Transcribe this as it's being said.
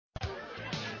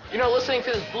You know, listening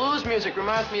to this blues music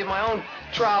reminds me of my own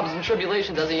trials and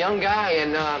tribulations as a young guy,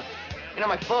 and, you know,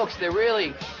 my folks, they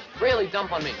really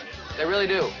dump on me. They really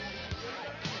do.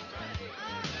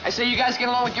 I say, you guys get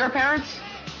along with your parents?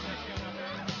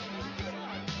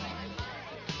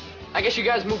 I guess you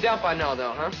guys moved out by now,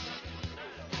 though, huh?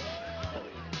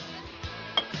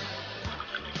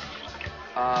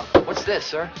 What's this,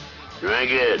 sir?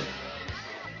 Drink it.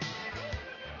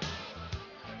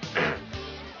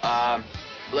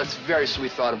 Well, that's a very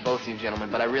sweet thought of both of you gentlemen,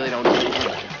 but I really don't...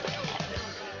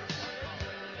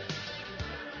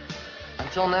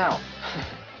 Until now.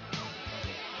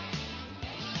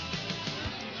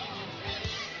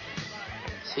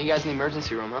 See you guys in the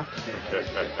emergency room, huh?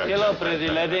 Hello, pretty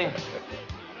lady.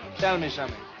 Tell me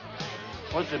something.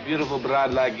 What's a beautiful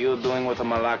broad like you doing with a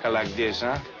malacca like this,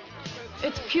 huh?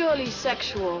 It's purely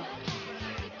sexual.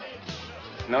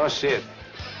 No shit.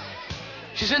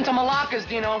 She's into malaccas,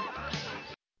 Dino.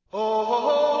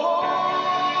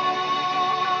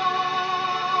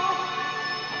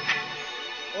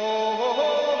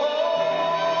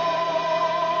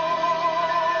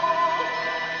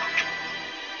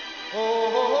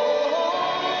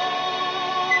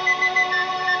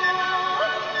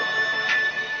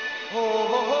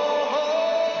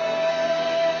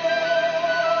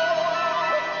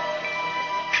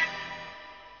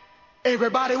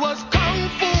 Everybody was kung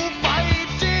fu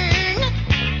fighting.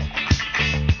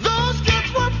 Those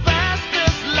kids were fast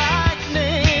as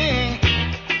lightning.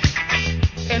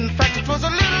 In fact, it was a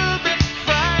little bit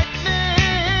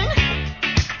frightening.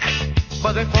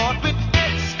 But they fought with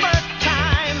expert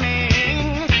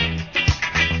timing.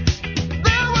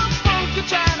 There were funky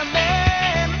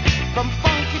Chinamen from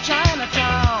funky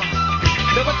Chinatown.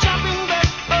 They were chopping them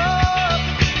up.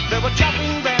 They were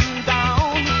chopping them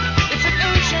down. It's an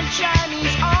ancient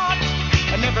Chinese art,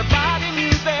 and everybody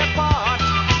knew their part.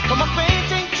 From a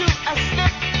fainting to a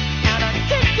step, and a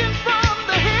kicking from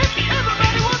the hip.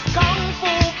 Everybody was kung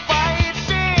fu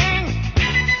fighting.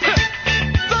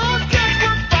 Those kids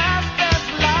were fast as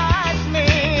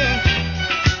lightning.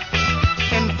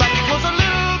 In fact, it was a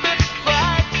little bit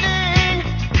frightening.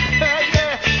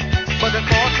 Yeah. But they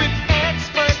fought with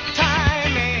expert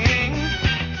timing.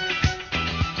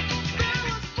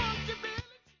 There was funky Billy.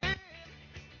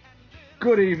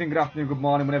 Good evening, good afternoon, good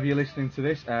morning, whenever you're listening to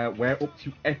this. We're up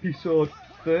to episode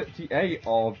 38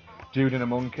 of Dude and a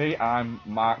Monkey. I'm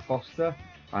Mark Foster,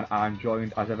 and I'm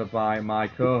joined as ever by my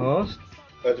co-host.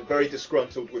 Very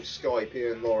disgruntled with Skype,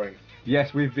 Ian Loring.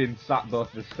 Yes, we've been sat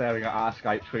both of us staring at our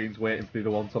Skype screens waiting for the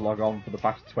other one to log on for the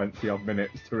past 20 odd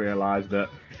minutes to realise that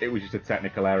it was just a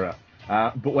technical error.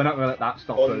 But we're not going to let that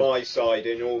stop us. On my side,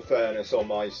 in all fairness, on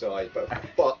my side, but for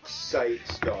fuck's sake,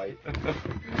 Skype.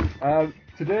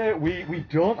 Today we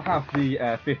don't have the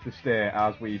Fifth Estate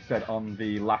as we said on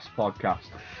the last podcast.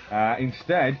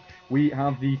 Instead, we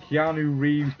have the Keanu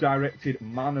Reeves directed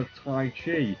Man of Tai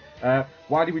Chi.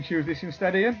 Why did we choose this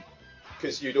instead, Ian?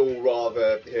 Because you'd all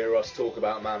rather hear us talk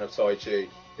about Man of Tai Chi.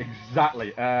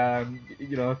 Exactly.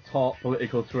 You know, top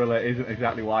political thriller isn't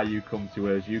exactly why you come to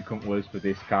us. You come to us for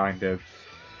this kind of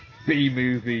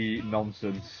B-movie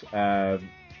nonsense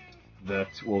that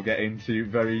we'll get into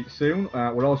very soon.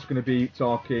 We're also going to be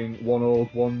talking One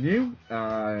Old, One New,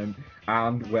 and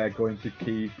we're going to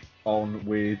keep on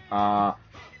with A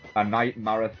Night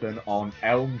Marathon on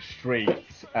Elm Street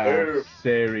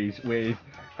series with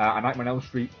A Nightmare on Elm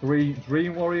Street 3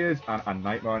 Dream Warriors and A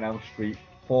Nightmare on Elm Street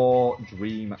 4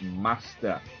 Dream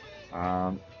Master.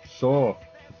 So,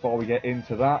 before we get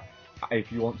into that,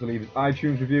 if you want to leave us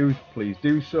iTunes reviews, please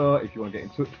do so. If you want to get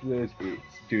in touch with us,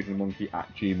 it's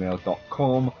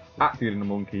dudeandthemonkey@gmail.com,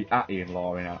 @dudeandthemonkey, @Ian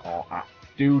Loring, or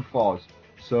 @DudeFoz.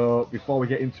 So, before we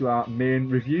get into our main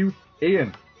review,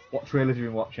 Ian, what trailers have you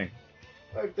been watching?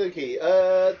 Okay,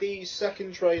 the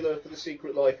second trailer for The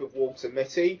Secret Life of Walter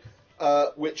Mitty,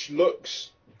 which looks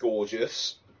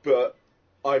gorgeous, but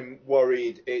I'm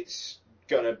worried it's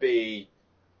gonna be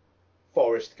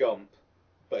Forrest Gump,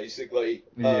 basically.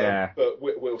 Yeah. But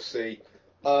we'll see.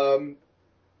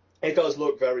 It does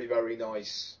look very, very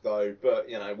nice, though. But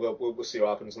you know, we'll see what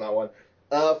happens on that one.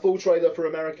 Full trailer for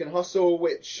American Hustle,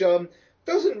 which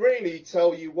doesn't really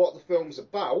tell you what the film's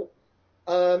about.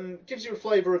 Gives you a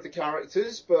flavour of the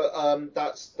characters, but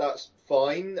that's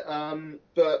fine.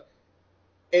 But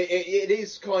it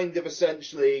is kind of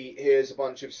essentially, here's a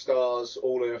bunch of stars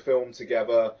all in a film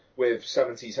together with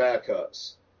 70s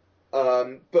haircuts.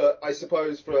 But I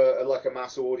suppose for a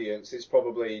mass audience, that's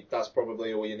probably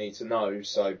all you need to know.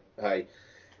 So hey,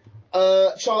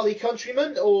 Charlie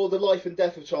Countryman, or The Life and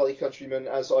Death of Charlie Countryman,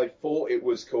 as I thought it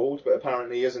was called, but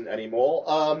apparently isn't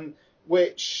anymore.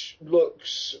 Which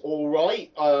looks all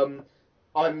right.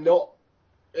 I'm not.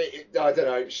 I don't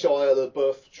know. Shia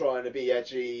LaBeouf trying to be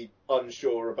edgy,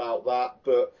 unsure about that,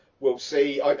 but we'll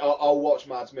see. I'll watch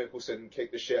Mads Mikkelsen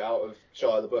kick the shit out of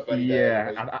Shia LaBeouf any day.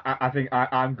 Yeah, I think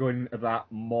I'm going to that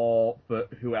more for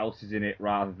who else is in it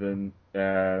rather than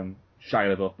Shia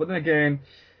LaBeouf. But then again,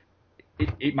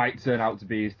 it might turn out to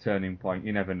be his turning point.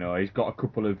 You never know. He's got a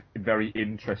couple of very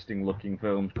interesting looking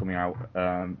films coming out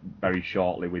very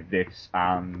shortly with this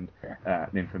and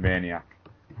Nymphomaniac.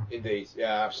 Indeed,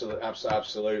 yeah,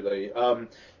 absolutely.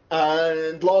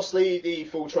 And lastly, the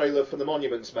full trailer for The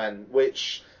Monuments Men,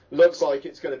 which looks like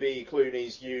it's going to be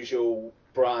Clooney's usual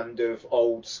brand of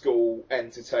old school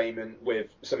entertainment with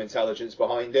some intelligence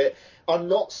behind it. I'm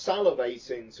not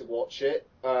salivating to watch it,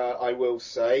 I will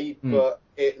say, but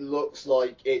it looks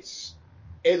like it's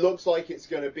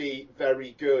going to be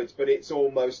very good, but it's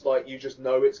almost like you just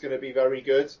know it's going to be very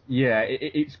good. Yeah,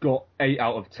 it's got 8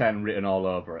 out of 10 written all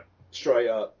over it. Straight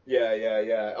up,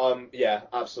 yeah,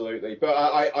 absolutely. But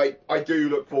I do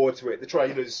look forward to it. The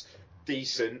trailer's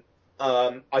decent.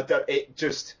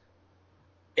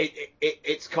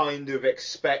 It's kind of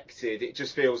expected. It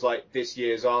just feels like this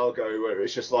year's Argo, where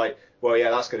it's just like, well, yeah,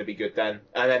 that's going to be good then.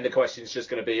 And then the question's just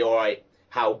going to be, all right,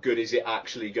 how good is it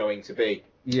actually going to be?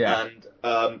 Yeah. And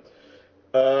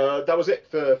that was it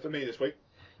for me this week.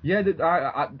 Yeah,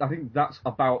 I think that's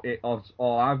about it. Of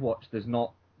all I've watched, there's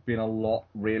not been a lot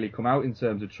really come out in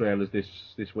terms of trailers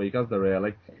this week, has there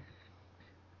really?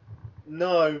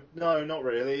 No, not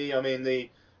really. I mean, the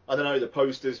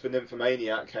posters for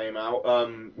Nymphomaniac came out,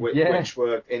 which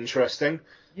were interesting.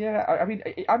 Yeah, I mean,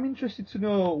 I'm interested to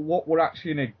know what we're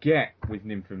actually going to get with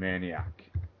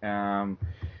Nymphomaniac,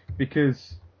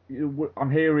 because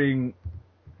I'm hearing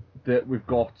that we've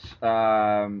got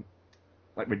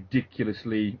like a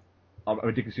ridiculously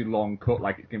long cut,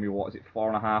 like it's going to be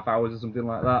 4.5 hours or something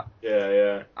like that.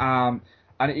 Yeah. And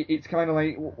it's kind of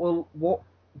like, well,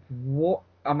 what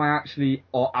am I actually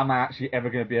ever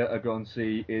going to be able to go and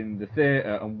see in the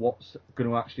theatre, and what's going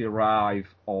to actually arrive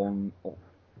on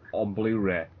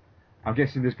Blu-ray? I'm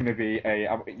guessing there's going to be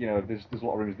there's a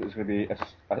lot of rumours that there's going to be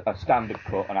a standard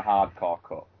cut and a hardcore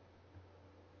cut.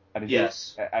 And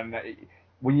yes.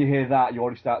 When you hear that, you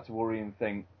already start to worry and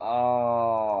think,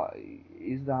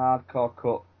 is the hardcore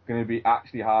cut going to be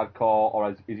actually hardcore, or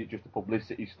is it just a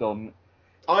publicity stunt?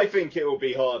 I think it will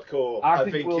be hardcore. I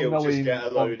think he'll just get a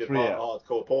load of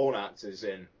hardcore porn actors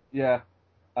in. Yeah.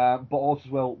 But also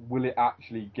as well, will it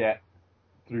actually get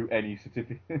through any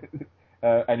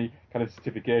any kind of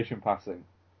certification passing?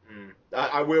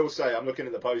 I will say, I'm looking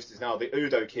at the posters now, the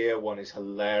Udo Kier one is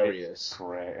hilarious. It's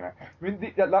great. I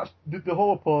mean, that's the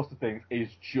whole poster thing is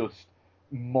just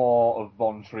more of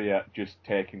Von Trier just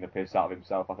taking the piss out of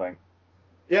himself, I think.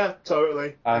 Yeah,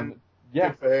 totally. And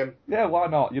good for him. Yeah, why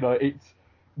not?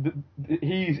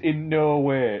 He's in no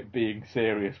way being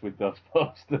serious with those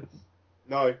posters.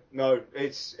 No,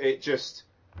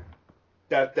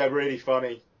 they're really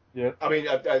funny. Yeah. I mean,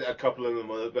 a couple of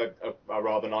them are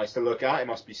rather nice to look at, it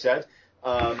must be said.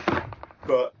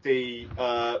 But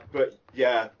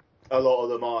yeah, a lot of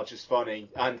them are just funny,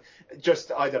 and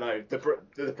just I don't know,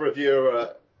 the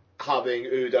bravura having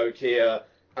Udo Kier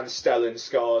and Stellan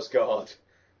Skarsgård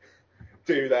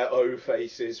do their O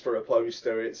faces for a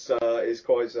poster. It's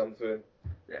quite something.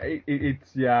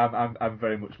 I'm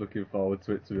very much looking forward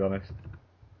to it, to be honest.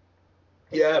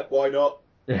 Yeah, why not?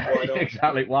 Yeah, why not?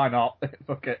 Exactly, why not?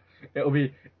 Fuck it. It'll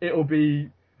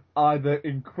be either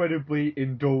incredibly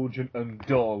indulgent and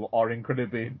dull, or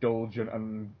incredibly indulgent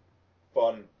and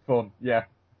fun. Yeah.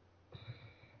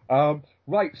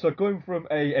 Right. So going from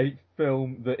a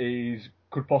film that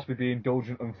could possibly be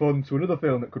indulgent and fun to another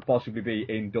film that could possibly be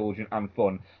indulgent and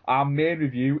fun. Our main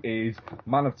review is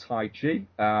Man of Tai Chi,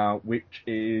 which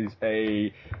is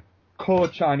a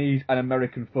co-Chinese and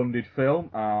American-funded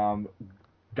film,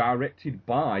 directed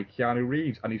by Keanu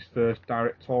Reeves, and his first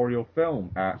directorial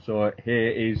film. So here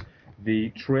is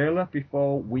the trailer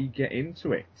before we get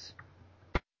into it.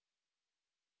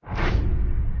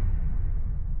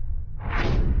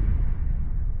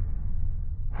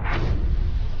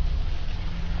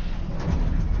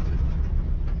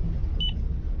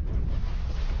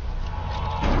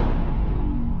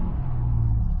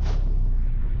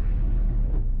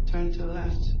 Turn to the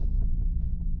left.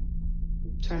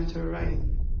 Turn to the right.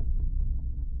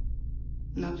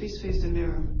 Now please face the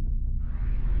mirror.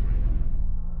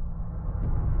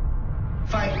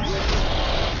 Fight.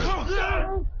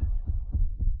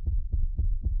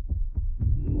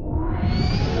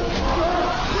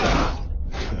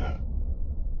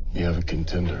 You have a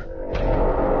contender.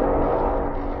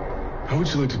 How would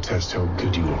you like to test how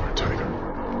good you are, Tiger?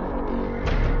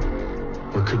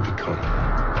 Or could become?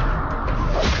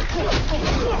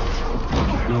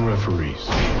 No referees.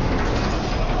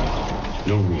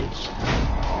 No rules.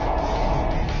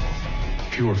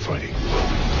 Pure fighting.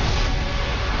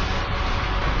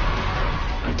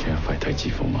 I can't fight Tai Chi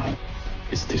for money.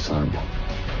 It's dishonorable.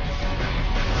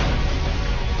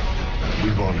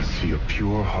 We want to see a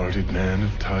pure-hearted man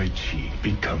of Tai Chi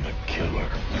become a killer.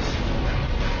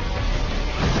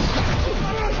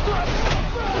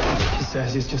 He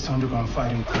says he's just underground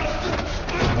fighting.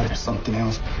 But there's something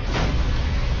else.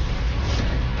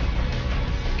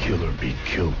 Killer be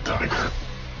killed, Tiger.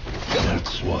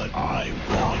 That's what I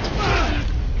want.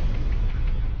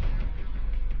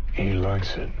 He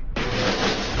likes it.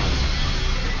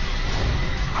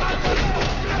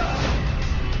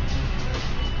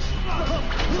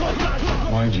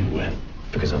 Why'd you win?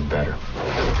 Because I'm better.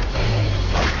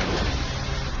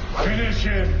 Finish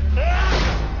him!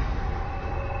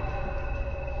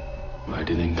 I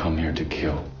didn't come here to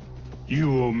kill.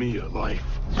 You owe me a life.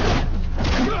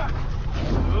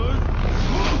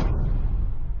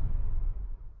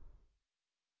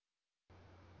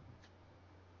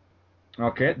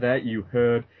 Okay, there you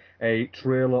heard a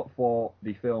trailer for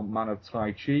the film Man of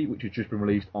Tai Chi, which has just been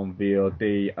released on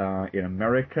VOD in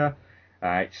America.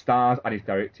 It stars and is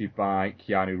directed by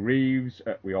Keanu Reeves.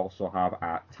 We also have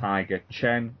Tiger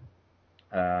Chen,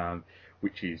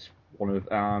 which is one of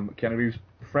Keanu Reeves'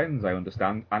 friends, I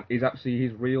understand, and is actually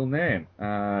his real name.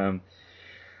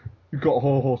 You've got a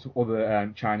whole host of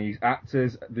other Chinese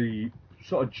actors. The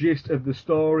sort of gist of the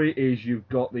story is you've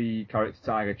got the character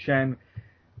Tiger Chen,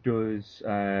 does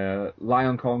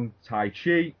Lion Kong Tai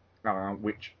Chi,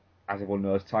 which, as everyone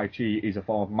knows, Tai Chi is a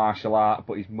form of martial art,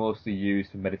 but is mostly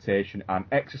used for meditation and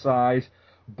exercise.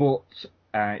 But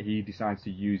he decides to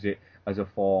use it as a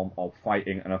form of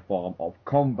fighting and a form of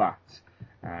combat.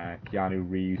 Keanu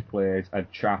Reeves plays a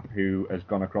chap who has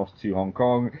gone across to Hong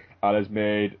Kong and has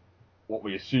made what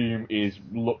we assume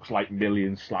looks like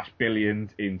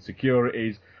millions/billions in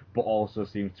securities, but also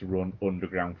seems to run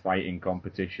underground fighting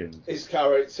competitions. His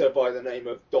character by the name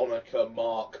of Donica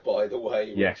Mark, by the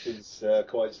way, yes, which is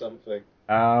quite something.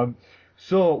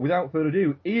 So, without further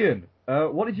ado, Ian,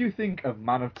 what did you think of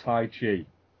Man of Tai Chi?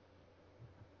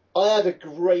 I had a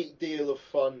great deal of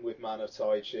fun with Man of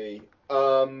Tai Chi.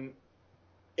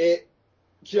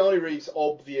 Keanu Reeves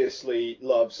obviously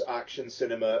loves action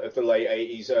cinema of the late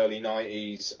 80s, early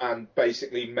 90s, and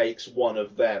basically makes one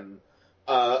of them.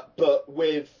 But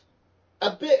with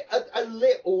a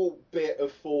little bit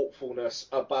of thoughtfulness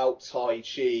about Tai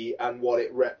Chi and what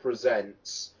it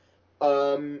represents.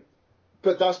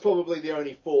 But that's probably the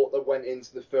only thought that went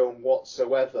into the film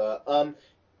whatsoever.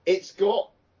 It's got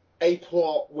a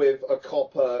plot with a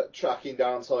copper tracking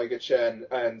down Tiger Chen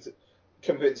and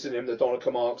convincing him that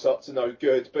Donica Mark's up to no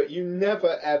good, but you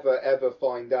never, ever, ever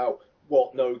find out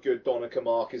what no good Donica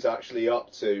Mark is actually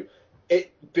up to.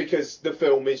 Because the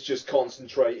film is just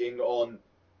concentrating on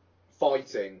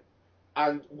fighting.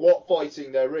 And what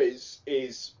fighting there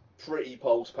is pretty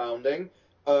pulse-pounding.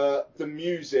 The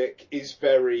music is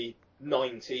very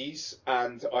 90s,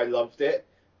 and I loved it.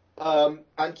 And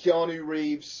Keanu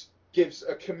Reeves gives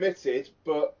a committed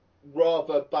but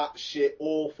rather batshit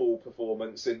awful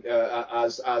performance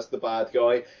as the bad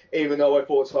guy, even though I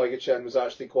thought Tiger Chen was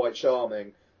actually quite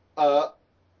charming.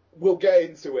 We'll get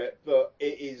into it, but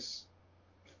it is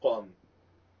fun.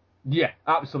 Yeah,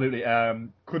 absolutely.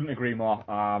 Couldn't agree more.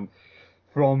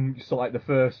 From sort of like the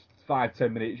first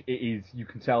 5-10 minutes, you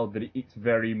can tell that it's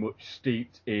very much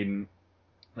steeped in,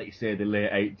 like you say, the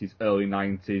late 80s, early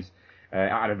 90s. It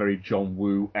had a very John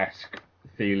Woo-esque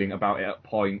feeling about it at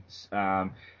points.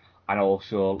 And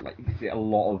also, like, a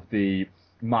lot of the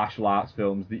martial arts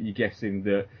films that you're guessing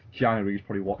that Keanu Reeves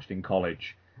probably watched in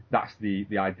college. That's the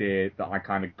idea that I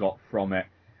kind of got from it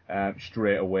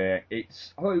straight away.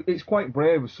 It's quite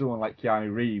brave of someone like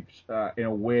Keanu Reeves, in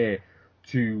a way,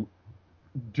 to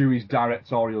do his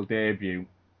directorial debut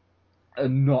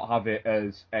and not have it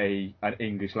as an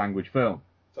English language film.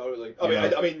 Totally.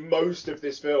 I mean, most of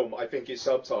this film, I think, is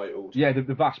subtitled. Yeah,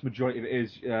 the vast majority of it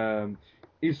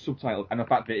is subtitled, and the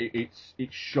fact that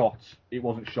it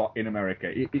wasn't shot in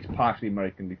America. It's partially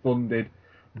Americanly funded,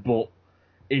 but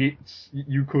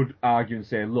you could argue and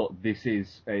say, look, this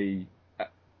is a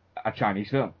Chinese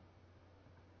film.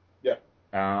 Yeah.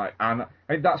 And I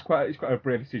think it's quite a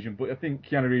brave decision, but I think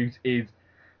Keanu Reeves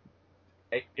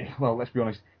well, let's be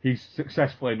honest, he's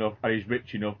successful enough and he's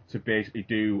rich enough to basically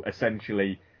do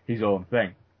essentially his own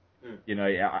thing. You know,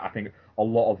 I think a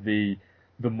lot of the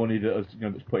money that's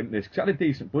put into this, because it had a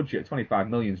decent budget, 25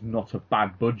 million is not a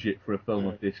bad budget for a film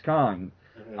of this kind.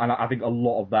 And I think a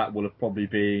lot of that will have probably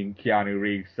been Keanu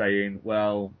Reeves saying,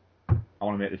 well, I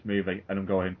want to make this movie, and I'm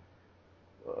going,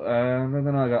 And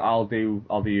then I go, I'll do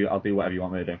whatever you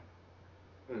want me to do.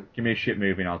 Give me a shit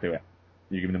movie and I'll do it.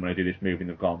 You give me the money to do this movie and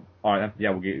they've gone, alright then, yeah,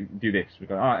 we'll do this. We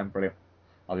go, alright then, brilliant.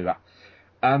 I'll do that.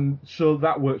 So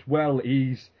that works well.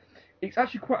 It's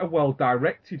actually quite a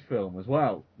well-directed film as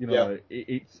well. You know,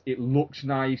 it looks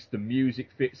nice, the music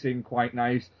fits in quite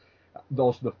nice.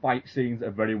 Also, the fight scenes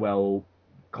are very well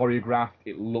choreographed,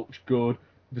 it looks good.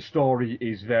 The story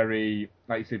is very,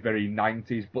 like you said, very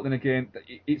 90s, but then again,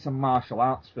 it's a martial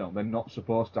arts film. They're not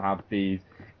supposed to have these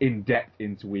in-depth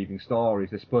interweaving stories.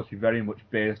 They're supposed to be very much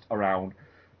based around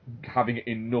having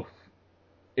enough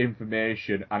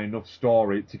information and enough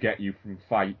story to get you from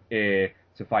fight A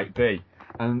to fight B.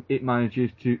 And it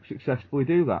manages to successfully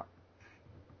do that.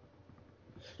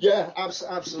 Yeah,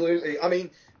 absolutely. I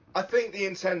mean, I think the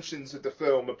intentions of the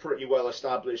film are pretty well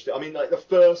established. I mean, like, the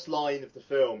first line of the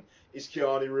film is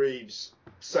Keanu Reeves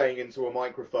saying into a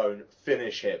microphone,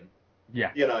 "Finish him."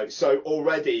 Yeah. You know, so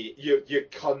already you're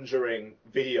conjuring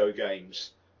video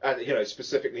games, and, you know,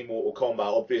 specifically Mortal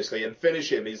Kombat, obviously, and "Finish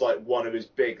him" is like one of his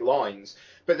big lines.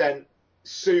 But then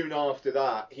soon after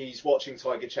that, he's watching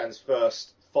Tiger Chen's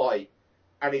first fight,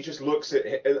 and he just looks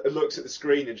at the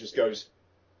screen and just goes,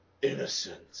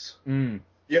 "Innocent."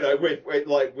 You know,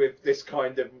 with this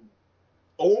kind of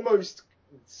almost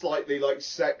slightly like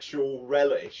sexual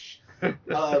relish.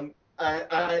 I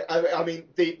mean,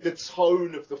 the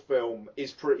tone of the film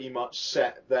is pretty much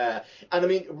set there. And I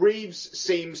mean, Reeves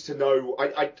seems to know,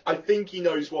 I think he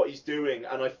knows what he's doing,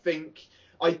 and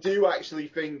I do actually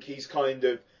think he's kind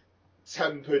of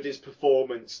tempered his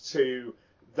performance to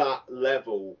that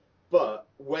level. But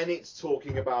when it's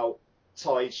talking about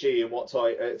Tai Chi and what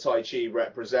Tai Chi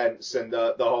represents, and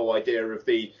the whole idea of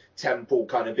the temple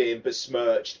kind of being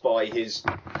besmirched by his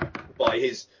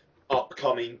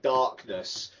upcoming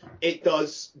darkness, it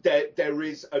does, there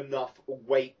is enough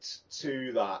weight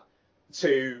to that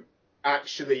to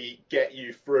actually get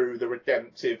you through the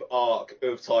redemptive arc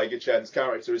of Tiger Chen's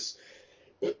character.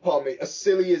 Pardon me, as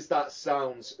silly as that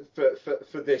sounds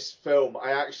for this film,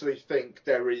 I actually think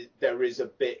there is a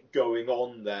bit going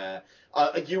on there.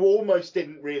 You almost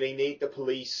didn't really need the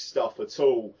police stuff at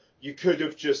all. You could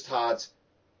have just had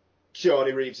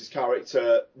Keanu Reeves'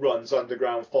 character runs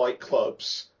underground fight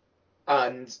clubs,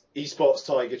 and he spots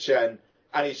Tiger Chen,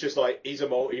 and he's just like, he's a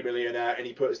multi-millionaire, and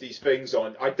he puts these things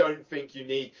on. I don't think you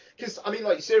need... Because, I mean,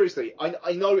 like, seriously,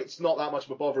 I know it's not that much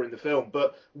of a bother in the film,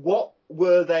 but what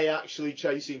were they actually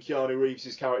chasing Keanu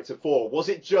Reeves' character for? Was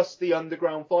it just the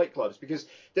underground fight clubs? Because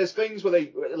there's things where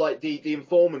they, like, the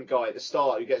informant guy at the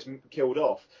start who gets killed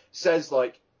off says,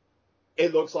 like,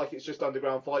 it looks like it's just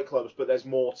underground fight clubs, but there's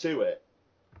more to it.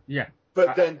 Yeah.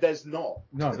 But then there's not.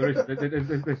 No, there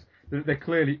isn't. There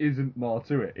clearly isn't more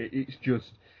to it.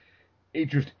 It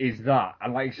just is that.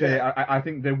 And like you say, yeah. I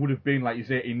think there would have been, like you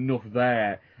say, enough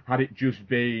there had it just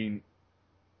been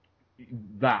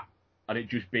that. Had it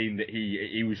just been that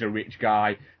he was a rich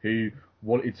guy who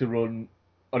wanted to run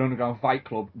an underground fight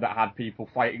club that had people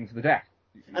fighting to the death.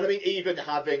 And I mean, even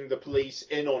having the police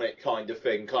in on it kind of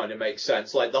thing kind of makes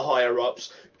sense. Like, the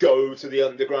higher-ups go to the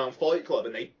underground fight club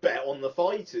and they bet on the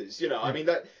fighters, you know. I mean,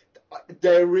 that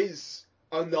there is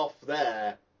enough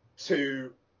there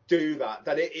to do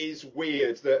that it is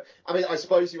weird that... I mean, I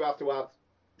suppose you have to have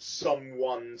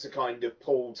someone to kind of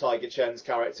pull Tiger Chen's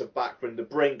character back from the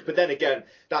brink, but then again,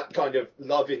 that kind of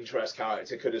love interest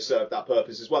character could have served that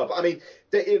purpose as well. But I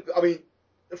mean,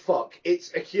 fuck,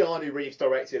 it's a Keanu Reeves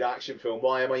directed action film.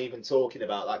 Why am I even talking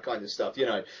about that kind of stuff, you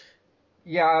know?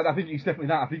 Yeah, I think it's definitely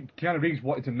that. I think Keanu Reeves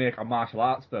wanted to make a martial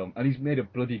arts film, and he's made a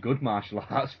bloody good martial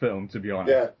arts film, to be honest.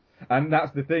 Yeah. And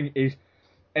that's the thing, is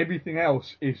everything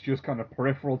else is just kind of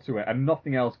peripheral to it, and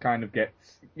nothing else kind of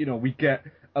gets, you know, we get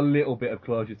a little bit of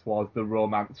closure towards the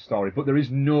romance story, but there is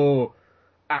no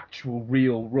actual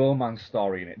real romance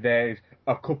story in it. There's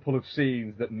a couple of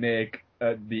scenes that make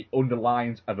the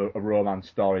underlines of a romance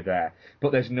story there,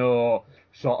 but there's no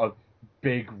sort of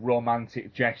big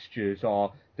romantic gestures,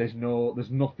 or there's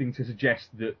nothing to suggest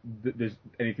that there's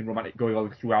anything romantic going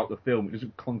on throughout the film. It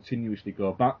doesn't continuously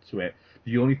go back to it.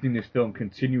 The only thing this film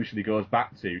continuously goes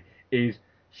back to is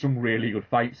some really good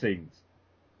fight scenes.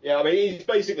 Yeah, I mean, he's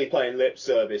basically playing lip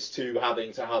service to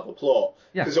having to have a plot,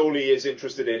 because all he is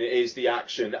interested in is the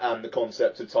action and the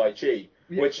concept of Tai Chi,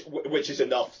 which is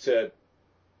enough to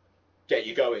get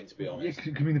you going, to be honest.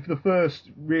 I mean, for the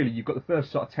first, really, you've got the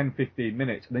first sort of 10-15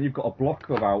 minutes, and then you've got a block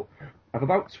of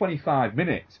about 25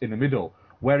 minutes in the middle,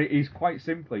 where it is quite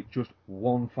simply just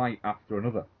one fight after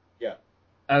another. Yeah.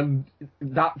 And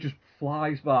that just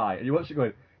flies by, and you watch it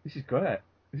going, this is great,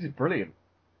 this is brilliant.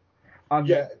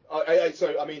 Yeah,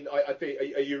 so I mean, I think,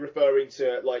 are you referring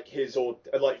to like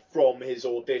from his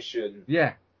audition?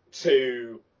 Yeah.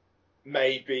 To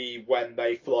maybe when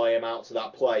they fly him out to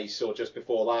that place, or just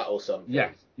before that, or something.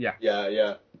 Yes. Yeah.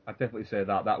 Yeah. I'd definitely say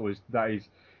that is.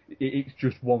 It's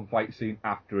just one fight scene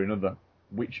after another,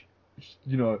 which,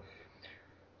 you know,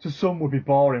 to some would be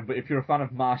boring, but if you're a fan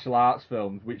of martial arts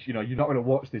films, which, you know, you're not going to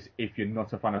watch this if you're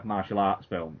not a fan of martial arts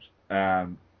films,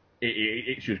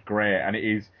 it's just great, and it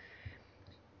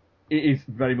is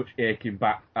very much aching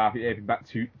back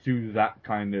to that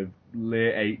kind of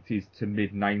late 80s to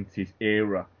mid 90s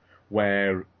era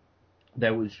where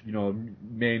there was, you know,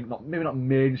 maybe not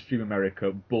mainstream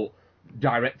America, but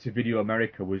direct-to-video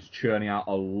America was churning out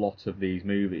a lot of these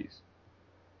movies.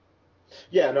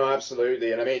 Yeah, no,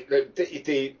 absolutely, and I mean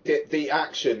the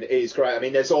action is great. I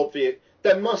mean,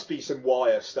 there must be some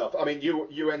wire stuff. I mean,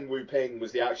 Yuen Wu-ping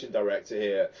was the action director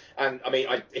here, and I mean,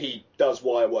 he does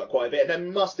wire work quite a bit, and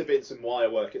there must have been some wire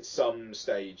work at some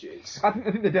stages. I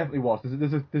think there definitely was.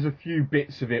 There's a few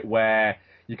bits of it where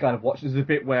you kind of watch. There's a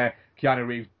bit where Keanu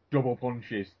Reeves double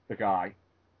punches the guy,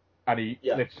 and he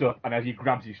lifts up, and as he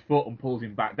grabs his foot and pulls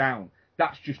him back down,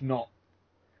 that's just not.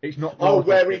 It's not. Oh,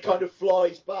 where he kind of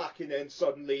flies back and then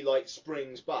suddenly like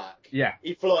springs back. Yeah.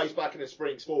 He flies back and then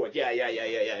springs forward. Yeah.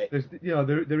 There's, you know,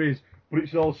 there is, but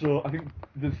it's also, I think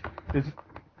there's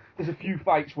a few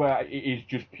fights where it is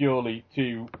just purely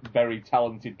two very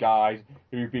talented guys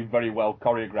who've been very well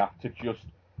choreographed to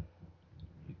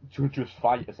just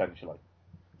fight essentially.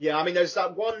 Yeah, I mean,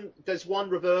 there's one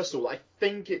reversal. I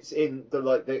think it's in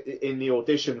the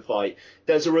audition fight.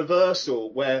 There's a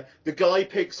reversal where the guy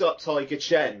picks up Tiger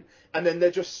Chen, and then they're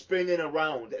just spinning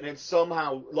around, and then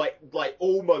somehow, like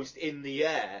almost in the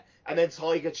air, and then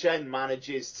Tiger Chen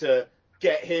manages to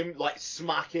get him, like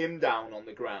smack him down on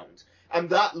the ground, and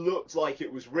that looked like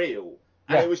it was real,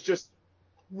 and it was just,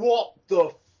 what the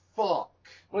fuck?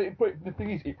 Well, but the thing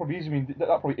is, it probably is. I mean, that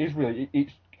probably is really.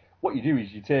 It's what you do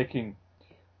is you're taking.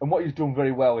 And what he's done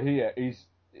very well here is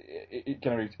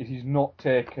he's not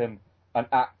taken an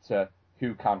actor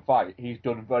who can fight. He's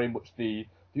done very much the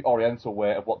Oriental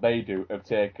way of what they do, of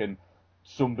taken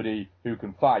somebody who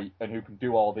can fight and who can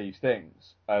do all these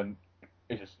things. And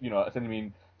it's just, you know,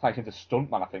 essentially Tyson Chen's a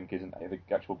stuntman, I think, isn't he, the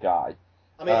actual guy?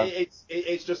 I mean,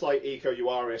 it's just like Iko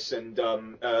Uwais and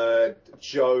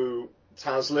Joe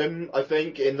Taslim, I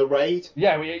think, in The Raid.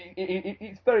 Yeah,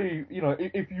 it's very, you know,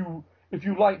 if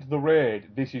you liked The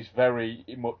Raid, this is very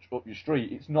much up your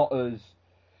street. It's not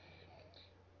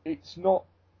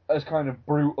as kind of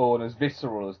brutal and as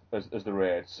visceral as The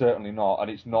Raid, certainly not, and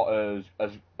it's not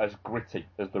as gritty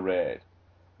as The Raid.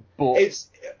 But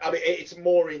it's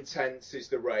more intense as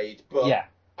The Raid, but yeah.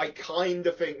 I kind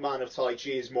of think Man of Tai Chi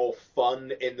is more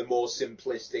fun in the more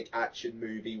simplistic action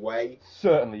movie way.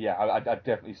 Certainly, yeah, I'd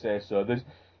definitely say so. There's,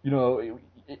 you know,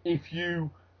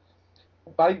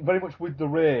 I think very much with The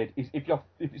Raid is if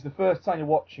it's the first time you're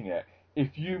watching it,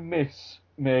 if you miss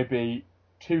maybe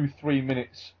 2-3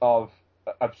 minutes of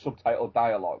subtitled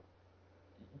dialogue,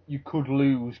 you could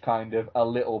lose kind of a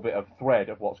little bit of thread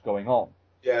of what's going on.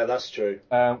 Yeah, that's true.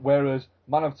 Whereas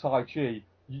Man of Tai Chi,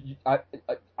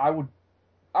 I would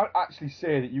actually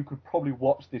say that you could probably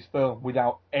watch this film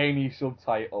without any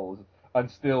subtitles and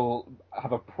still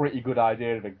have a pretty good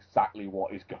idea of exactly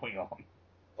what is going on.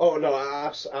 Oh no,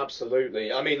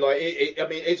 absolutely. I mean, like,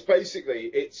 it's basically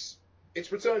it's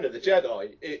Return of the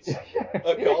Jedi. It's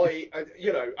a guy,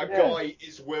 guy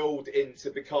is willed into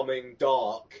becoming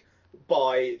dark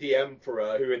by the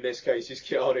Emperor, who in this case is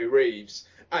Keanu Reeves,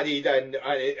 and he then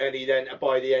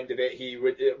by the end of it he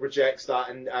rejects that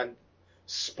and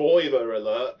spoiler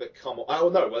alert, but come on, oh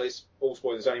no, well it's all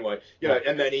spoilers anyway,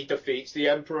 and then he defeats the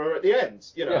Emperor at the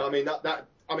end. I mean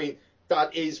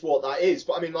that is what that is.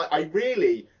 But I mean, like,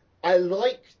 I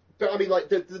like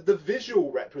the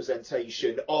visual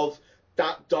representation of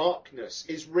that darkness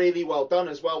is really well done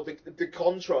as well. The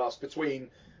contrast between,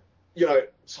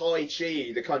 Tai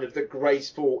Chi, the kind of the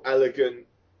graceful, elegant,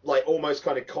 like almost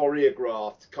kind of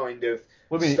choreographed kind of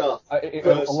stuff.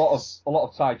 A lot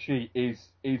of Tai Chi is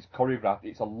choreographed.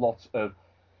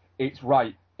 It's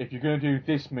right. If you're going to do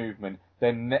this movement,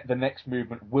 then the next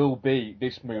movement will be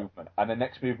this movement, and the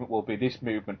next movement will be this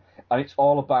movement, and it's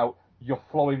all about you're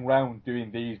flowing round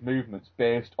doing these movements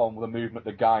based on the movement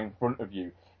the guy in front of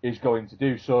you is going to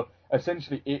do. So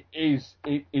essentially, it is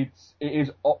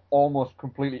almost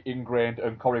completely ingrained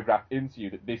and choreographed into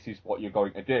you that this is what you're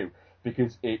going to do,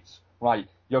 because it's right.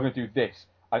 You're going to do this,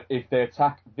 and if they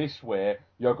attack this way,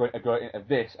 you're going to go into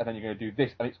this, and then you're going to do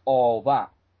this, and it's all that.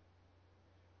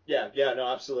 Yeah, no,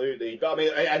 absolutely. But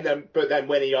I mean, but then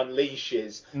when he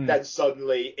unleashes, then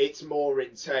suddenly it's more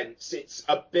intense. It's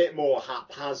a bit more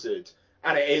haphazard,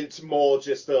 and it's more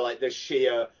just the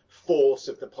sheer force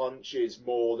of the punches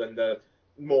more than the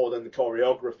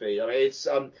choreography. I mean, it's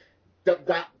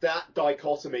that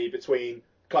dichotomy between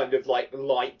kind of like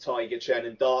light Tiger Chen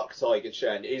and dark Tiger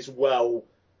Chen is well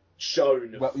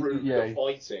shown through the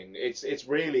fighting. It's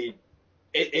really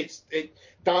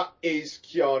that is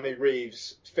Keanu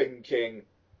Reeves thinking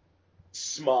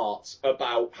smart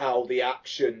about how the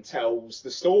action tells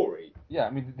the story. Yeah, I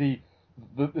mean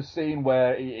the scene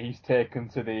where he's taken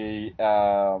to the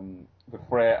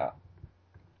freighter,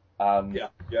 and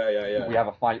we have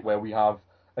a fight where we have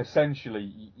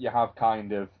essentially you have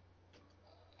kind of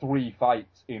 3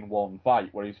 fights in one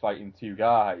fight where he's fighting 2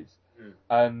 guys,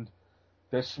 and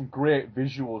there's some great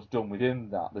visuals done within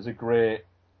that. There's a great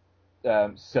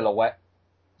silhouette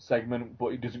segment, but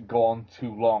it doesn't go on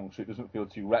too long, so it doesn't feel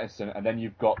too reticent. And then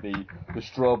you've got the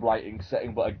strobe lighting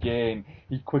setting, but again,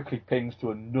 he quickly pings to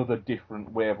another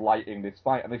different way of lighting this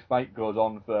fight, and this fight goes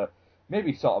on for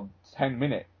maybe sort of 10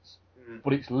 minutes,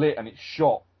 but it's lit and it's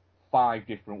shot 5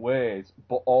 different ways,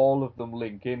 but all of them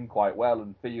link in quite well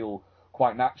and feel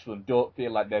quite natural and don't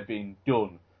feel like they're being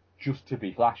done just to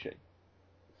be flashy.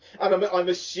 And I'm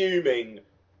assuming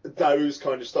those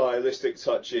kind of stylistic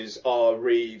touches are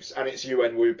Reeves, and it's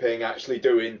Yuen Wu-ping actually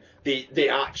doing the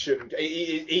action.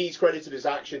 He's credited as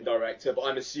action director, but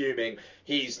I'm assuming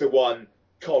he's the one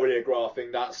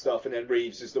choreographing that stuff, and then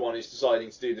Reeves is the one who's deciding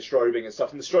to do the strobing and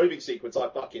stuff. And the strobing sequence I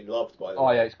fucking loved, by the way.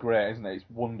 Oh yeah, it's great, isn't it? It's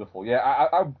wonderful. Yeah,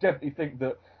 I definitely think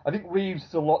that. I think Reeves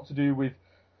has a lot to do with,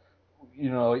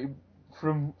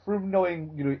 from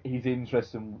knowing his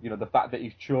interests and the fact that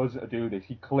he's chosen to do this.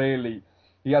 He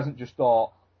hasn't just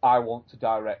thought, I want to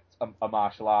direct a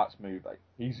martial arts movie.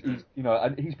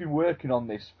 And he's been working on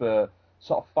this for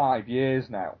sort of 5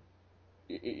 years now.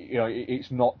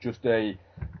 It's not a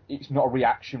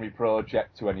reactionary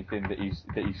project to anything that he's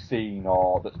seen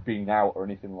or that's been out or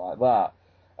anything like that.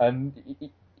 And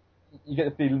you get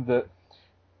the feeling that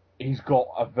he's got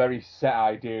a very set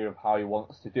idea of how he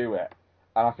wants to do it.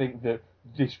 And I think that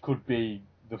this could be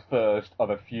the first of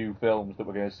a few films that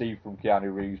we're going to see from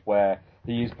Keanu Reeves where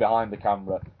he is behind the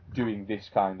camera doing this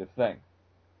kind of thing.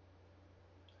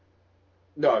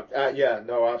 No,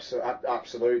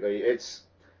 absolutely.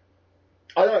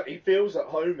 He feels at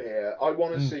home here. I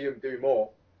want to see him do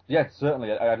more. Yeah,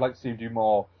 certainly. I'd like to see him do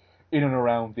more in and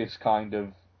around this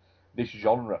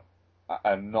genre,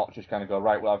 and not just kind of go,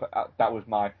 right, well, that was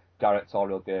my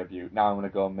directorial debut. Now I'm going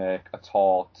to go and make a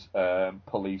taut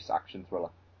police action thriller.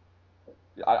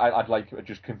 I'd like to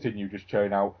just continue just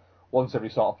churning out once every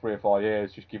sort of 3 or 4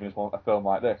 years, just giving us a film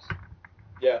like this.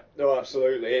 Yeah, no,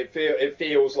 absolutely. It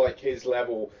feels like his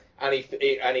level, and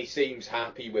he seems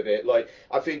happy with it. Like,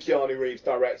 I think Keanu Reeves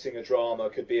directing a drama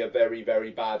could be a very,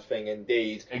 very bad thing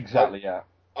indeed. Exactly, yeah.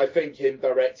 I think him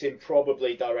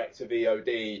probably direct to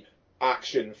VOD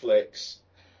action flicks.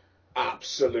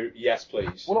 Absolute yes,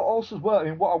 please. Well, also as well, I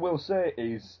mean, what I will say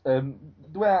is the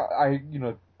way I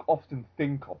often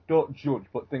think of, don't judge,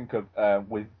 but think of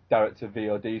with direct to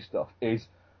VOD stuff is,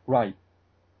 right,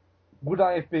 would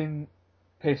I have been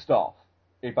pissed off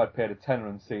if I'd paid a tenner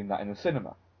and seen that in the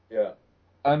cinema? Yeah.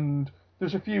 And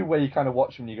there's a few where you kind of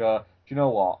watch them and you go, do you know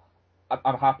what?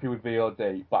 I'm happy with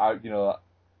VOD, but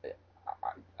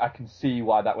I can see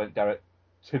why that went direct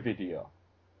to video.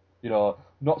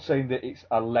 Not saying that it's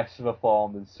a less of a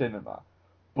form than cinema,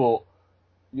 but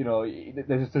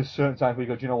there's certain times where you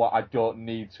go, do you know what? I don't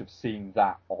need to have seen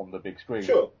that on the big screen.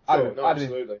 Sure,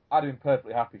 absolutely. I'd have been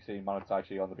perfectly happy seeing Man of Tai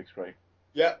Chi on the big screen.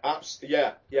 Yeah,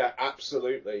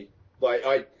 absolutely.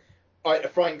 Like, I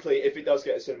frankly, if it does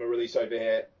get a cinema release over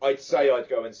here, I'd say I'd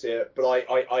go and see it, but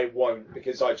I won't,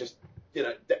 because I just,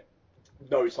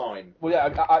 no time. Well, yeah,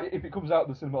 if it comes out of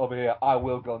the cinema over here, I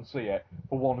will go and see it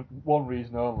for one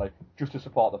reason only, just to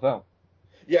support the film.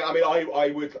 Yeah, I mean, I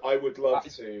would love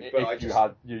to, but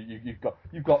you've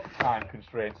got time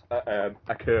constraints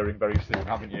occurring very soon,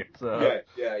 haven't you? So.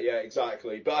 Yeah,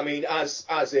 exactly. But I mean, as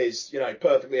is,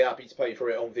 perfectly happy to pay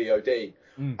for it on VOD,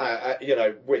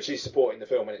 which is supporting the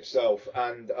film in itself.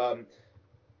 And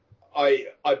I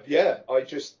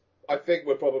think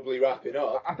we're probably wrapping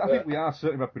up. I think we are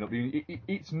certainly wrapping up.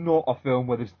 It's not a film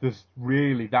where there's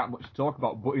really that much to talk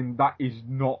about, but that is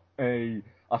not a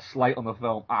slight on the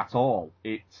film at all.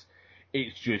 It's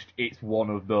one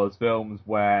of those films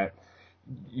where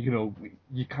you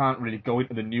can't really go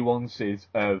into the nuances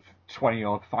of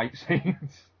 20-odd fight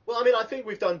scenes. Well, I mean, I think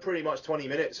we've done pretty much 20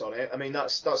 minutes on it. I mean,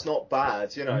 that's not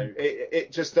bad,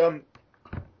 It just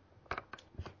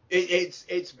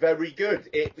It's very good.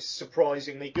 It's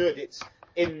surprisingly good. It's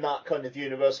in that kind of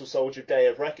Universal Soldier Day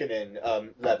of Reckoning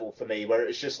level for me, where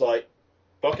it's just like,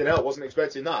 fucking hell, wasn't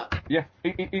expecting that. Yeah,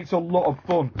 it's a lot of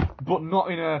fun, but not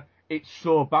in a it's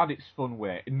so bad it's fun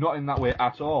way. Not in that way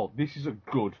at all. This is a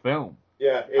good film.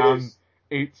 Yeah, it is.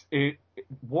 It's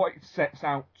what it sets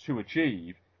out to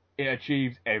achieve, it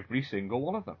achieves every single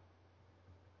one of them.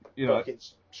 You know, fucking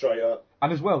straight up.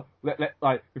 And as well,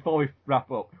 like before we wrap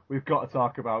up, we've got to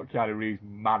talk about Keanu Reeves'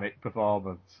 manic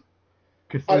performance.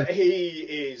 He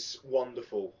is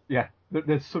wonderful. Yeah,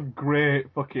 there's some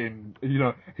great fucking,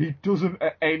 he doesn't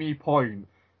at any point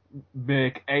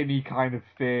make any kind of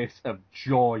face of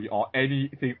joy or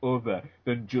anything other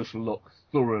than just look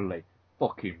thoroughly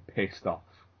fucking pissed off.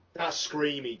 That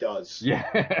scream he does.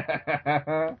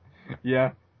 Yeah.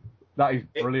 Yeah. That is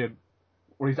brilliant.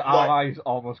 Where his eyes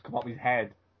almost come up his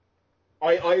head.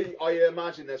 I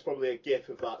imagine there's probably a gif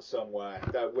of that somewhere.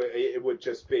 It would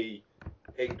just be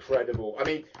incredible. I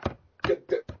mean,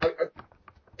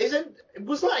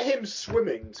 was that him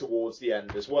swimming towards the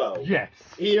end as well? Yes.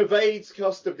 He evades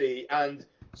custody and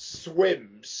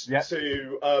swims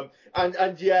to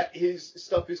and yet his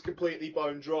stuff is completely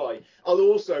bone dry.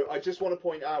 I just want to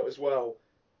point out as well,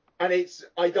 and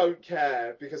I don't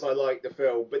care because I like the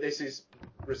film, but this is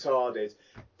retarded.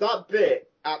 That bit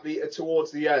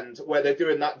towards the end where they're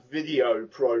doing that video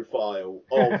profile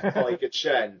of Tiger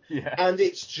Chen, and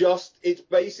it's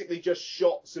basically just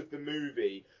shots of the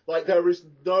movie. Like, there is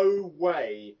no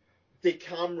way the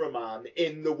cameraman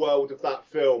in the world of that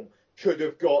film could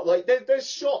have got, like, there's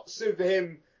shots of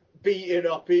him beating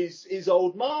up his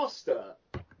old master.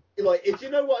 Like, do you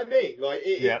know what I mean? Like,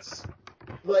 it's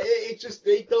like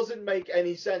it doesn't make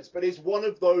any sense. But it's one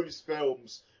of those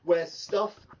films where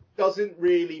stuff doesn't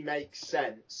really make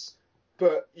sense,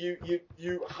 but you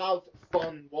have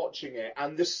fun watching it,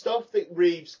 and the stuff that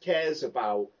Reeves cares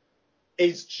about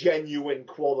is genuine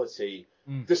quality.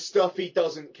 The stuff he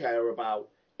doesn't care about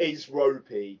is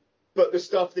ropey, but the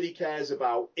stuff that he cares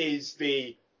about is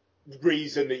the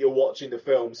reason that you're watching the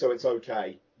film, so it's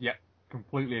okay. Yep,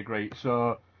 completely agree.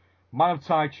 So, Man of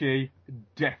Tai Chi,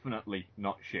 definitely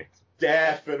not shit.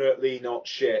 Definitely not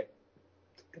shit.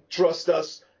 Trust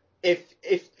us.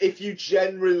 If you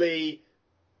generally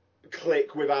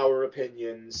click with our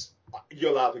opinions,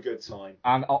 you'll have a good time.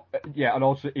 And and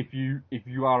also if you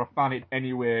are a fan in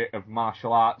any way of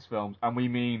martial arts films, and we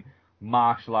mean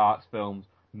martial arts films,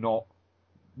 not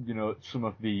some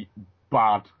of the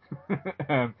bad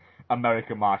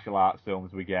American martial arts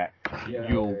films we get,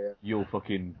 you'll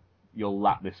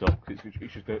lap this up.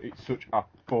 It's such a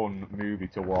fun movie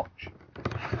to watch.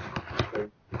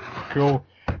 Cool.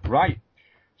 Right.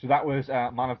 So that was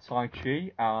Man of Tai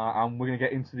Chi, and we're going to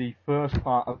get into the first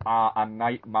part of our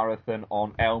night marathon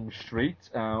on Elm Street,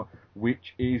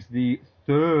 which is the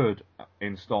third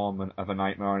instalment of A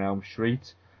Nightmare on Elm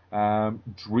Street,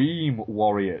 Dream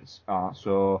Warriors.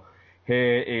 So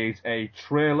here is a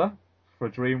trailer for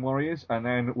Dream Warriors, and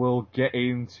then we'll get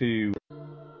into...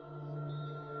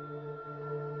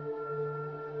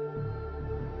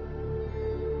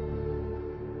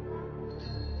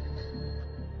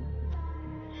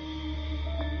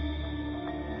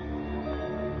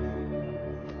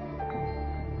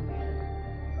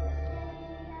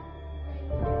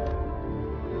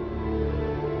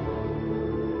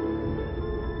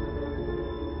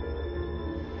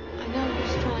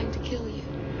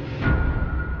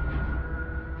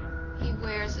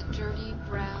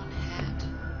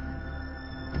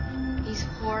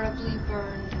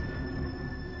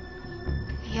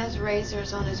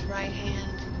 Razors on his right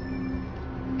hand.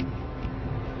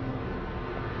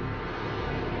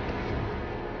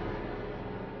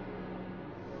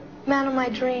 Man of my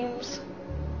dreams.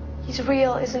 He's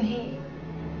real, isn't he?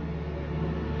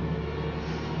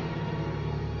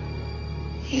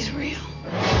 He's real.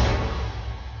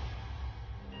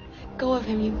 Let go of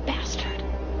him, you bastard.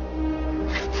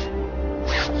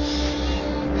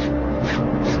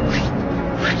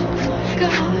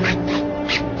 God.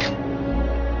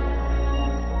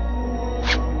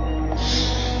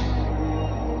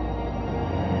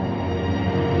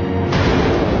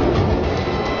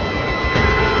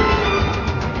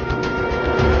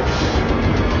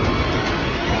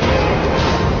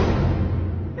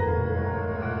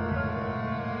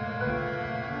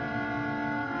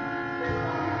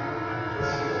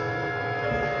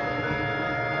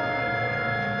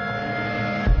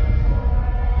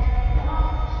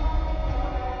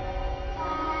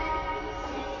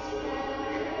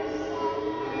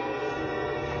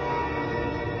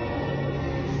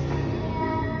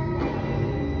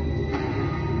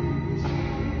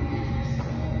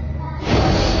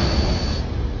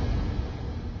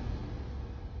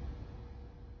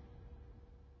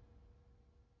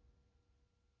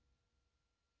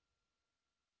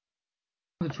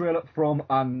 The trailer from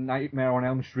A Nightmare on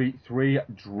Elm Street 3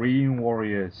 Dream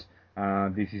Warriors.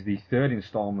 This is the third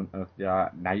installment of the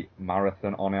Night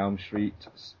Marathon on Elm Street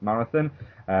marathon.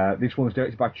 This one's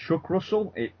directed by Chuck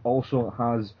Russell. It also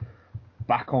has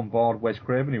back on board Wes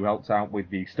Craven, who helped out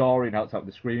with the story and helped out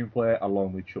with the screenplay,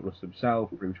 along with Chuck Russell himself,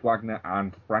 Bruce Wagner,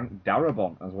 and Frank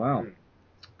Darabont as well.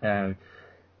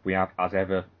 We have, as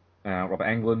ever, Robert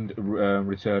Englund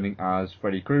returning as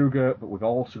Freddy Krueger, but we've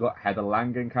also got Heather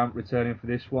Langenkamp returning for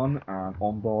this one, and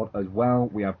on board as well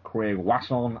we have Craig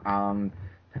Wasson and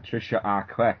Patricia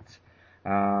Arquette.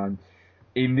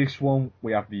 In this one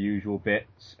we have the usual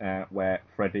bits where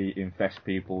Freddy infests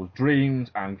people's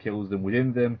dreams and kills them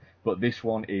within them, but this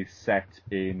one is set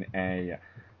in a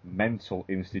mental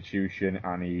institution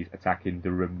and he's attacking the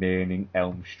remaining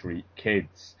Elm Street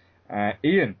kids.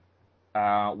 Ian,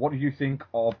 what do you think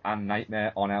of A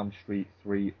Nightmare on Elm Street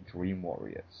 3 Dream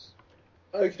Warriors?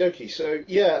 Okie dokie. So,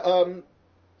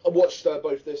 I watched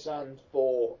both this and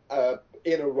 4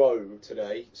 in a row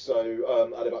today.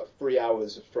 So, I had about 3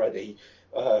 hours of Freddy,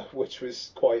 which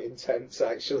was quite intense,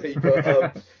 actually.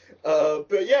 But, I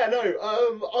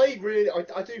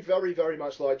do very, very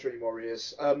much like Dream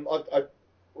Warriors. I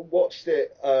watched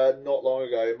it not long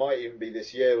ago. It might even be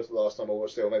this year was the last time I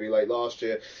watched it, or maybe late last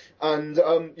year. And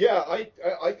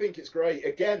I think it's great.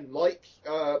 Again, like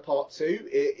part 2,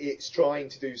 it's trying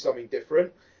to do something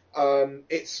different.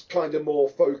 It's kind of more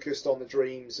focused on the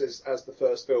dreams as the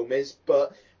first film is,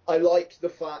 but I like the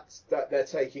fact that they're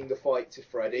taking the fight to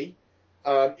Freddy,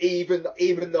 even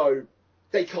though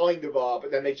they kind of are,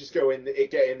 but then they just get in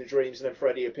the dreams and then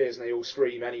Freddy appears and they all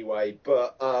scream anyway.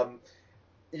 But I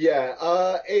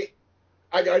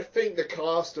think the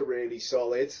cast are really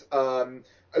solid.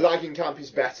 Langenkamp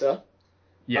is better.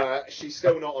 Yeah. She's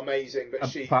still not amazing,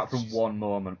 but apart from one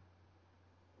moment.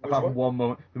 Apart from one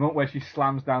moment. The moment where she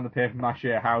slams down the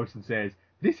papier-mâché house and says,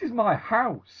 "This is my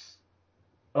house."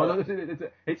 Oh, no,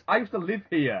 it's I used to live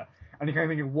here. And you're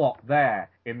kind of thinking, what, there,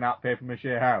 in that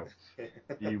papier-mâché house?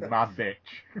 You mad bitch.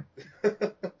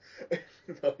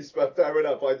 Nice, but fair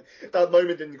enough. That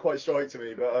moment didn't quite strike to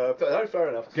me, but no, fair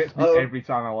enough. Gets me every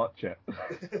time I watch it.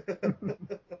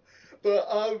 But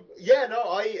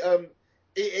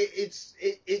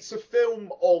it's a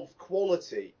film of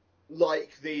quality,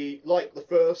 like the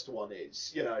first one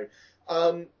is. You know,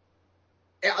 I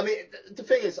mean, the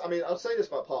thing is, I mean, I'll say this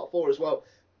about Part 4 as well.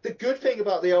 The good thing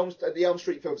about the Elm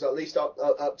Street films, at least up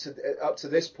to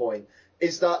this point,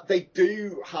 is that they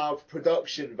do have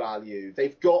production value.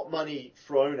 They've got money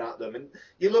thrown at them. And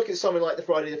you look at something like the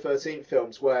Friday the 13th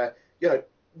films where, you know,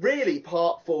 really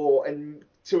Part 4 and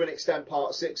to an extent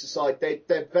Part 6 aside,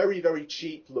 they're very, very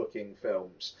cheap looking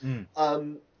films.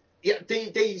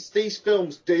 These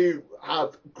films do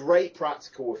have great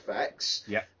practical effects.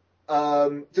 Yeah.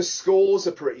 The scores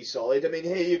are pretty solid. I mean,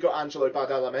 here you've got Angelo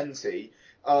Badalamenti.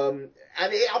 And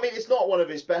it's not one of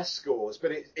his best scores,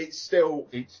 but it's still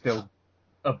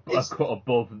a cut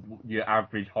above your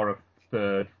average horror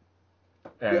third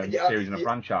series in a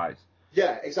franchise.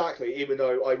 Yeah, exactly. Even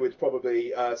though I would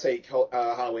probably take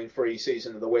Halloween 3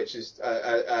 Season of the Witch as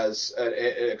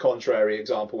a contrary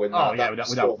example.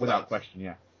 Without question,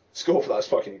 yeah. Score for that's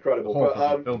fucking incredible.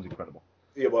 The film's incredible.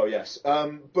 Yeah, well, yes. Anyway,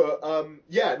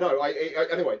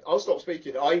 I'll stop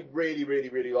speaking. I really, really,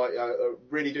 really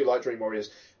really do like Dream Warriors.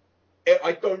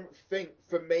 I don't think,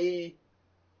 for me,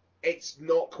 it's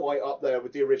not quite up there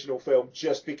with the original film,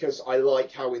 just because I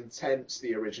like how intense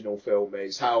the original film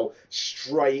is, how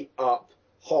straight up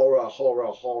horror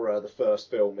the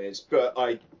first film is. But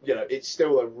it's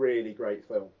still a really great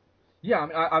film. Yeah, I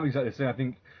mean, I'm exactly the same. I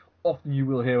think often you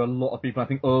will hear a lot of people, I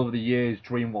think over the years,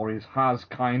 Dream Warriors has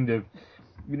kind of,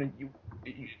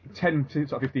 10 to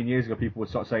 15 years ago, people were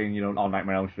sort of saying, on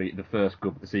Nightmare on Elm Street, the first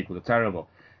good, but the sequels are terrible.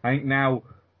 I think now,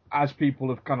 as people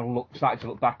have kind of started to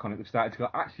look back on it, they've started to go,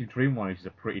 actually, Dream Warriors is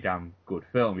a pretty damn good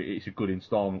film. It's a good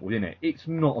installment within it. It's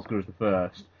not as good as the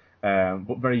first,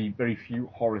 but very, very few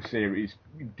horror series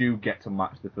do get to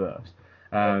match the first.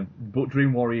 But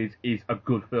Dream Warriors is a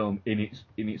good film in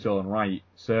its own right,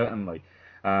 certainly.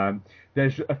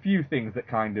 There's a few things that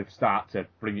kind of start to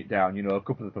bring it down. A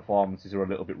couple of the performances are a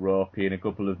little bit ropey, and a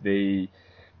couple of the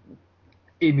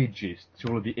imagery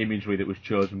that was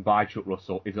chosen by Chuck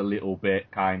Russell is a little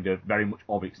bit kind of very much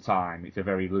of its time. It's a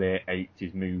very late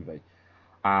 80s movie.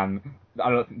 And I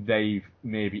don't think they've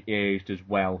maybe aged as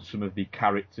well some of the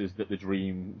characters that the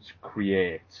dreams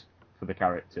create for the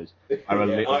characters are a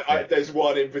little bit. There's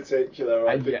one in particular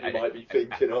I think you might be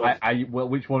thinking of. Well,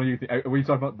 which one are you thinking? Are we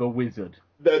talking about the Wizard?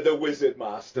 The Wizard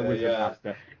Master. The Wizard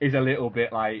Master is a little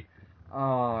bit like,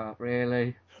 Oh,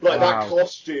 really? Like Wow. that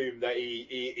costume that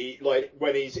he like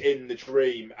when he's in the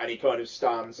dream and he kind of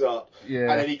stands up,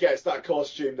 Yeah. and then he gets that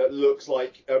costume that looks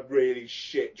like a really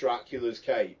shit Dracula's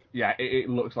cape. Yeah, it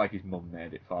looks like his mum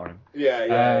made it for him.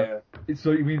 Yeah.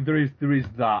 So, I mean, there is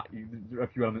that. There are a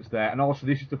few elements there. And also,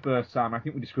 this is the first time, I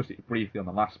think we discussed it briefly on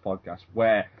the last podcast,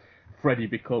 where Freddy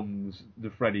becomes the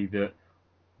Freddy that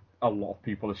a lot of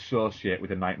people associate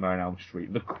with A Nightmare on Elm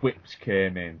Street. The quips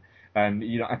came in. And,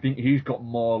 you know, I think he's got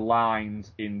more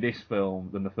lines in this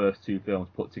film than the first two films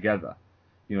put together.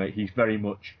 You know, he's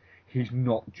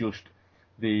not just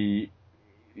the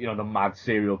mad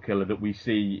serial killer that we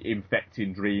see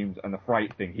infecting dreams and the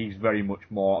Fright thing. He's very much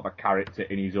more of a character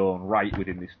in his own right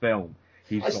within this film.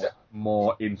 He's got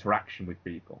more interaction with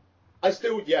people.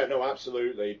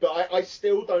 Absolutely. But I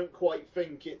still don't quite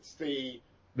think it's the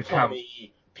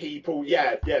funny people.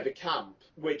 Yeah, the camp,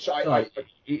 which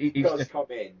it does come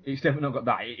in. It's definitely not got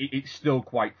that. It's still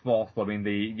quite forceful. I mean,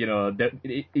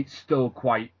 it's still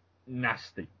quite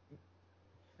nasty.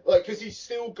 Like, because he's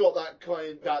still got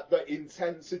that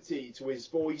intensity to his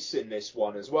voice in this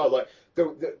one as well. Like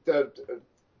the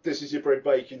this is your Brit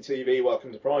Bacon TV,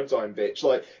 welcome to primetime, bitch.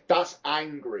 Like that's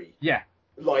angry. Yeah.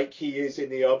 Like he is in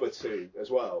the other two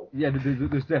as well. Yeah,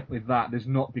 there's definitely that. It's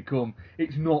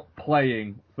not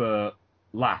playing for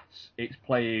laughs. It's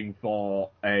playing for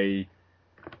I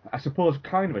suppose,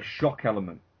 kind of a shock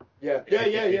element. Yeah.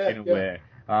 In a way.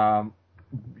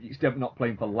 It's definitely not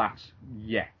playing for laughs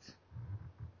yet.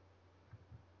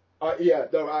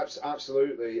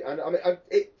 Absolutely. And I mean,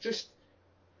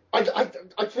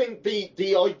 I think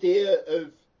the idea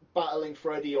of battling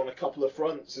Freddy on a couple of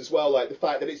fronts as well, like the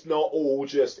fact that it's not all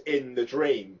just in the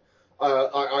dream,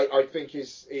 I think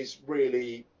is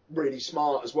really, really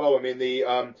smart as well. I mean,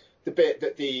 the bit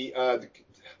that the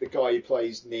guy who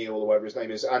plays Neil or whatever his name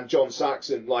is, and John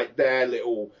Saxon, like their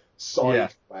little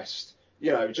side quest,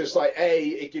 you know, just like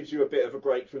it gives you a bit of a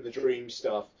break from the dream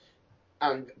stuff.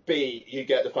 And B, you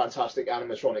get the fantastic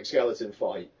animatronic skeleton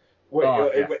fight, which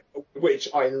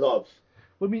I love.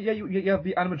 Well, I mean, yeah, you have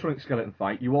the animatronic skeleton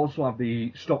fight. You also have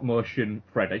the stop motion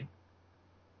Freddy.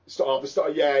 He's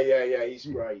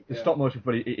great. The stop motion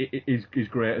Freddy is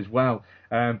great as well.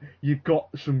 You've got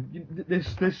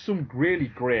there's some really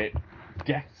great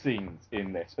death scenes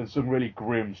in this, and some really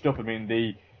grim stuff. I mean,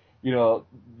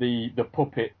 the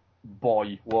puppet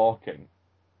boy walking.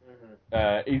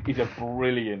 Is a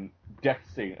brilliant death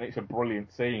scene, and it's a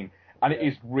brilliant scene, and it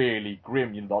is really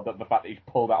grim. You know, the fact that he's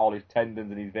pulled out all his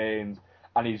tendons and his veins,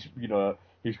 and he's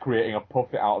creating a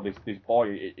puppet out of this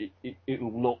boy. It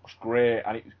looks great,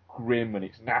 and it's grim, and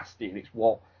it's nasty, and it's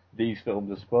what these films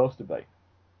are supposed to be.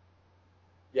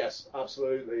 Yes,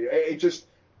 absolutely. It just,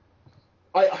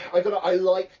 I don't know.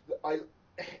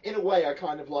 In a way, I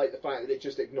kind of like the fact that it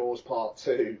just ignores part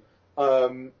two.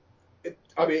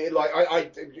 I mean, like,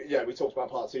 we talked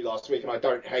about part two last week, and I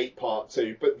don't hate part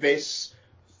two, but this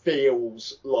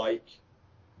feels like,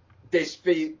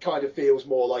 kind of feels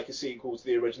more like a sequel to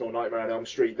the original Nightmare on Elm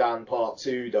Street than part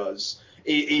two does.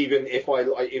 Even if I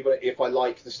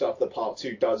like the stuff that part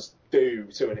two does do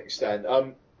to an extent.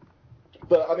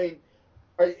 But I mean,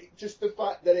 just the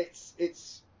fact that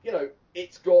it's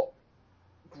got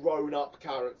grown up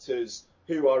characters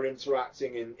who are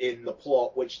interacting in the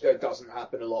plot, which doesn't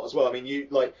happen a lot as well. I mean,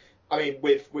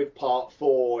 with part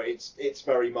four, it's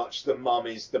very much the mum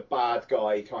is the bad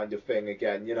guy kind of thing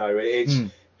again. You know,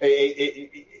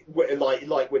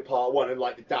 like with part one, and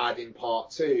like the dad in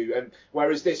part two, and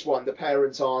whereas this one, the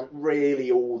parents aren't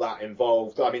really all that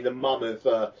involved. I mean, the mum of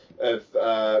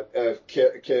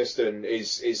Kirsten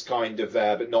is kind of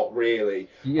there, but not really.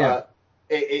 Yeah.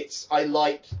 I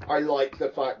like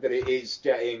the fact that it is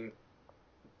getting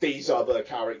these other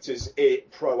characters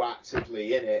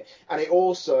proactively in it, and it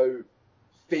also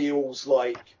feels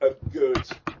like a good,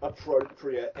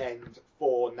 appropriate end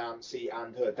for Nancy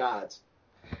and her dad.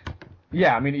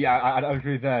 Yeah, I mean, I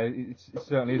agree there. It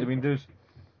certainly is. I mean, there's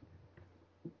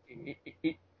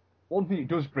one thing it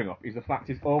does bring up is the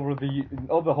fact is over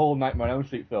the whole Nightmare on Elm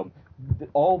Street film,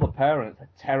 all the parents are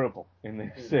terrible in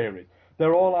this series.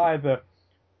 They're all either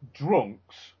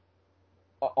drunks.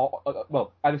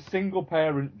 Either single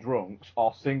parent drunks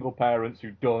or single parents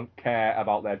who don't care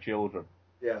about their children.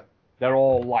 Yeah. They're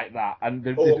all like that.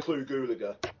 Or Clu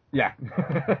Gulager. Yeah.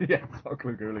 Or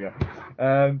Clu Gulager.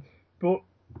 But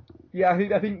yeah,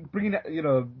 I think bringing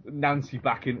Nancy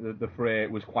back into the fray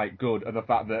was quite good, and the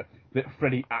fact that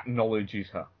Freddy acknowledges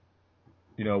her,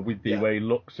 with the way he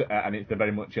looks at her, and it's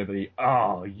very much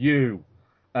you,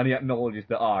 and he acknowledges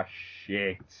that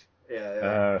shit.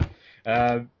 Yeah.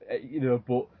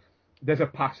 But there's a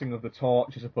passing of the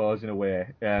torch, I suppose, in a way,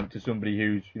 to somebody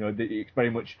who's, it's very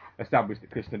much established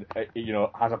that Kristen,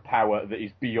 has a power that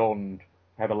is beyond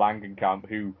Heather Langenkamp,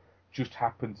 who just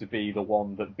happened to be the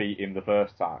one that beat him the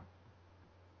first time.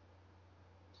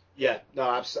 Yeah,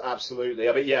 no, absolutely.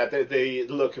 I mean, yeah, the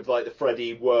look of like the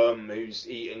Freddy worm who's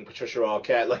eating Patricia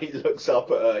Arquette, like he looks up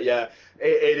at her. Yeah,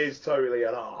 it is totally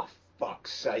an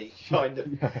fuck's sake kind of,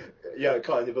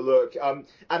 kind of a look. And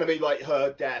I mean, like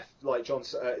her death, like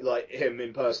like him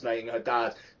impersonating her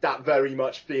dad, that very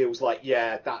much feels like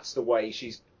that's the way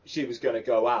she was going to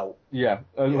go out. Yeah,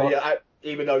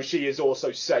 even though she is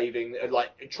also saving, like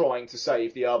trying to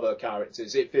save the other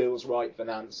characters, it feels right for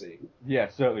Nancy. Yeah,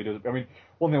 certainly does. I mean,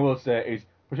 one thing I will say is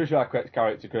Patricia Arquette's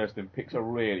character Kirsten picks a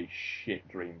really shit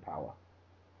dream power.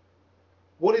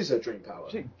 What is her dream power?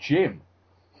 She's Jim.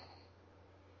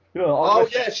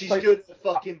 She's good at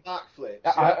fucking backflips.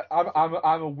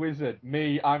 I'm a wizard.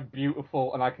 I'm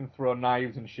beautiful and I can throw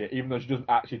knives and shit, even though she doesn't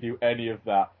actually do any of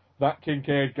that. That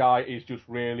Kincaid guy is just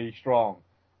really strong.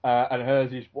 And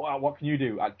hers is, what can you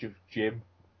do? Just Jim,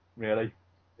 really.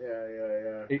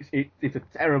 Yeah. It's a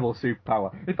terrible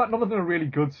superpower. In fact, none of them are really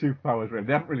good superpowers, really.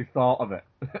 They haven't really thought of it.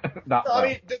 I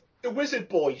mean, the wizard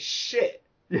boy's shit.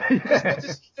 Yeah. What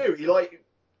does he do? He, like,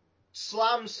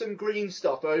 slams some green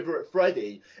stuff over at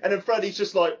Freddy, and then Freddy's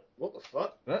just like, what the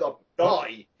fuck?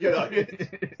 Die,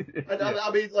 And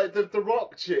I mean, like, the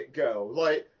rock chick girl,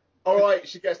 like, alright,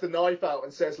 she gets the knife out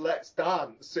and says, let's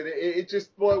dance, and it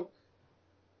just, well...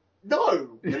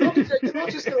 No, you're not just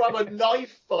going to have a knife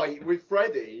fight with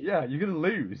Freddy. Yeah, you're going to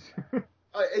lose.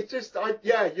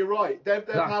 You're right. Their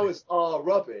powers are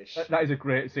rubbish. That is a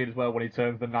great scene as well when he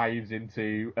turns the knives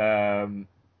into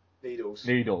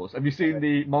needles. Have you seen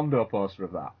the Mondo poster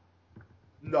of that?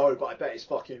 No, but I bet it's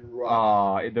fucking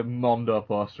rough. The Mondo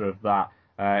poster of that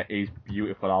is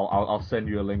beautiful. I'll send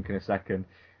you a link in a second.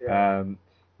 Yeah.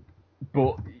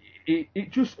 But it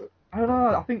just, I don't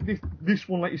know. I think this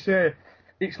one, like you say.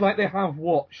 It's like they have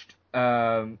watched 2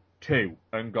 and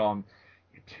gone,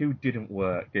 2 didn't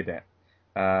work, did it?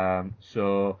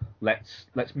 So let's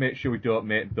make sure we don't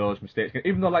make those mistakes.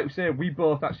 Even though, like we say, we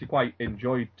both actually quite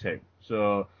enjoyed 2.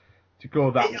 So to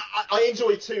go that, I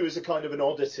enjoyed 2 as a kind of an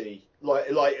oddity. Like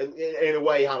in a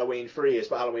way, Halloween 3 is,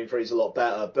 but Halloween 3 is a lot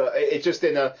better. But it just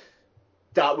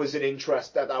that was an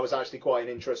interest. That was actually quite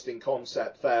an interesting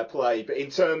concept. Fair play. But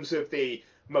in terms of the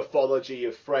mythology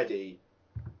of Freddy.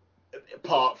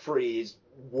 Part 3 is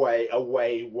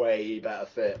way better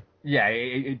fit. Yeah,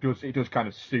 it does kind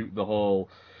of suit the whole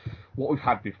what we've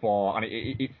had before, and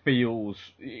it feels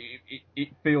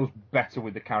better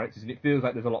with the characters, and it feels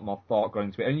like there's a lot more thought going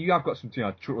into it. And you have got some,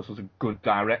 Chuck Russell's a good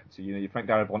director. Frank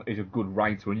Darabont is a good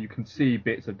writer, and you can see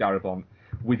bits of Darabont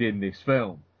within this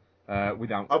film.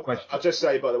 Without question. I'll just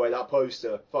say, by the way, that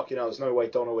poster, fucking hell, there's no way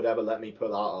Donna would ever let me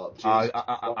put that up.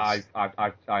 I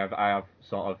have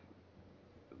sort of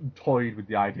toyed with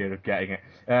the idea of getting it.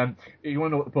 If you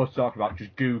want to know what the poster's talking about,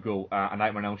 just Google A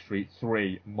Nightmare on Elm Street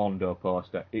 3 Mondo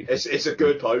poster. It's a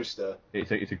good poster.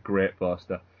 It's a great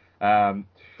poster. But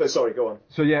sorry, go on.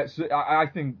 So yeah, I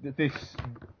think that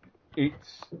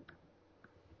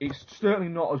it's certainly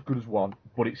not as good as 1,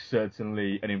 but it's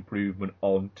certainly an improvement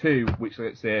on 2, which,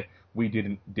 let's say, we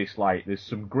didn't dislike. There's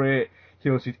some great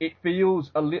kill scenes. It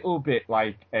feels a little bit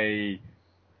like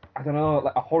I don't know,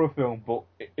 like a horror film, but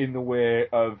in the way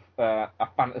of a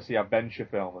fantasy adventure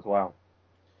film as well.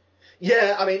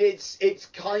 Yeah, I mean, it's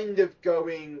kind of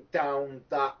going down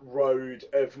that road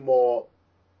of more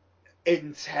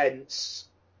intense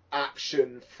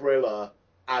action thriller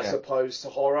as opposed to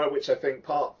horror, which I think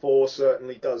Part 4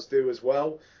 certainly does do as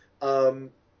well.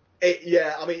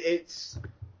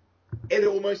 It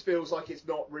almost feels like it's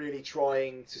not really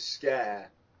trying to scare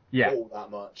all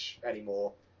that much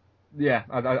anymore. Yeah,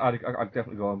 I'd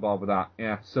definitely go on board with that.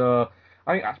 Yeah, so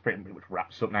I think that's pretty much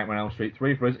wraps up Nightmare on Elm Street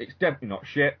 3 for us. It's definitely not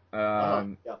shit.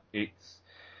 It's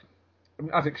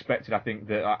as expected. I think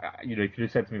that if you'd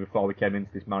have said to me before we came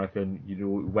into this marathon,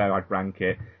 where I'd rank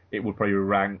it, it would probably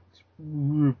rank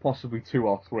possibly 2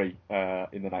 or 3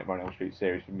 in the Nightmare on Elm Street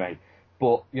series for me.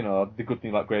 But the good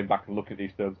thing about going back and looking at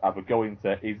these films as we're going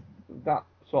to is that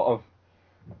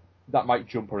that might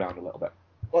jump around a little bit.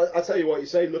 Well, I'll tell you what, you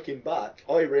say looking back,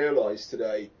 I realised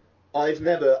today I've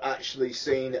never actually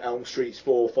seen Elm Streets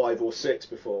 4, 5 or 6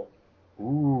 before.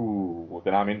 Ooh, well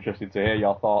then I'm interested to hear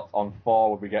your thoughts on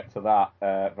 4 when we get to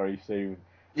that very soon.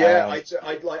 Yeah, I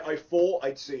thought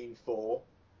I'd seen 4,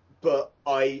 but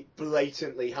I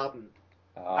blatantly hadn't.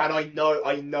 And I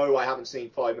know I haven't seen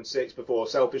 5 and 6 before.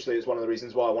 Selfishly, it's one of the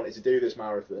reasons why I wanted to do this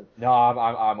marathon. No,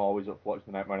 I'm always up for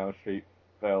watching the Nightmare on Elm Street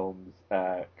films.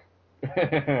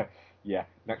 Yeah,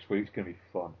 next week's going to be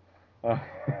fun. So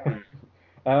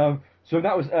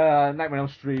that was Nightmare on Elm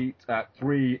Street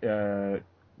 3,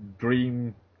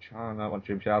 Dream Child.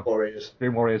 Warriors.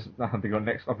 Dream Warriors. I'm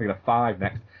thinking of 5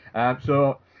 next.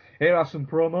 So here are some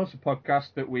promos, a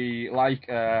podcast that we like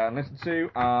and listen to,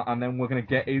 and then we're going to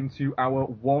get into our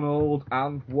one old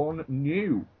and one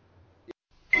new.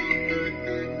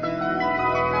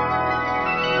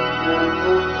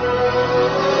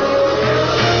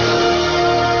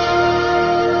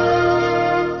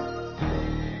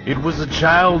 It was a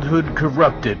childhood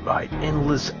corrupted by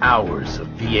endless hours of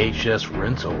VHS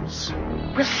rentals.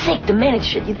 We're sick, demented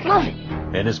shit. You'd love it.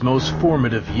 In his most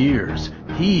formative years,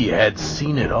 he had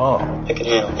seen it all. I can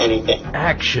handle anything.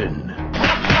 Action.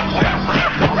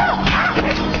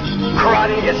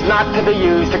 Karate is not to be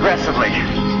used aggressively.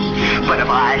 But if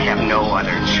I have no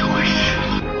other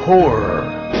choice. Horror.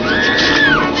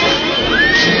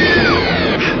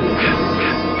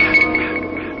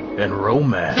 And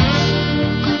romance.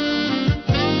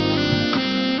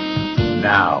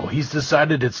 Now, he's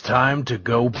decided it's time to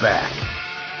go back.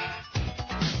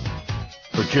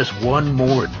 For just one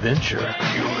more adventure.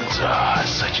 Humans are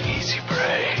such easy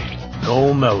prey.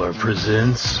 Noel Meller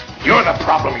presents... You're the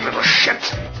problem, you little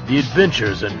shit! The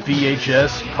Adventures in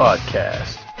VHS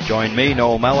Podcast. Join me,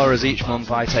 Noel Meller, as each month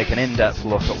I take an in-depth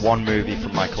look at one movie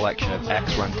from my collection of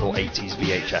ex-rental 80s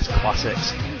VHS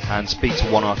classics and speak to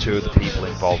one or two of the people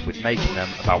involved with making them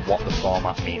about what the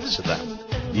format means to them.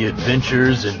 The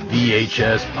Adventures in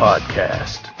VHS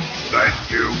Podcast.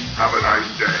 Thank you. Have a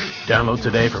nice day. Download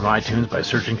today from iTunes by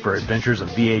searching for Adventures in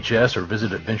VHS or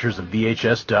visit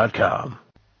adventuresinvhs.com.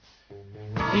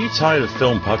 Are you tired of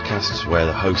film podcasts where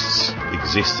the hosts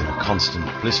exist in a constant,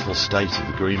 blissful state of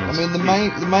agreement? I mean, the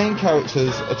main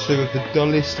characters are two of the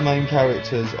dullest main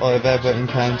characters I have ever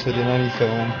encountered in any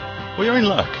film. Well, you're in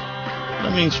luck.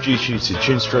 Let me introduce you to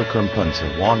Chinstroker and Punter.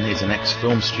 One is an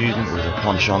ex-film student with a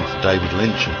penchant for David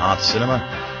Lynch and art cinema.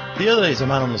 The other is a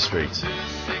man on the street.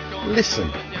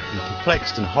 Listen in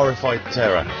perplexed and horrified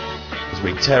terror as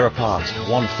we tear apart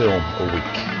one film a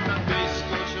week.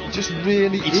 It just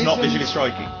really It's not visually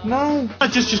striking. No.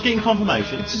 Just getting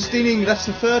confirmation. It's just that's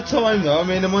the third time though. I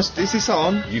mean, is this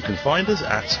on? You can find us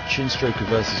at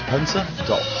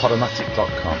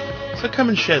chinstrokerversuspunter.podomatic.com. So come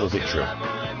and share the victory.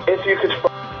 If you could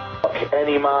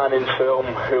any man in film,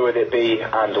 who would it be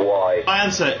and why? My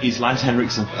answer is Lance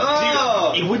Henriksen.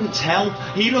 Oh! He wouldn't tell.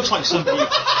 He looks like somebody.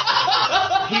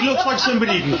 He looks like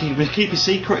somebody who can keep a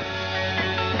secret.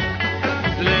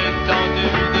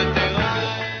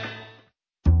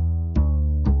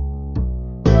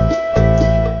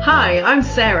 Hi, I'm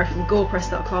Sarah from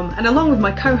GorePress.com, and along with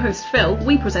my co-host Phil,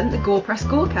 we present the GorePress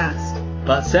Gorecast.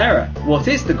 But Sarah, what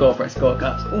is the GorePress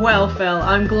Gorecast? Well, Phil,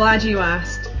 I'm glad you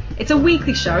asked. It's a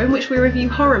weekly show in which we review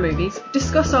horror movies,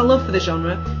 discuss our love for the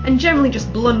genre, and generally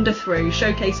just blunder through,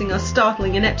 showcasing our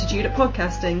startling ineptitude at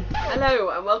podcasting. Hello,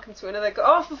 and welcome to another...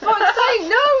 Oh, for fuck's sake,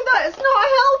 no, that is not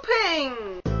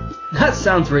helping! That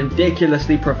sounds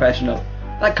ridiculously professional.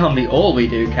 That can't be all we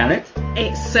do, can it?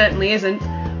 It certainly isn't.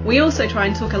 We also try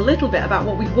and talk a little bit about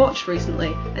what we've watched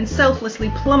recently, and selflessly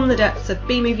plumb the depths of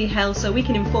B-movie hell so we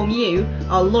can inform you,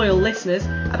 our loyal listeners,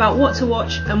 about what to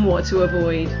watch and what to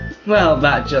avoid. Well,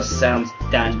 that just sounds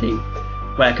dandy.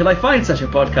 Where could I find such a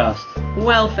podcast?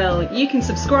 Well, Phil, you can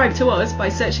subscribe to us by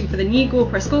searching for the new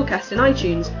GorePress Gorecast in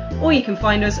iTunes, or you can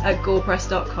find us at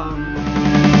gorepress.com.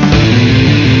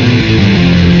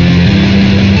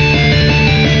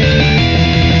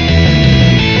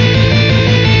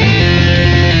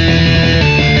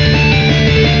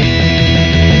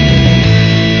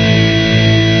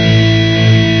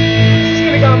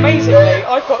 Amazingly,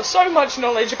 I've got so much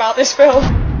knowledge about this film.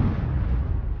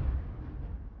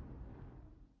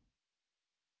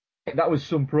 That was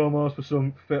some promos for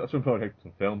some films,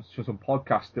 for some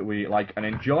podcasts that we like and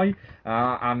enjoy.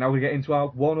 And now we get into our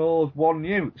one old, one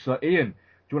new. So, Ian, do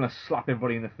you want to slap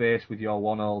everybody in the face with your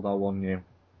one old or one new?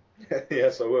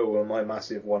 Yes, I will. Well, my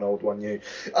massive one old, one new.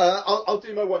 I'll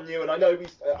do my one new, and I know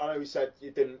we said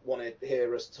you didn't want to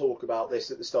hear us talk about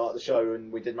this at the start of the show,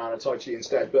 and we did Man of Tai Chi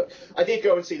instead. But I did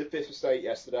go and see The Fifth Estate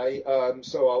yesterday,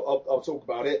 so I'll talk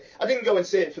about it. I didn't go and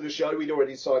see it for the show. We'd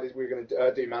already decided we were going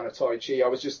to do Man of Tai Chi.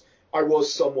 I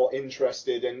was somewhat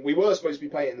interested, and we were supposed to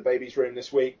be painting the baby's room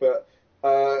this week, but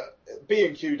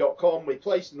B&Q.com, we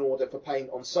placed an order for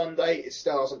paint on Sunday. It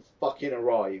still hasn't fucking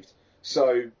arrived.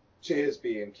 So. Cheers,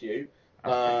 B&Q.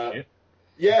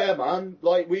 Yeah, man.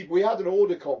 Like we had an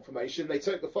order confirmation. They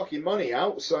took the fucking money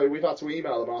out, so we've had to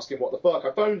email them asking what the fuck. I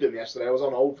phoned them yesterday. I was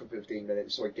on hold for 15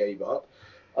 minutes, so I gave up.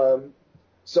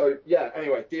 So yeah.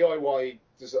 Anyway, DIY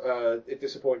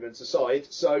disappointments aside.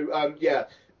 So yeah,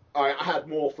 I had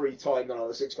more free time than I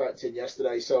was expecting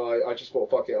yesterday, so I just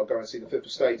thought, fuck it, I'll go and see The Fifth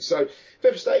Estate. So,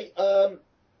 Fifth Estate,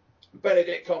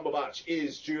 Benedict Cumberbatch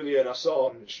is Julian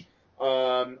Assange,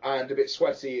 and a bit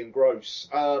sweaty and gross.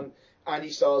 And he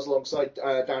stars alongside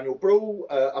Daniel Bruhl,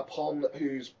 upon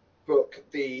whose book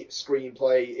the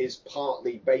screenplay is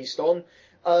partly based on.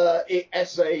 It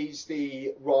essays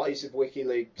the rise of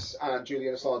WikiLeaks and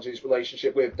Julian Assange's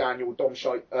relationship with Daniel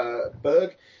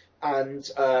Domscheit-Berg, and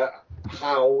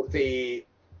how the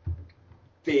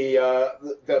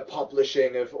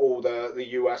publishing of all the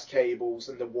US cables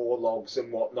and the war logs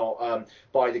and whatnot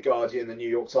by The Guardian, the New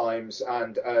York Times,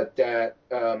 and Der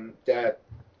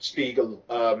Spiegel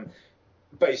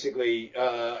basically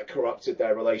corrupted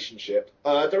their relationship.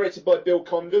 Directed by Bill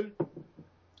Condon,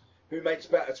 who makes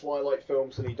better Twilight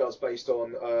films than he does based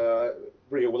on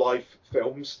real life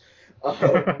films.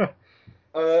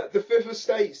 The Fifth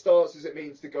Estate starts as it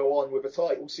means to go on with a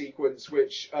title sequence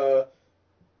which,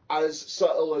 as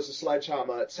subtle as a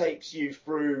sledgehammer, takes you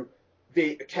through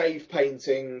the cave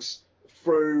paintings,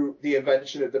 through the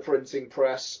invention of the printing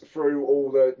press, through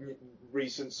all the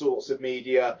recent sorts of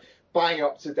media, bang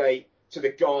up to date to the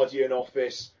Guardian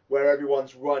office, where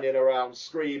everyone's running around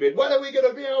screaming, when are we going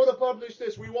to be able to publish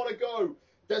this? We want to go.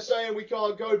 They're saying we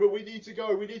can't go, but we need to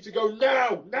go. We need to go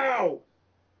now.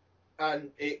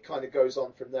 And it kind of goes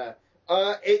on from there.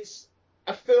 It's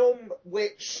a film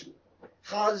which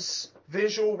has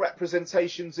visual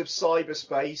representations of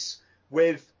cyberspace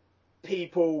with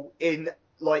people in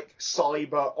like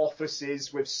cyber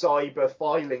offices with cyber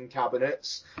filing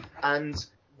cabinets, and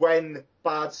when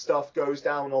bad stuff goes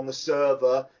down on the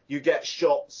server, you get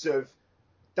shots of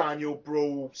Daniel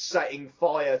Bruhl setting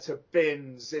fire to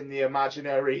bins in the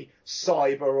imaginary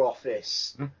cyber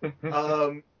office.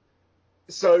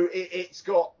 So it's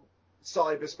got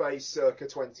cyberspace circa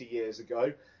 20 years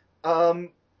ago. And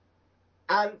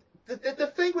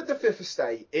the thing with The Fifth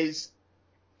Estate is,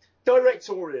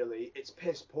 directorially, it's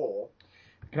piss poor.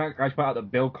 Can I point out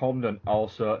that Bill Condon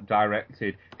also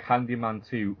directed Candyman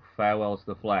 2, Farewell to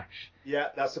the Flesh? Yeah,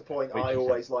 that's a point I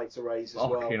always like to raise as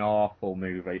well. Fucking awful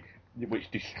movie, which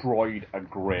destroyed a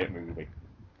great movie.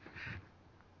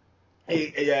 I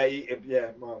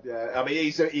mean,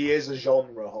 he is a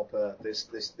genre hopper.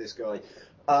 This guy.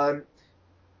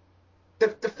 The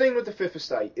thing with The Fifth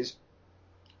Estate is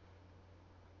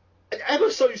an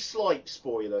ever so slight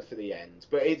spoiler for the end,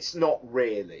 but it's not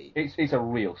really. It's a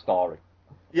real story.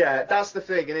 Yeah, that's the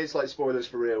thing. It is like spoilers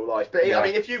for real life. But I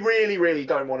mean, if you really, really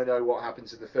don't want to know what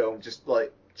happens in the film, just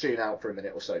like tune out for a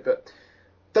minute or so. But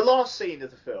the last scene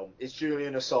of the film is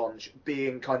Julian Assange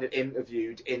being kind of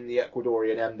interviewed in the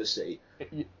Ecuadorian embassy.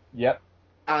 Yep.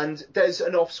 And there's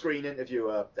an off-screen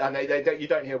interviewer, and you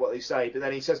don't hear what they say, but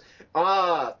then he says,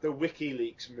 the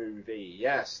WikiLeaks movie.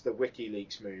 Yes, the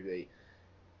WikiLeaks movie.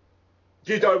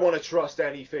 You don't want to trust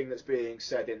anything that's being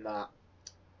said in that.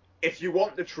 If you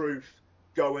want the truth,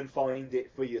 go and find it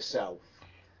for yourself.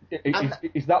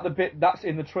 Is that the bit that's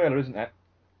in the trailer, isn't it?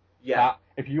 Yeah.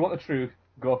 If you want the truth,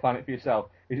 go find it for yourself.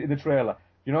 Is it in the trailer?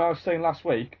 You know what I was saying last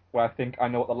week, where I think I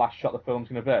know what the last shot of the film's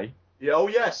going to be? Yeah. Oh,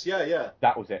 yes. Yeah.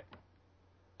 That was it.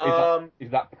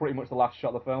 Is that pretty much the last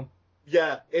shot of the film?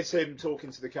 Yeah, it's him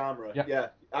talking to the camera. Yep. Yeah.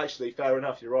 Actually, fair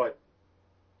enough. You're right.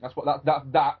 That's what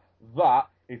that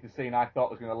is the scene I thought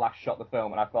was going to last shot the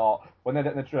film, and I thought when they did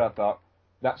it in the trailer, I thought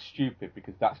that's stupid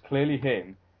because that's clearly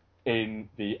him in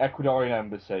the Ecuadorian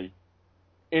embassy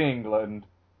in England,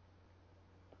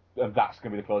 and that's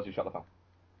going to be the closest shot of the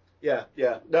film.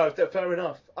 Yeah. No, fair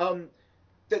enough.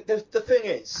 The thing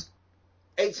is,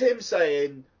 it's him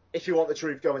saying, if you want the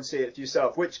truth, go and see it for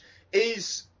yourself, which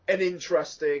is an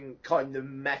interesting kind of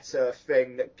meta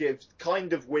thing that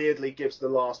kind of weirdly gives the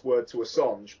last word to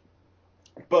Assange.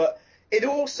 But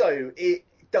it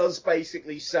does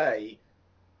basically say,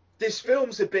 this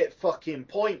film's a bit fucking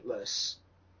pointless.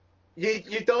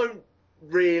 You don't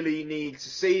really need to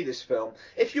see this film.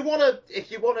 If you wanna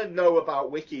know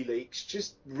about WikiLeaks,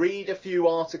 just read a few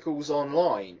articles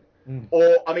online.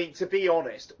 Or, I mean, to be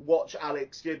honest, watch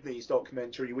Alex Gibney's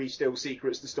documentary, We Steal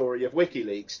Secrets, the Story of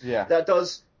WikiLeaks. Yeah. That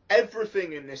does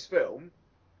everything in this film,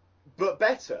 but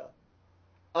better.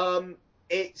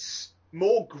 It's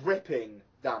more gripping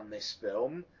than this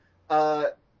film.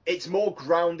 It's more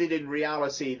grounded in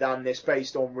reality than this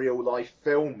based on real life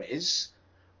film is.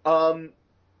 I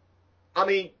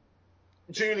mean,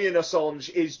 Julian Assange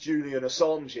is Julian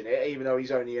Assange in it, even though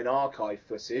he's only in archive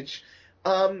footage.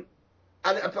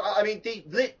 And I mean,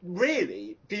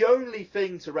 the only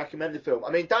thing to recommend the film. I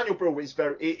mean, Daniel Bruhl is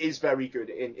very good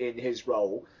in his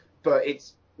role, but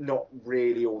it's not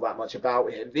really all that much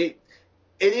about him. It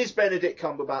is Benedict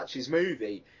Cumberbatch's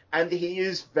movie, And he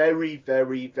is very,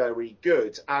 very, very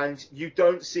good. And you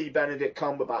don't see Benedict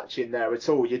Cumberbatch in there at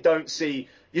all. You don't see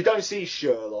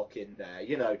Sherlock in there.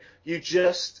 You know, you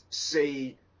just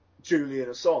see Julian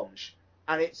Assange,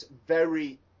 and it's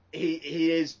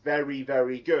he is very,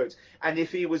 very good. And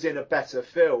if he was in a better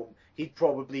film, he'd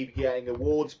probably be getting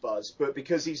awards buzz. But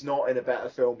because he's not in a better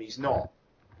film, he's not.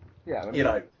 Yeah, I mean, you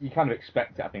know, you kind of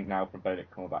expect it, I think, now from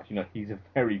Benedict Cumberbatch. You know, he's a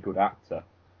very good actor,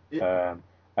 and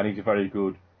he's a very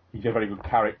good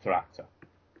character actor.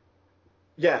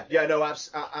 Yeah, no,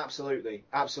 absolutely.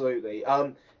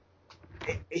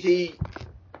 He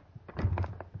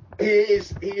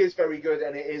is very good,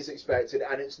 and it is expected,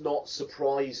 and it's not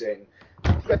surprising.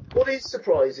 But what is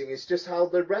surprising is just how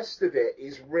the rest of it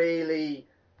is really.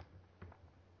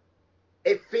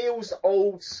 It feels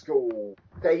old school,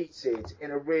 dated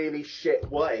in a really shit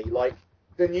way. Like,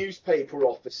 the newspaper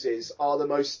offices are the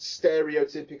most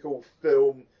stereotypical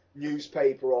film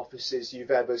newspaper offices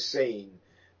you've ever seen.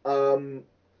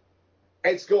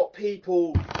 It's got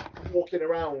people walking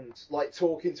around, like,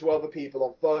 talking to other people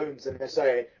on phones, and they're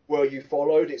saying, "Were you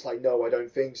followed?" It's like, "No, I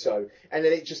don't think so." And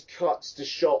then it just cuts to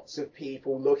shots of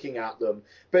people looking at them.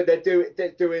 But they're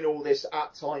doing all this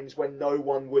at times when no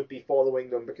one would be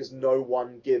following them because no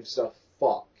one gives a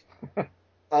fuck.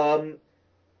 I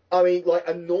mean, like,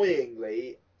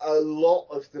 annoyingly, a lot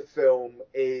of the film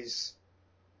is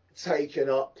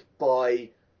taken up by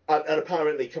an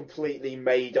apparently completely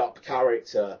made up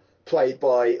character played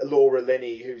by Laura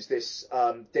Linney, who's this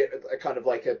kind of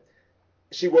like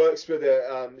she works for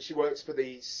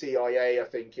the CIA, I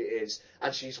think it is,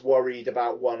 and she's worried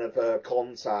about one of her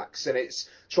contacts, and it's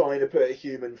trying to put a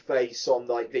human face on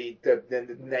like the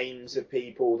names of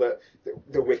people that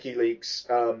the WikiLeaks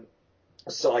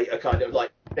site are kind of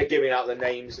like, they're giving out the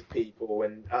names of people,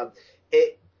 and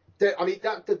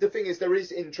the thing is, there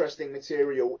is interesting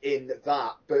material in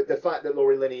that, but the fact that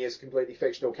Laura Linney is a completely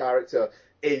fictional character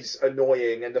is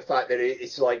annoying, and the fact that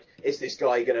it's like, is this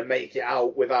guy going to make it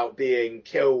out without being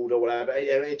killed or whatever?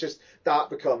 It just, that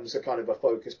becomes a kind of a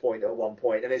focus point at one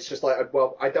point, and it's just like,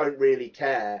 well, I don't really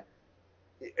care.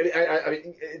 I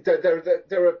mean,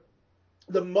 there are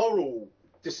the moral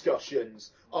discussions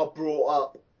are brought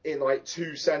up in like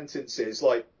 2 sentences,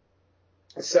 like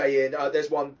saying,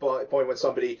 there's one point when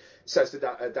somebody says to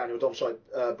Daniel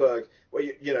Domscheit-Berg, well,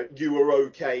 you were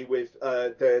okay with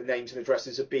the names and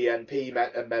addresses of BNP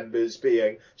members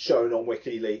being shown on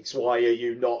WikiLeaks. Why are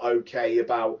you not okay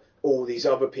about all these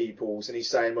other people's? And he's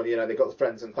saying, well, they've got the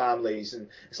friends and families. And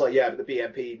it's like, yeah, but the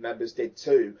BNP members did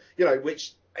too.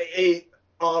 Which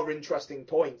are interesting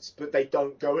points, but they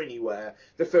don't go anywhere.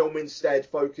 The film instead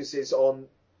focuses on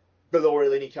the Laura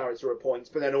Linney character at points,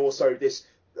 but then also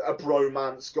a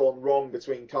bromance gone wrong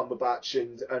between Cumberbatch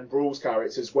and Bruhl's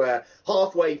characters, where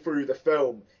halfway through the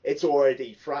film it's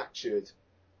already fractured,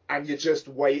 and you're just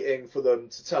waiting for them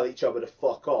to tell each other to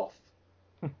fuck off,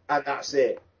 and that's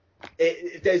it.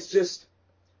 There's just,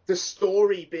 the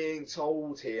story being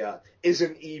told here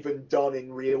isn't even done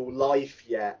in real life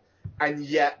yet, and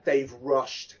yet they've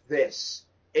rushed this.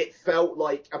 It felt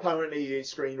like, apparently the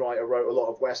screenwriter wrote a lot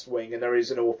of West Wing, and there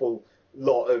is an awful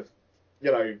lot of,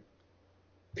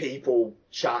 people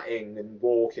chatting and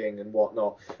walking and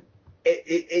whatnot.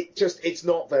 It's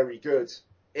not very good.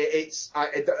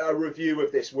 A review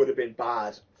of this would have been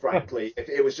bad, frankly. If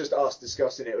it was just us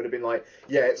discussing it, it would have been like,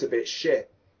 yeah, it's a bit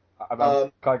shit.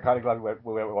 I'm kind of glad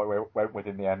we went with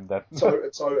in the end then.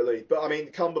 Totally. But I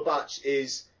mean, Cumberbatch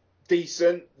is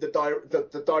decent.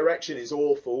 The direction is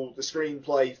awful. The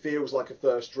screenplay feels like a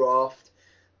first draft.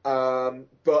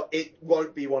 But it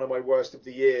won't be one of my worst of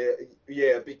the year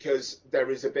because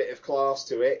there is a bit of class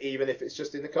to it, even if it's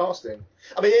just in the casting.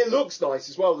 I mean, it looks nice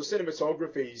as well. The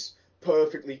cinematography's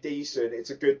perfectly decent. It's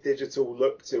a good digital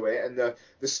look to it, and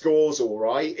the score's all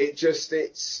right.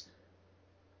 It's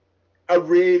a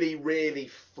really,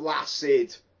 really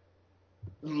flaccid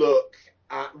look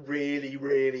at really,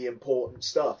 really important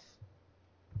stuff.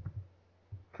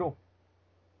 Cool.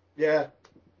 Yeah.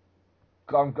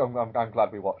 I'm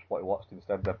glad we watched what we watched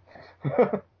instead then.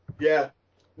 Yeah.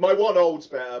 My one old's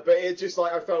better, but it just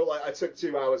like, I felt like I took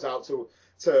 2 hours out to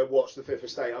watch The Fifth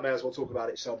Estate. I may as well talk about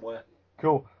it somewhere.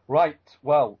 Cool. Right.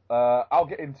 Well, I'll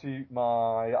get into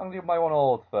I'm going to do my one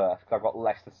old first, because I've got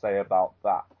less to say about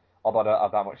that. Although I don't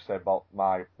have that much to say about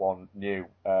my one new.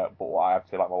 But what I have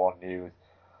to say about my one new is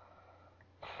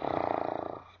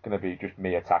it's going to be just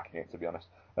me attacking it, to be honest.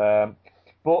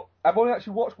 But I've only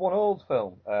actually watched one old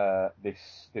film this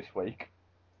week.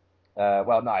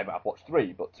 Well, no, I've watched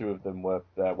 3, but 2 of them were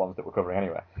ones that we're covering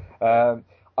anyway.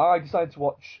 I decided to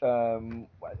watch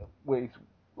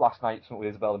last night something with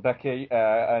Isabel and Becky,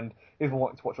 and Isabel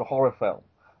wanted to watch a horror film.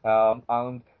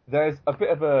 And there's a bit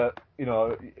of a,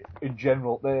 in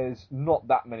general, there's not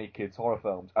that many kids' horror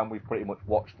films, and we've pretty much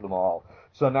watched them all.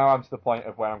 So now I'm to the point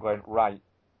of where I'm going, right,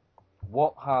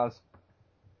 what has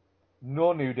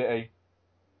no nudity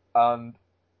and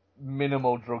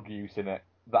minimal drug use in it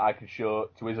that I can show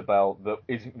to Isabel that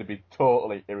isn't going to be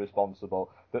totally irresponsible,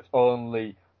 that's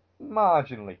only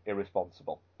marginally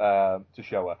irresponsible to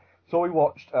show her. So we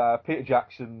watched Peter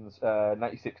Jackson's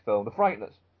 96 film, The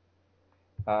Frighteners,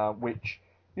 which,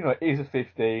 is a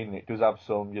 15, and it does have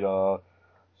some,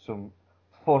 some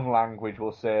fun language,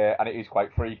 we'll say, and it is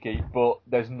quite freaky, but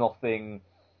there's nothing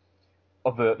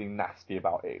overtly nasty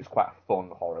about it. It's quite a fun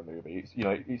horror movie. It's,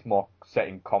 it's more set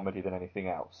in comedy than anything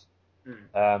else.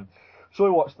 So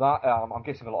we watched that. I'm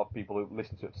guessing a lot of people who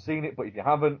listen to it have seen it, but if you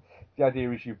haven't, the idea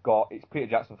is it's Peter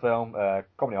Jackson film,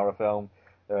 comedy horror film,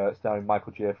 starring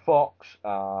Michael J. Fox.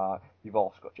 You've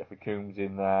also got Jeffrey Combs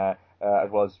in there, as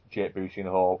well as Jake Busey and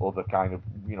a whole other kind of,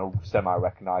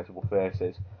 semi-recognisable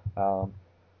faces.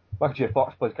 Michael J.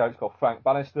 Fox plays a character called Frank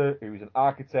Bannister, who's an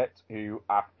architect who,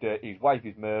 after his wife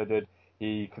is murdered,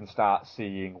 he can start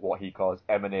seeing what he calls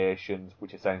emanations,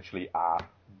 which essentially are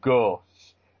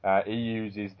ghosts. He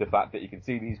uses the fact that he can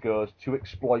see these ghosts to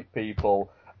exploit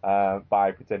people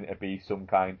by pretending to be some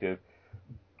kind of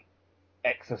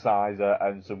exorciser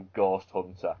and some ghost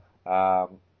hunter.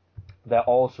 There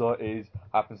also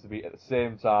happens to be at the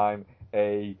same time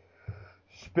a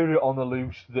spirit on the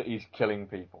loose that is killing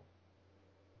people,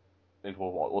 is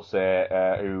what we'll say,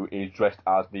 who is dressed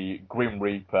as the Grim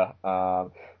Reaper,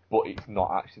 but it's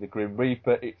not actually the Grim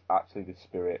Reaper, it's actually the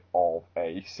spirit of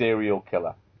a serial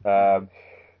killer.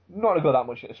 Not to go that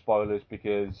much into spoilers,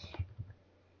 because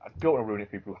I don't want to ruin it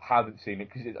for people who haven't seen it,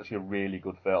 because it's actually a really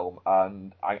good film,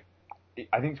 and I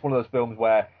think it's one of those films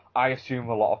where I assume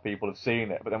a lot of people have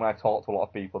seen it, but then when I talk to a lot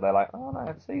of people, they're like, oh, no, I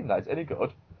haven't seen that, is it any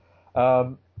good?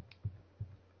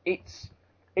 It's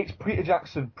Peter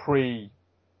Jackson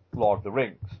pre-Lord of the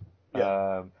Rings.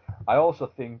 Yeah. I also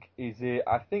think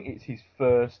it's his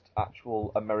first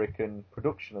actual American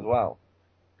production as well.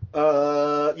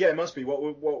 Yeah, it must be. What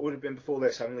would have been before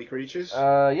this? Heavenly Creatures?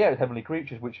 Yeah, Heavenly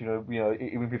Creatures, which,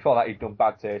 before that he'd done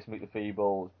Bad Taste, Meet the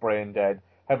Feebles, Brain Dead,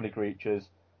 Heavenly Creatures,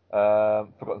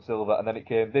 Forgotten Silver, and then it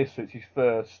came this, so it's his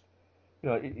first,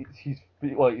 it's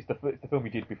the film he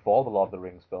did before the Lord of the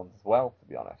Rings films as well, to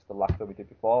be honest, the last film he did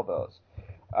before those.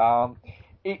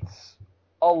 It's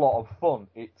a lot of fun.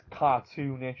 It's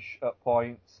cartoonish at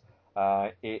points,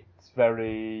 it's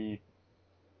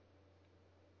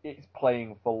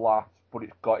playing for laughs, but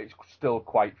it's still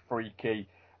quite freaky.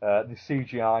 The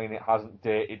CGI in it hasn't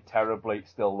dated terribly, it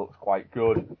still looks quite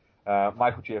good.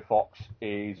 Michael J. Fox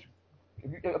is...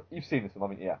 You've seen this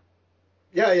film, haven't you?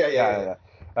 Yeah.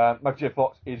 Michael J.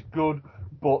 Fox is good,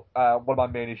 but one of my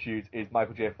main issues is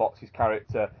Michael J. Fox's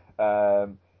character.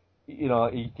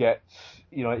 He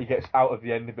gets out of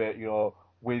the end of it,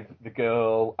 with the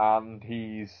girl, and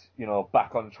he's,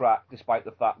 back on track, despite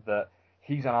the fact that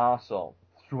he's an arsehole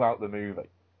throughout the movie.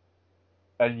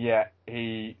 And yet,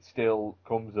 he still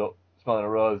comes up smelling a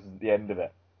rose at the end of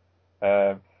it.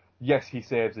 Yes, he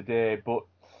saves the day, but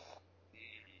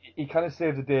he kind of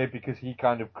saves the day because he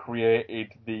kind of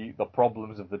created the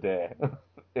problems of the day,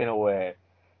 in a way.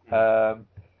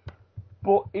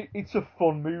 But it's a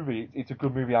fun movie. It's a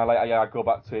good movie. I go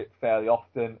back to it fairly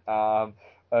often.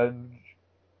 And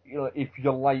if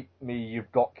you're like me,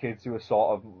 you've got kids who are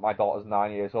sort of, my daughter's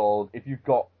 9 years old. If you've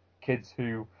got kids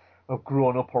who have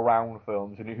grown up around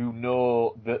films and who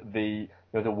know that the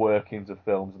workings of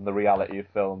films and the reality of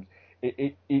films,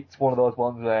 it's one of those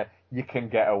ones where you can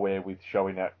get away with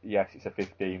showing it. Yes, it's a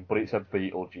 15, but it's a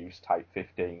Beetlejuice type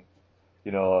 15.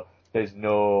 There's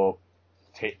no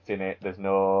tits in it. There's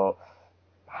no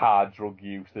hard drug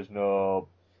use. There's no.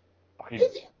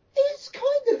 It's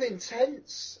kind of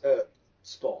intense at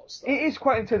spots, though. It is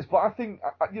quite intense, but I think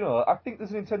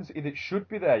there's an intensity that should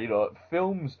be there.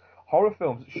 Horror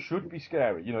films should be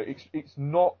scary. It's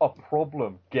not a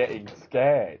problem getting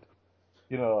scared.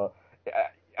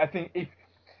 I think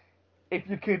if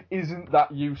your kid isn't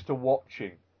that used to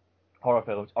watching horror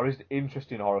films or isn't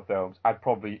interested in horror films, I'd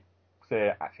probably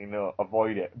say, actually, no,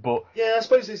 avoid it. But yeah, I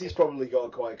suppose Izzy's probably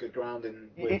got quite a good grounding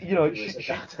with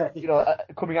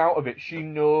coming out of it, she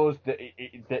knows that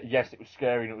that yes, it was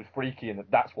scary and it was freaky and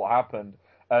that's what happened,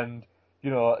 and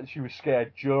she was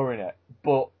scared during it,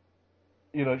 but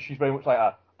she's very much like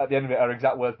at the end of it, her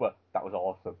exact words were, "That was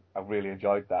awesome. I really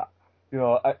enjoyed that."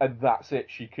 And that's it.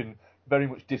 She can very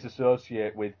much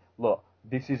disassociate with, look,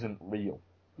 this isn't real.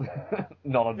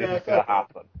 None of this is going to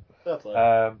happen. So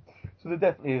there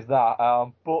definitely is that.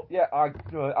 But yeah,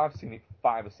 I've seen it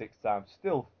 5 or 6 times,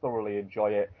 still thoroughly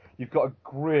enjoy it. You've got a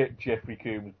great Jeffrey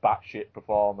Combs batshit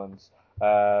performance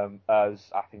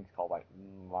as, I think it's called like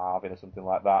Marvin or something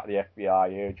like that, the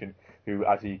FBI agent who,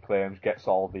 as he claims, gets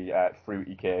all the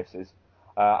fruity cases.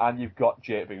 And you've got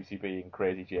Jake Busey being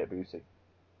crazy Jake Busey.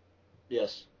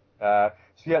 Yes. So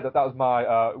yeah, that was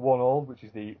my one old, which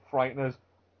is the Frighteners.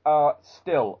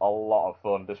 Still a lot of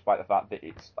fun, despite the fact that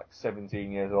it's like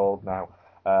 17 years old now.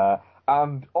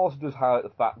 And also does highlight the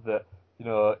fact that, you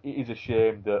know, it is a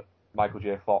shame that Michael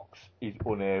J. Fox is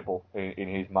unable, in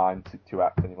his mind, to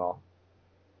act anymore.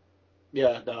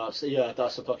 Yeah, no,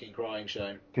 that's a fucking crying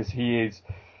shame. Because he is,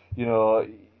 you know,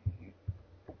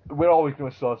 we're always going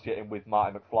to associate him with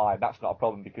Marty McFly, and that's not a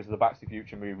problem because the Back to the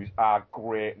Future movies are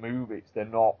great movies. They're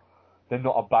not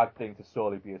a bad thing to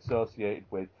solely be associated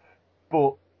with.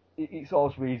 But it's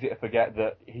also easy to forget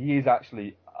that he is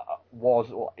actually,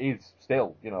 is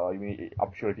still, you know, I mean,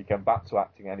 I'm sure if he came back to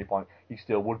acting at any point, he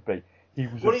still would be.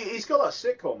 He's got that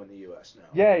sitcom in the US now.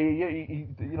 Yeah, he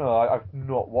you know, I've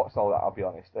not watched all that, I'll be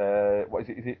honest. What is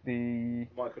it? Is it the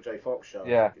Michael J. Fox show?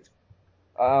 Yeah.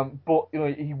 But, you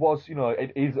know, he was, you know,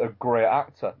 it is a great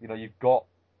actor. You know, you've got,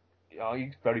 you know,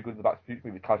 he's very good in the Back to the Future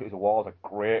movie. Casualties of War is a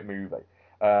great movie.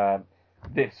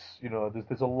 This, you know,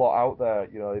 there's a lot out there.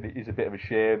 You know, it is a bit of a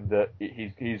shame that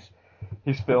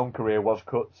his film career was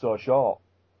cut so short.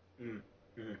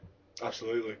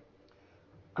 Absolutely.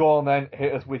 Go on then,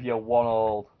 hit us with your one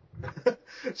old.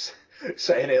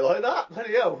 Saying it like that,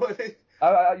 bloody hell.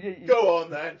 Go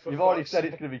on then. You've already said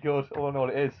it's going to be good. I want to know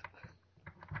what it is.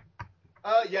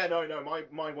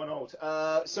 My one old.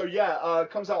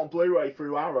 Comes out on Blu-ray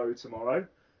through Arrow tomorrow.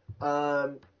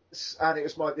 And it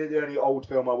was the only old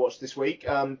film I watched this week.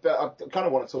 But I kind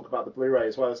of want to talk about the Blu-ray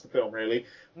as well as the film, really.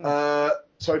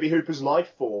 Toby Hooper's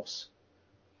Life Force.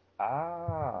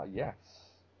 Ah, yes.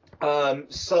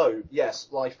 Yes,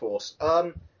 Life Force.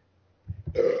 Pardon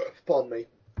me.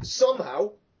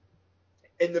 Somehow,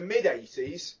 in the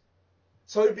mid-80s,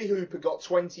 Toby Hooper got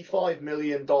 $25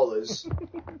 million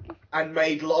and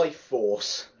made Life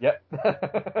Force. Yep.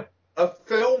 A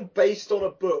film based on a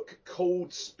book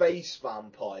called Space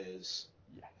Vampires.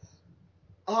 Yes.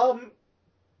 I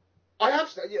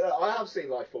have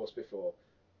seen Life Force before,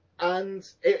 and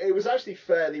it was actually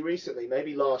fairly recently,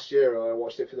 maybe last year, I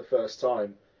watched it for the first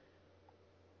time.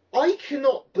 I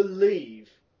cannot believe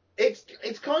it's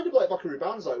kind of like Buckaroo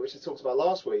Banzai, which I talked about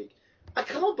last week. I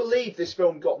can't believe this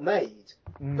film got made.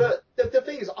 But the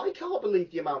thing is, I can't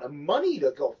believe the amount of money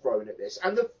that got thrown at this.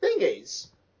 And the thing is,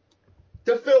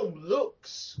 the film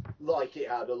looks like it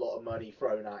had a lot of money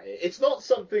thrown at it. It's not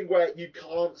something where you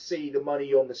can't see the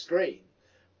money on the screen,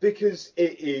 because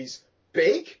it is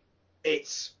big,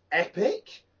 it's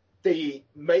epic, the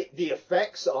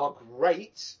effects are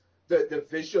great, the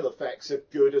visual effects are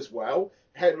good as well.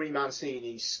 Henry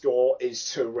Mancini's score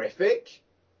is terrific.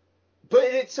 But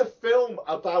it's a film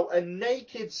about a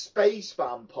naked space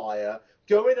vampire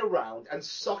going around and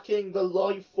sucking the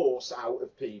life force out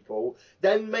of people,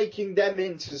 then making them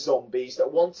into zombies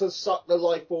that want to suck the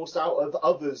life force out of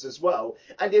others as well.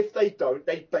 And if they don't,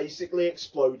 they basically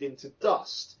explode into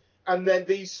dust. And then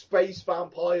these space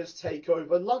vampires take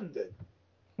over London.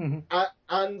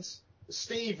 And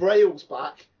Steve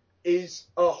Railsback is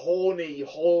a horny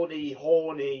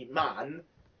man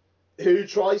who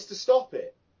tries to stop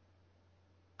it.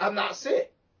 And that's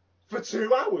it. For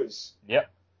 2 hours.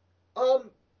 Yep. I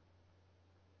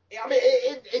mean,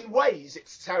 in ways,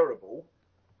 it's terrible.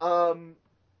 I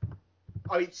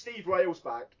mean, Steve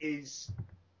Railsback is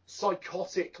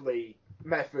psychotically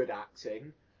method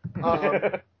acting,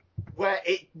 where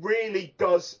it really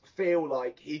does feel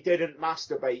like he didn't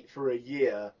masturbate for a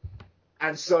year,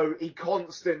 and so he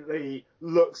constantly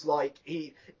looks like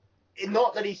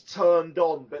not that he's turned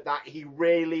on, but that he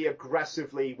really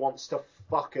aggressively wants to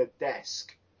fuck a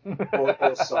desk or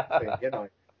something, you know.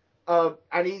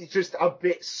 And he's just a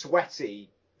bit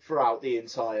sweaty throughout the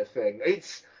entire thing.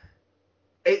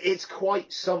 It's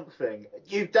quite something.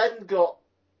 You've then got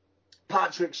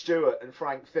Patrick Stewart and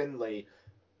Frank Finlay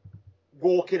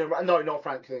walking around. No, not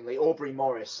Frank Finlay. Aubrey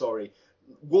Morris, sorry.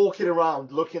 Walking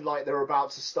around looking like they're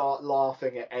about to start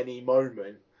laughing at any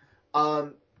moment.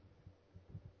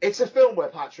 It's a film where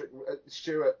Patrick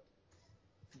Stewart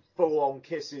full-on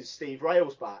kisses Steve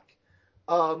Railsback.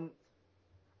 I mean,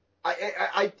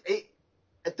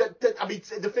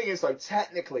 the thing is, though,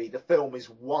 technically the film is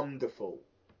wonderful.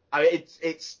 I mean,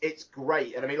 it's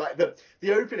great, and I mean, like the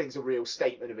opening's a real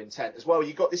statement of intent as well.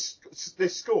 You got this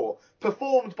score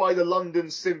performed by the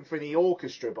London Symphony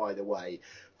Orchestra, by the way,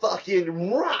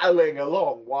 fucking rattling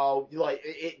along while like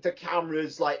the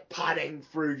camera's like panning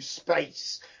through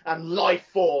space and Life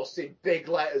Force in big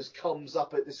letters comes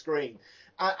up at the screen,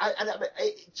 and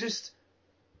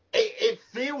it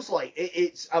feels like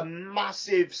it's a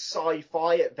massive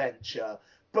sci-fi adventure,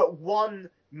 but one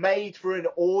made for an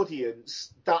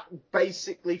audience that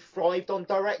basically thrived on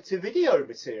direct-to-video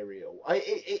material.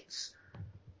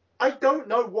 I don't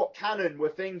know what Canon were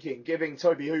thinking giving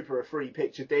Tobe Hooper a free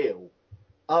picture deal.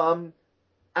 And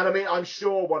I mean, I'm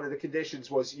sure one of the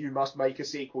conditions was you must make a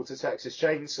sequel to Texas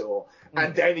Chainsaw.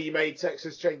 And then he made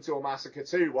Texas Chainsaw Massacre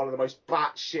 2, one of the most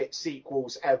batshit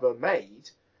sequels ever made.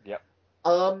 Yep.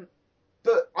 But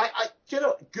you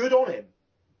know, good on him.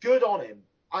 Good on him.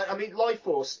 I mean, Life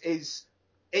Force is,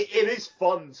 it is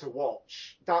fun to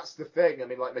watch. That's the thing. I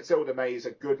mean, like, Matilda May is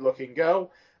a good looking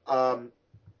girl. Like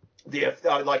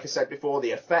I said before,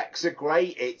 the effects are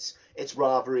great. It's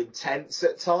rather intense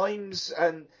at times,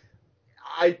 and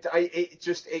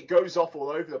it goes off all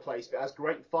over the place, but it has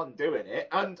great fun doing it.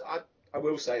 And I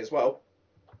will say as well,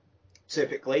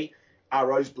 typically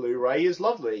Arrow's Blu-ray is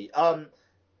lovely.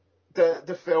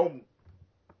 The film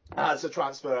has a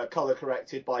transfer color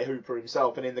corrected by Hooper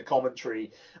himself, and in the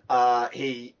commentary,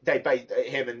 him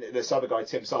and this other guy,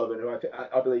 Tim Sullivan, who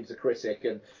I believe is a critic,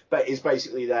 but is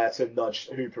basically there to nudge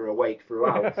Hooper awake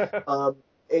throughout.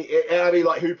 I mean,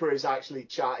 like, Hooper is actually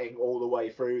chatting all the way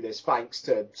through this, thanks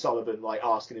to Sullivan, like,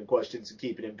 asking him questions and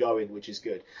keeping him going, which is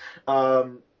good. They're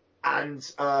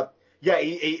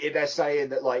saying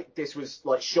that, like, this was,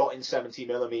 like, shot in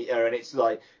 70mm, and it's,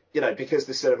 like, you know, because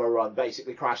the cinema run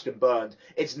basically crashed and burned,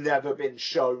 it's never been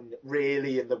shown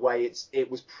really in the way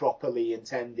it was properly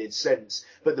intended since.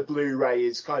 But the Blu-ray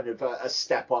is kind of a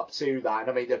step up to that. And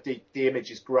I mean, the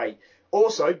image is great.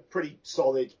 Also, pretty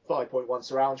solid 5.1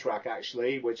 surround track,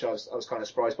 actually, which I was kind of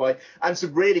surprised by. And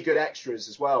some really good extras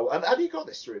as well. Have you got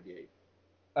this to review?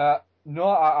 No,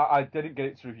 I didn't get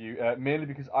it to review, mainly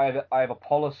because I have a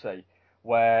policy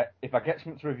where if I get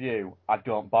something to review, I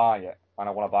don't buy it, and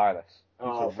I want to buy this.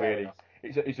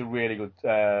 It's a really good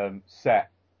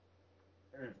set.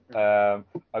 And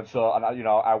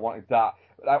I wanted that.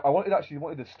 I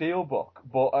wanted the Steelbook,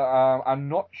 but I'm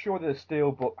not sure the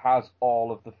Steelbook has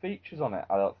all of the features on it.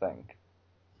 I don't think.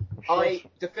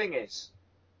 The thing is,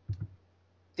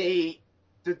 it's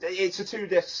a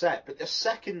 2-disc set, but the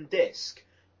second disc,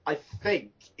 I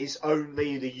think, is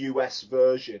only the US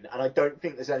version, and I don't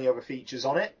think there's any other features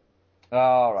on it.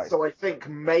 All right. So I think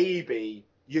maybe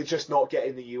you're just not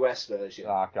getting the US version.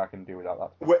 I can do without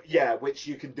that. Which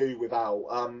you can do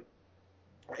without.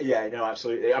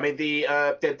 Absolutely. I mean,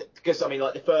 because I mean,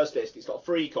 like, the first disc, it's got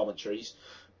 3 commentaries.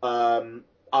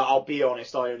 I'll be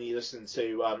honest, I only listened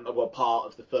to part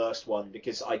of the first one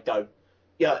because I don't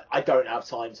have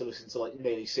time to listen to like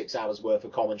nearly 6 hours worth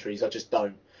of commentaries. I just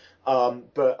don't. I mean,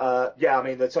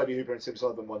 the Tobe Hooper and Tim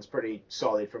Sullivan one's pretty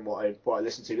solid from what I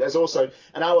listened to. There's also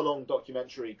an hour-long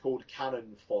documentary called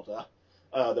Cannon Fodder,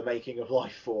 The Making of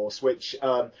Life Force, which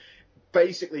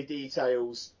basically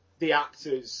details the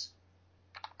actors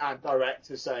and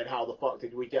directors saying, how the fuck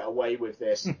did we get away with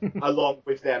this, along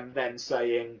with them then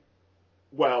saying,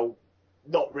 well,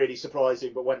 not really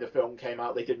surprising, but when the film came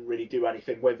out, they didn't really do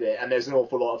anything with it. And there's an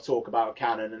awful lot of talk about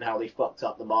Canon and how they fucked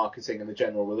up the marketing and the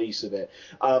general release of it.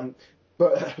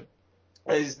 But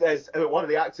there's one of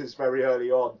the actors very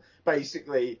early on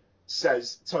basically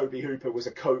says Tobe Hooper was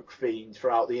a coke fiend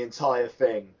throughout the entire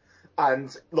thing.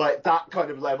 And like that kind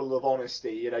of level of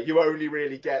honesty, you know, you only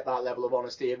really get that level of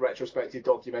honesty in retrospective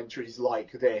documentaries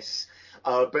like this.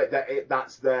 But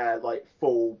that's their like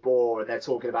full bore, and they're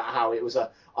talking about how it was a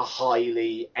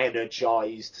highly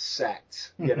energized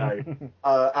set. You know,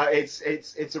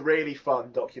 it's a really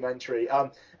fun documentary.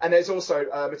 And there's also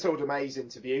Matilda May's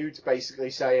interviewed,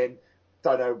 basically saying,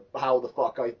 don't know how the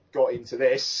fuck I got into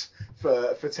this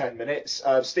for 10 minutes.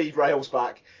 Steve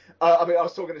Railsback. I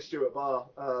was talking to Stuart Barr,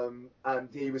 and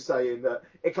he was saying that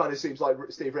it kind of seems like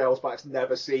Steve Railsback's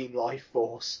never seen Life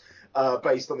Force,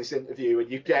 based on this interview, and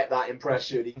you get that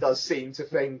impression. He does seem to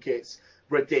think it's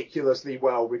ridiculously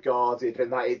well regarded,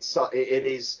 and that it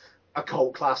is a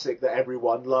cult classic that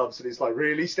everyone loves. And it's like,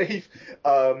 really, Steve?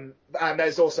 And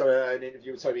there's also an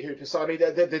interview with Tobe Hooper. So I mean,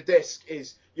 the disc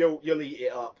is you'll eat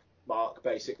it up, Mark.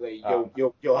 Basically,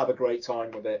 you'll have a great time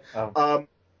with it.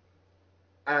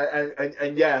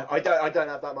 And yeah, I don't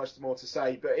have that much more to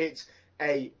say, but it's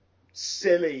a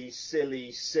silly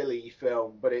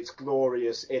film, but it's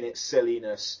glorious in its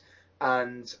silliness.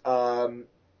 And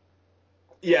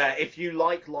if you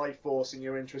like Life Force and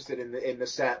you're interested in the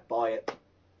set, buy it.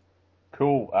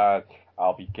 Cool.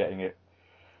 I'll be getting it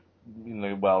in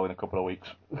a couple of weeks.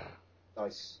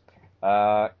 Nice.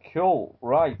 Cool.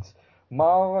 Right.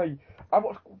 I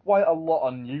watched quite a lot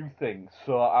of new things,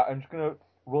 so I'm just going to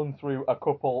run through a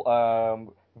couple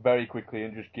very quickly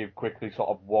and just give quickly sort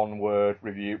of one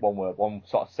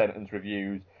sort of sentence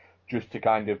reviews, just to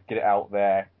kind of get it out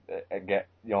there and get,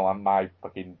 get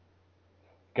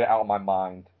it out of my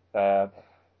mind. But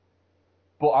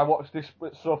I watched this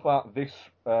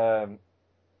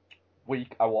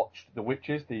week. I watched The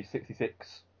Witches, the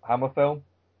 '66 Hammer film.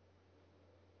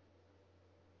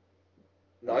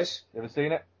 Nice. You ever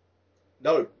seen it?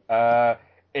 No.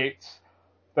 It's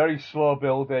very slow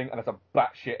building, and it's a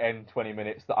batshit end 20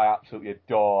 minutes that I absolutely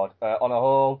adored. On a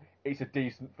whole, it's a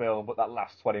decent film, but that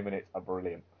last 20 minutes are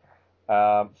brilliant.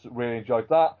 So really enjoyed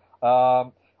that.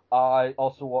 I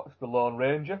also watched The Lone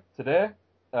Ranger today.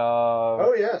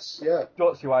 Oh yes, yeah.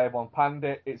 Don't see why everyone panned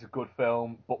it. It's a good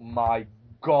film, but my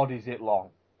God, is it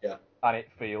long? Yeah. And it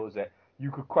feels it.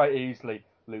 You could quite easily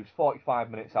lose 45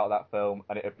 minutes out of that film,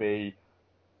 and it'd be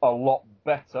a lot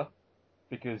better,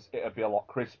 because it'd be a lot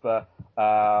crisper,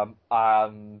 and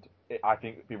I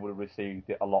think people would have received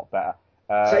it a lot better.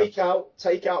 Take out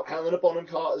Helena Bonham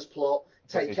Carter's plot.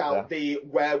 Take out the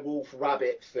werewolf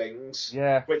rabbit things,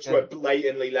 which were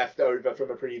blatantly left over from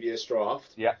a previous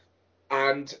draft. Yeah.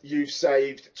 And you've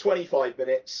saved 25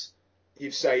 minutes.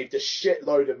 You've saved a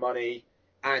shitload of money,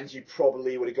 and you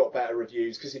probably would have got better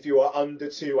reviews, because if you are under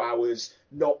 2 hours,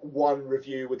 not one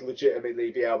review would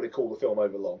legitimately be able to call the film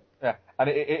overlong. Yeah, and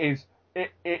it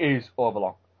is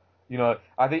overlong. You know,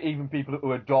 I think even people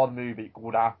who adore the movie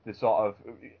would have to sort of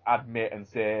admit and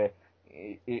say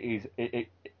it's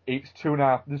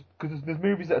 2.5, because there's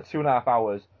movies that are 2.5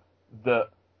 hours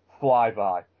that fly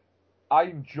by. I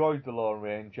enjoyed The Lone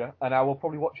Ranger, and I will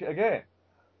probably watch it again,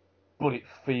 but it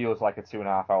feels like a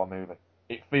 2.5 hour movie.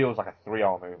 It feels like a 3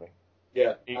 hour movie.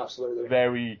 Yeah,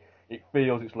 absolutely. It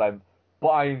feels its length, but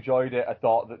I enjoyed it. I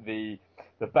thought that the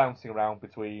bouncing around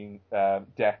between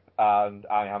Depp and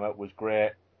Armie Hammer was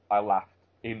great. I laughed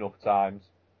enough times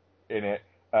in it,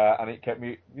 and it kept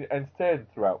me entertained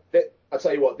throughout. I'll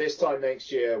tell you what, this time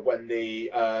next year, when the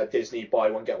Disney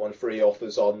buy one get one free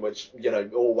offers on, which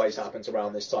always happens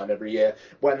around this time every year,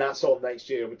 when that's on next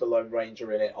year with the Lone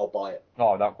Ranger in it, I'll buy it.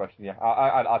 Oh, without question, yeah.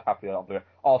 I'd happily do it.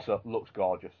 Also, looks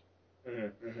gorgeous.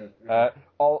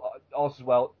 Also, as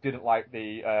well, didn't like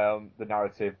the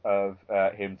narrative of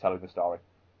him telling the story.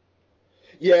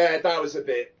 Yeah, that was a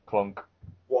bit clunk.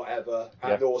 Whatever,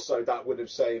 and also that would have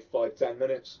saved 5-10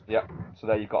 minutes. Yeah, so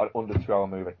there you've got an under 2 hour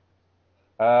movie.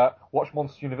 Watch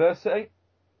Monsters University.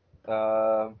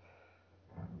 Solid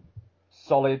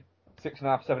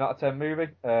 6.5, 7 out of 10 movie.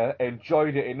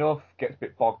 Enjoyed it enough. Gets a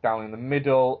bit bogged down in the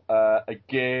middle.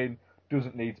 Again,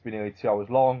 doesn't need to be nearly 2 hours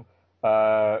long,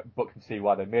 but can see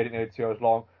why they made it nearly 2 hours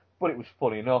long. But it was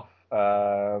funny enough.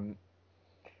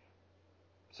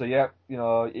 So yeah,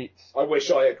 it's. I wish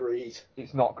I agreed.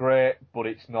 It's not great, but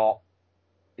it's not.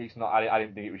 I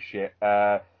didn't think it was shit.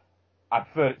 I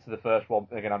preferred it to the first one.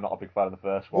 Again, I'm not a big fan of the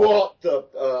first one. What the?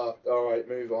 All right,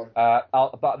 move on.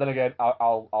 But then again,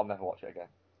 I'll never watch it again.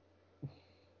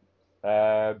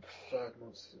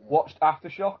 Watched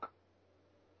Aftershock.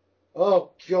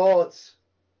 Oh God.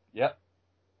 Yep.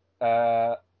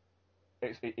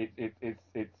 It's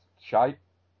shite.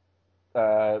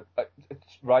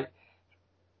 It's right.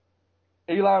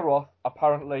 Eli Roth,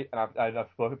 apparently, and I've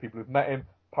spoken to people who've met him,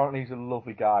 apparently he's a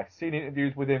lovely guy. Seen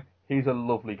interviews with him, he's a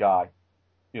lovely guy.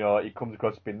 He comes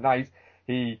across as being nice.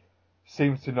 He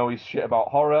seems to know his shit about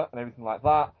horror and everything like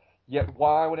that. Yet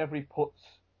why, whenever he puts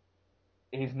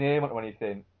his name onto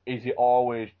anything, is it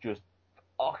always just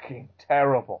fucking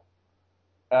terrible?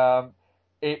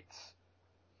 It's...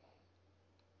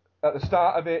 At the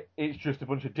start of it, it's just a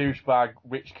bunch of douchebag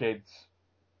rich kids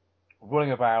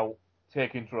running about,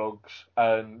 taking drugs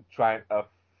and trying to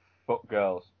fuck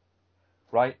girls,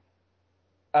 right?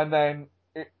 And then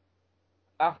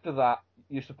after that,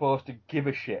 you're supposed to give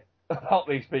a shit about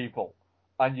these people,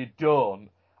 and you don't.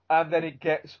 And then it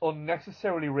gets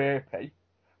unnecessarily rapey,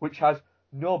 which has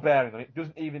no bearing on it.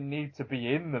 Doesn't even need to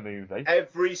be in the movie.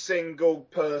 Every single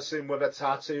person with a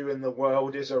tattoo in the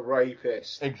world is a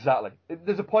rapist. Exactly.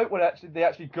 There's a point where they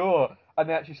actually go and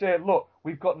they actually say, "Look,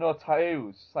 we've got no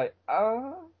tattoos." It's like,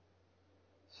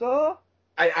 so?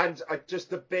 And just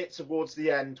the bit towards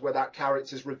the end where that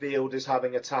character's revealed as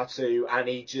having a tattoo and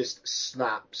he just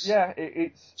snaps. Yeah,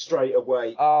 it's... straight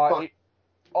away.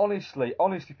 Honestly,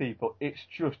 people, it's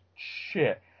just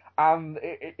shit. And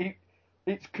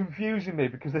it's confusing me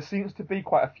because there seems to be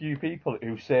quite a few people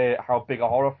who say how big a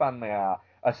horror fan they are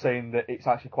saying that it's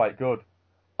actually quite good.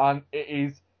 And it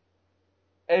is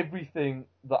everything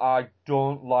that I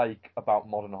don't like about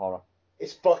modern horror.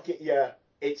 It's fucking, yeah.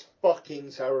 It's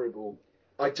fucking terrible.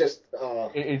 I just...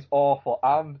 It is awful.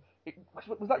 And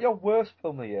was that your worst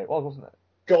film of the year? It was, wasn't it?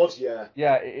 God, yeah.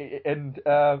 Yeah, and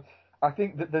I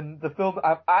think that the film that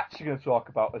I'm actually going to talk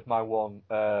about as my one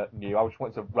new, I just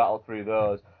wanted to rattle through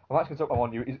those. I'm actually going to talk about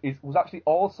one new, was actually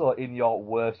also in your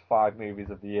worst 5 movies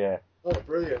of the year. Oh,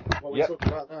 brilliant. What are we talking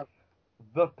about now?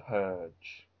 The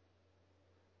Purge.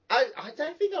 I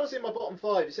don't think that was in my bottom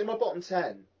 5. It's in my bottom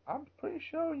 10. I'm pretty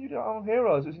sure you don't own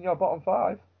Heroes. It's in your bottom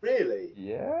 5. Really?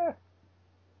 Yeah.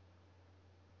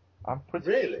 I'm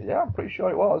pretty sure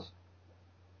it was.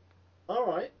 All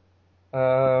right.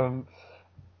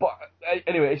 But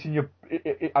anyway, it's in your.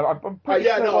 I'm pretty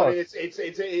sure. Yeah, no, it I was. mean,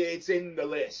 it's in the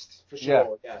list for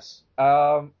sure. Yeah. Yes.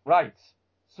 Right.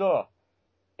 So,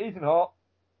 Ethan Hawke,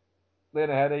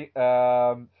 Lena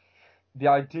Headey. The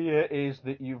idea is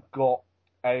that you've got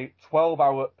a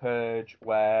 12-hour purge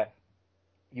where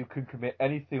you can commit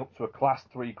anything up to a class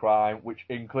 3 crime, which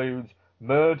includes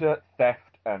murder,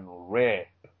 theft, and rape.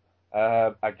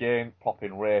 Again,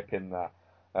 popping rape in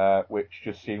there, which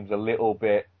just seems a little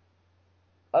bit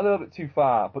too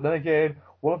far. But then again,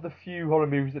 one of the few horror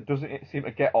movies that doesn't seem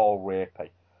to get all rapey.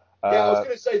 Yeah, I was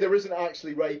going to say there isn't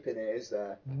actually rape in it, is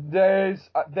there? There's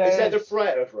Is there the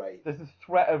threat of rape? There's a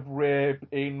threat of rape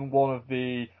in one of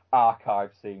the archive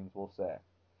scenes, we'll say.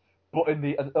 But in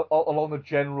the along the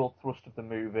general thrust of the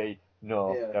movie,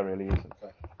 no, there really isn't.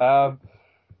 Okay.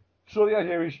 So the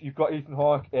idea is you've got Ethan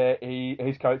Hawke.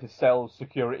 His character sells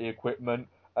security equipment,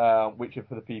 which are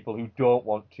for the people who don't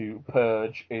want to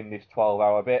purge in this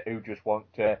 12-hour bit, who just want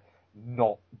to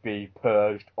not be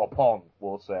purged upon,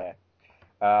 we'll say.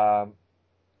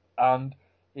 And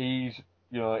he's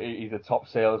a top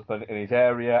salesman in his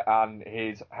area, and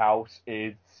his house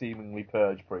is seemingly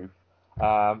purge-proof.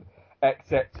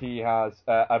 Except he has,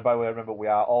 and by the way, remember we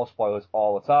are all spoilers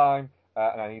all the time,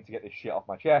 and I need to get this shit off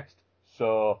my chest.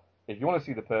 So if you want to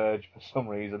see The Purge for some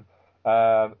reason,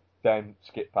 then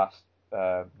skip past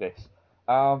this.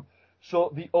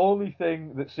 So the only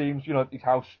thing that seems, his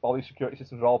house, all these security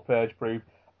systems are all purge-proof,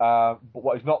 but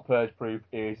what is not purge-proof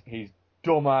is his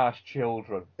dumbass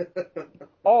children.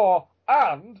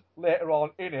 And later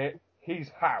on in it, his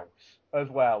house as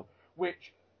well,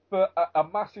 which for a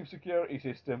massive security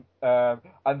system,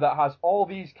 and that has all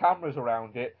these cameras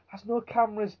around it, has no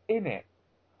cameras in it.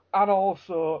 And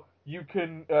also, you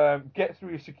can get through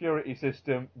your security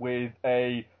system with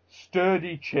a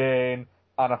sturdy chain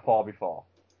and a 4x4.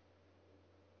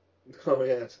 Oh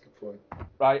yeah, that's a good point.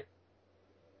 Right.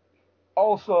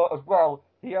 Also, as well,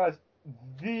 he has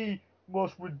the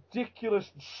most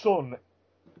ridiculous son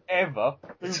ever,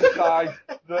 who decides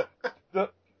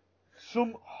that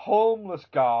some homeless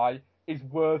guy is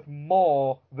worth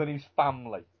more than his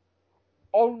family.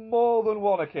 On more than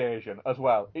one occasion as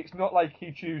well. It's not like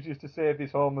he chooses to save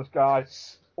this homeless guy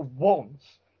once.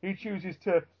 He chooses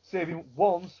to save him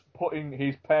once, putting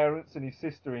his parents and his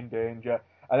sister in danger,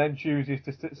 and then chooses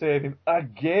to save him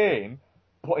again,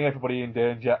 putting everybody in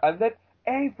danger, and then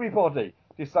everybody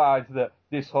decides that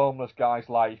this homeless guy's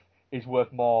life is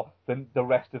worth more than the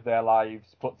rest of their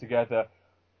lives put together,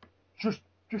 just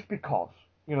because.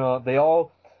 They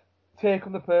all take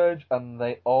on the purge, and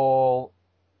they all,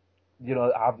 say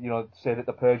that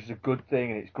the purge is a good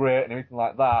thing and it's great and everything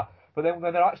like that. But then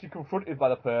when they're actually confronted by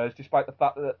the purge, despite the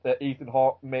fact that Ethan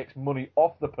Hawke makes money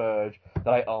off the purge,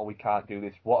 they're like, oh, we can't do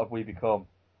this. What have we become?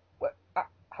 Well,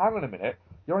 hang on a minute.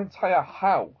 Your entire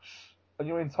house and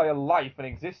your entire life and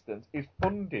existence is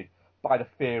funded by the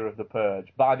fear of the purge,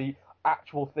 by the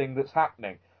actual thing that's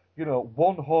happening.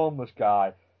 One homeless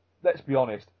guy, let's be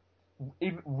honest,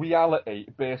 in reality,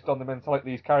 based on the mentality of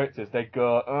these characters, they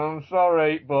go, I'm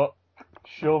sorry, but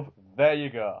shove, there you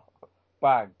go.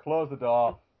 Bang, close the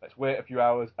door, let's wait a few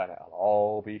hours, and it'll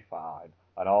all be fine,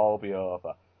 and all be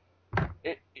over.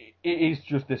 It is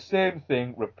just the same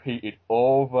thing repeated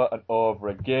over and over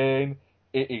again.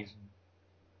 It is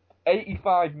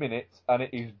 85 minutes, and it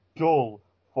is dull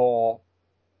for,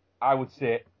 I would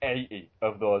say, 80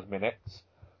 of those minutes.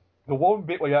 The one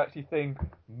bit where you actually think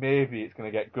maybe it's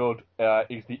going to get good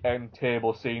is the end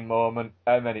table scene moment,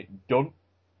 and then it's done.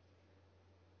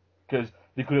 Because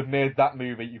they could have made that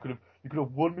movie. You could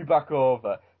have won me back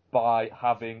over by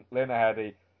having Lena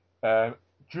Headey,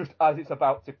 just as it's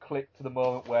about to click to the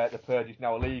moment where the purge is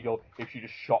now illegal, if she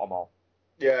just shot them all.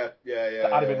 Yeah.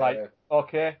 I'd have been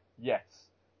okay, yes,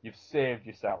 you've saved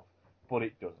yourself, but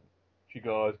it doesn't. She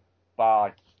goes,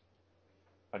 bye,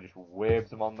 and just waves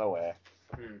them on their way.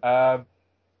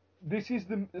 This is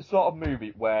the sort of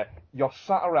movie where you're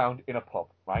sat around in a pub,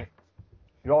 right?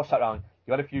 You're all sat around,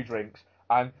 you had a few drinks,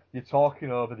 and you're talking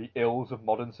over the ills of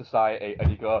modern society, and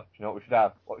you go, do you know what we should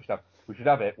have? We should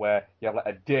have it where you have like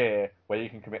a day where you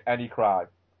can commit any crime,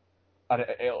 and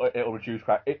it'll reduce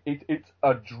crime. It's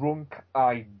a drunk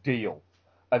ideal,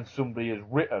 and somebody has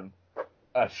written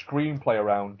a screenplay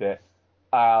around it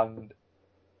and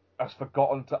has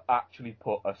forgotten to actually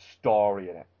put a story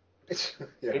in it.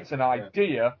 It's an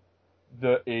idea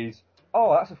that is,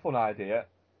 oh, that's a fun idea,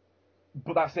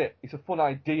 but that's it. It's a fun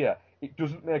idea. It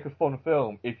doesn't make a fun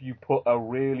film if you put a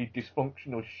really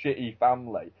dysfunctional, shitty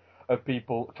family of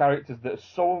people, characters that are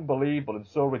so unbelievable and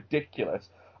so ridiculous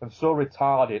and so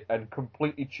retarded and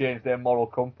completely change their moral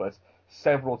compass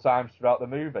several times throughout the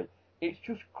movie. It's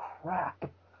just crap.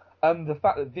 And the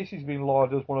fact that this has been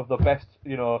lauded as one of the best,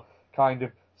 kind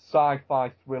of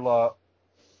sci-fi thriller,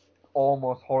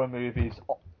 almost horror movies,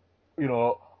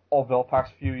 of the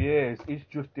past few years is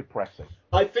just depressing.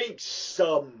 I think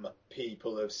some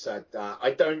people have said that.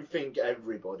 I don't think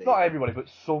everybody. Not everybody, but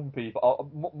some people.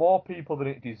 More people than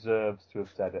it deserves to have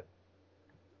said it.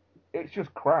 It's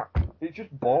just crap. It's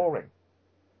just boring.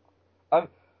 And,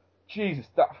 Jesus,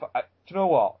 do you know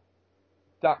what?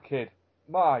 That kid,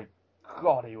 my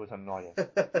God, he was annoying.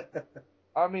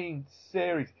 I mean,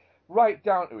 seriously. Right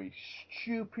down to his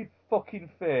stupid fucking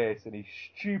face and his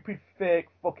stupid fake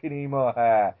fucking emo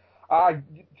hair.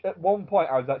 At one point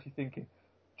I was actually thinking,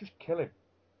 just kill him.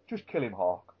 Just kill him,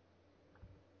 Hawk.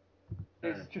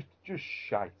 It's just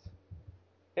shite.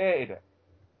 Hated it.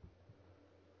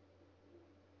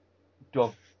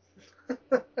 Done.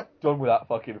 Done with that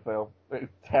fucking film. It was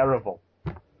terrible.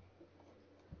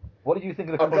 What did you think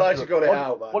of The Conjuring? I'm glad you got it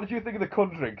out, man. What did you think of The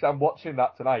Conjuring? Because I'm watching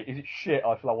that tonight. Is it shit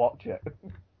or shall I watch it?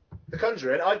 The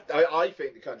Conjuring, I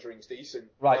think The Conjuring's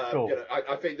decent. Right, cool.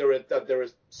 I think there are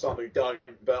some who don't,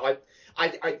 but I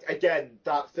again,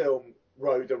 that film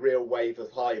rode a real wave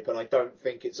of hype, and I don't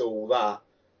think it's all that.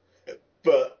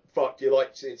 But fuck, you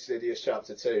liked Insidious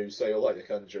Chapter 2, so you'll like The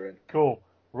Conjuring. Cool.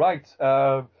 Right.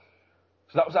 So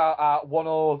that was our one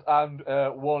old and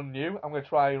one new. I'm going to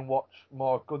try and watch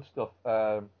more good stuff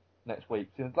next week.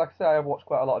 Like I say, I've watched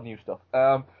quite a lot of new stuff.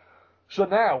 So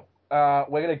now.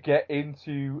 We're going to get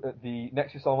into the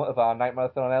next installment of our Nightmare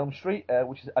on Elm Street,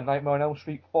 which is A Nightmare on Elm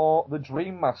Street for the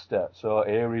Dream Master. So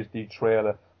here is the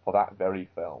trailer for that very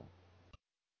film.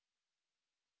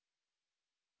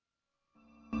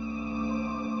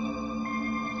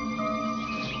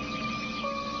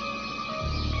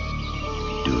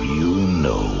 Do you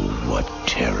know what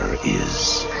terror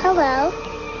is? Hello.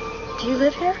 Do you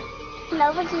live here?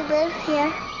 Nobody lives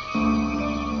here.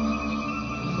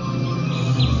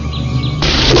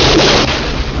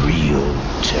 Real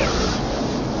terror.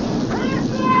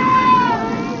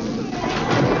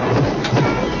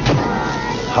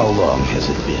 How long has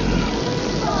it been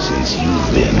since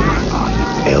you've been on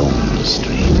Elm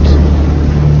Street?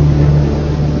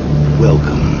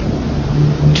 Welcome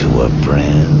to a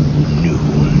brand new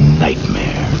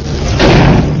nightmare.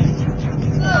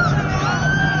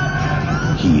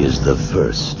 He is the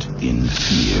first in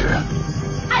fear.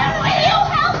 Will you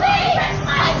help me?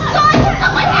 I'm sorry,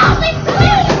 someone help me,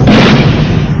 please!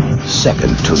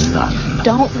 Second to none.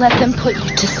 Don't let them put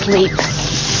you to sleep.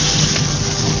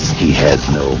 He has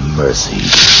no mercy.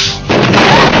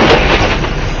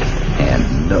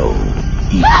 And no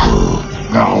equal.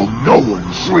 Now no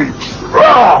one sleeps.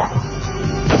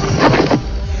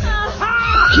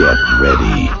 Get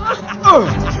ready.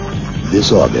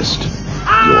 This August,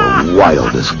 your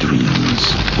wildest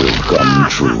dreams will come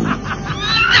true.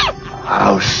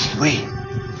 How sweet,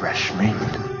 fresh meat.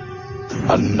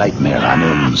 A Nightmare on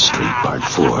Elm Street Part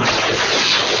 4.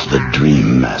 The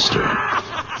Dream Master.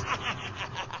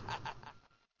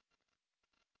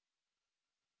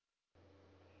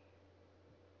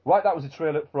 Right, that was a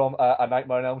trailer from A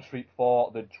Nightmare on Elm Street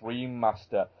for the Dream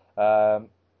Master.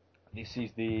 This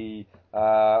is the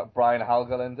Brian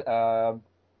Helgeland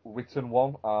written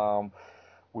one.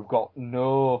 We've got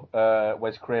no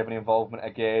Wes Craven involvement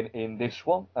again in this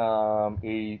one.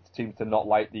 He seems to not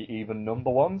like the even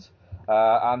number ones.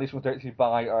 And this one's directed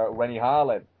by Rennie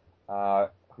Harlin,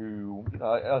 who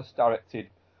has directed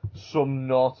some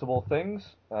notable things.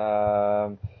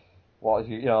 What is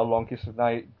he? Long Kiss of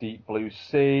Night, Deep Blue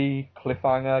Sea,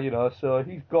 Cliffhanger. So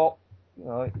he's got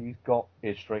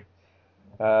history.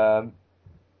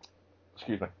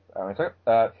 Excuse me.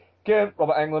 Again,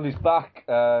 Robert Englund is back.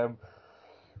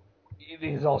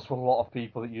 There's also a lot of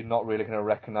people that you're not really going to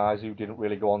recognise who didn't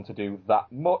really go on to do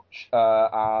that much.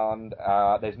 And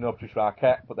there's no Patricia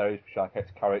Arquette, but there is Patricia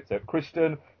Arquette's character,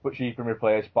 Kristen, but she's been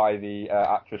replaced by the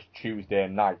actress Tuesday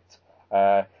Knight.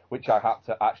 which I had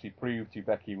to actually prove to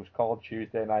Becky was called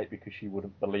Tuesday Night because she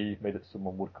wouldn't believe me that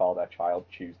someone would call their child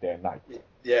Tuesday Night.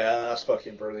 Yeah, that's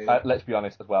fucking brilliant. Let's be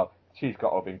honest as well, she's got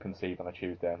to have been conceived on a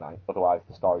Tuesday night, otherwise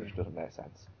the story just doesn't make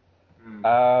sense.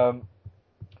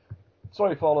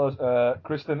 Story follows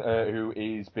Kristen, who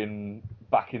has been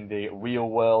back in the real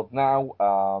world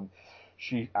now.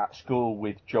 She's at school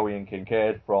with Joey and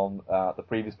Kincaid from the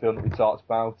previous film that we talked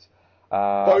about.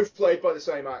 Both played by the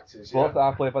same actors. Both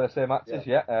are played by the same actors,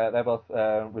 yeah. They're both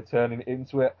returning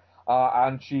into it.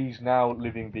 And she's now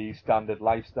living the standard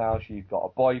lifestyle. She's got a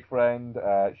boyfriend,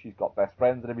 she's got best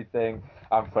friends and everything,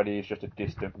 and Freddy is just a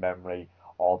distant memory,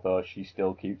 although she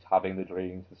still keeps having the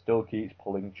dreams and still keeps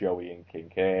pulling Joey and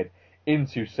Kincaid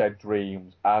into said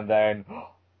dreams, and then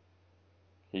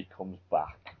he comes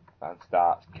back and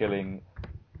starts killing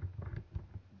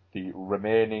the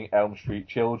remaining Elm Street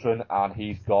children, and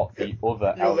he's got the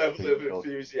other Your Elm level Street of children.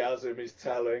 enthusiasm is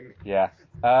telling. Yeah.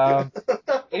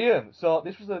 Ian, so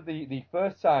this was the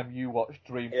first time you watched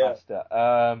Dream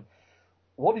Master.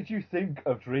 What did you think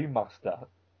of Dream Master?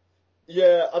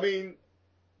 Yeah, I mean,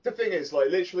 the thing is, like,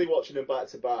 literally watching them back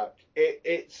to back,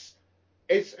 it's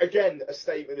again a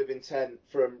statement of intent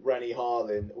from Rennie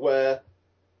Harlin, where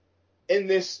in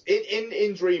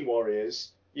Dream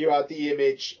Warriors, you had the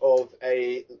image of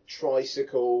a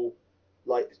tricycle,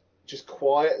 like, just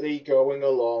quietly going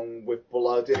along with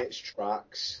blood in its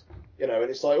tracks, and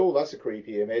it's like, oh, that's a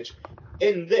creepy image.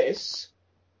 In this,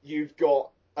 you've got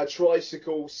a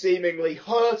tricycle seemingly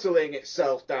hurtling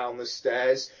itself down the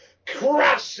stairs,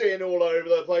 crashing all over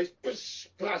the place,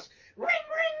 ring, ring,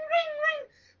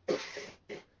 ring,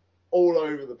 ring, all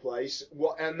over the place,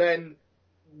 and then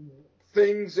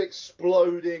things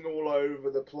exploding all over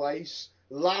the place,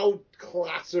 loud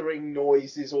clattering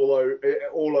noises all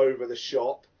over the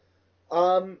shop.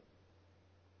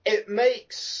 It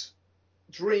makes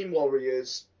Dream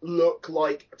Warriors look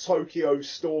like Tokyo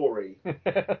Story.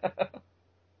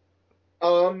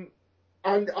 And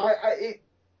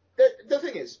the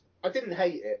thing is, I didn't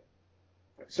hate it,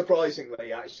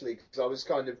 surprisingly, actually, because I was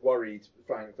kind of worried,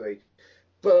 frankly.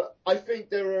 But I think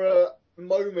there are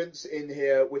moments in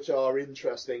here which are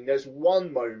interesting. There's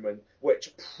one moment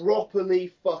which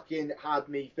properly fucking had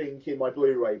me thinking my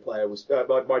Blu-ray player was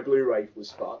my Blu-ray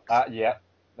was fucked. Yeah,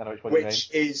 I know which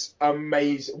is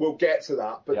amazing. We'll get to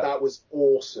that, but that was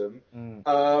awesome.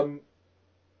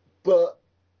 But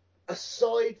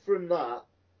aside from that,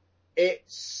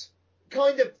 it's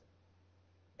kind of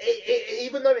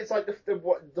even though it's like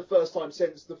the first time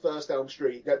since the first Elm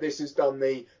Street that this has done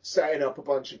the setting up a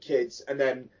bunch of kids and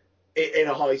then in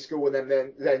a high school and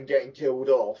then getting killed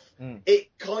off.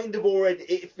 It kind of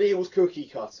it feels cookie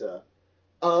cutter.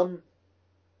 And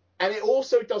it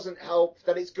also doesn't help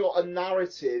that it's got a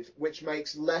narrative which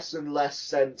makes less and less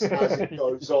sense as it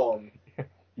goes on.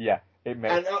 Yeah, it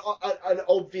makes. And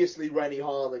obviously Rennie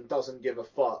Harlin doesn't give a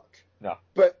fuck. No.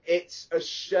 But it's a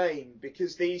shame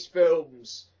because these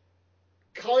films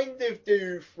kind of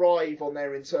do thrive on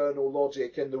their internal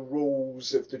logic and the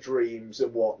rules of the dreams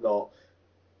and whatnot.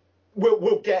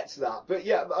 We'll get to that, but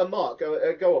yeah, Mark, go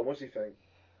on. What do you think?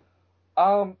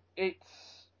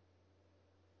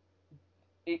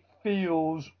 It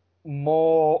feels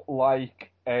more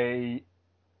like a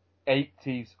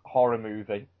 80s horror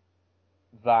movie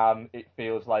than it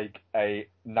feels like a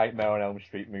Nightmare on Elm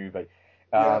Street movie.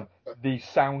 The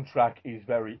soundtrack is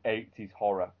very 80s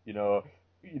horror.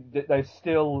 There's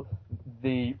still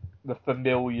the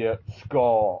familiar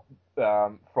score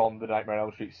from the Nightmare on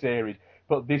Elm Street series,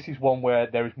 but this is one where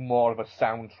there is more of a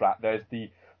soundtrack. There's the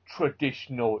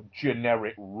traditional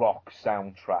generic rock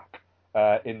soundtrack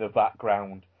in the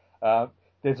background.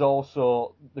 There's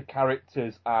also the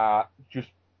characters are just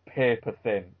paper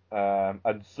thin,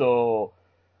 and so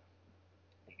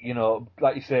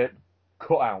like you said,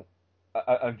 cut out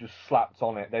and just slapped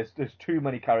on it. There's too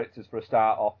many characters for a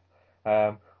start off.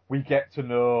 We get to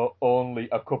know only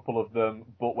a couple of them,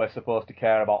 but we're supposed to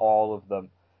care about all of them.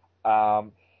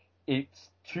 It's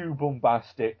too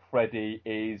bombastic. Freddy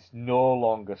is no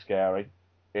longer scary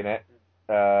in it.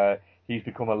 He's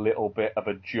become a little bit of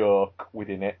a joke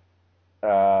within it.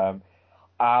 And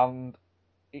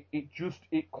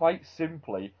it quite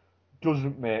simply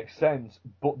doesn't make sense.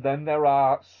 But then there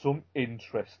are some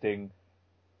interesting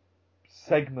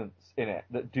segments in it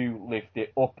that do lift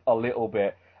it up a little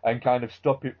bit and kind of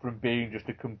stop it from being just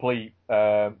a complete,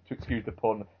 to excuse the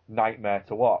pun, nightmare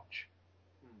to watch.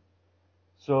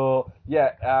 So,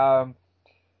 yeah,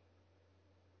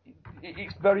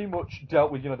 it's very much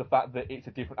dealt with, the fact that it's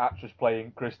a different actress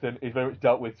playing Kristen is very much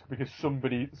dealt with because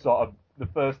somebody the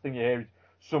first thing you hear is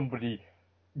somebody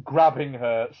grabbing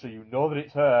her so you know that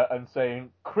it's her and saying,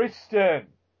 Kristen!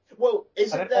 Well,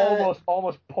 and then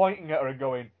almost pointing at her and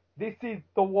going, "This is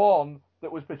the one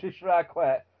that was Patricia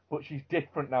Arquette, but she's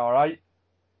different now, right?"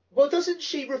 Well, doesn't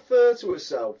she refer to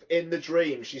herself in the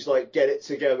dream? She's like, "Get it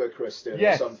together, Kristen,"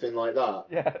 Yes. or something like that.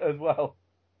 Yeah, as well.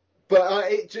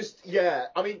 But it just, yeah.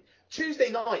 I mean, Tuesday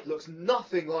Night looks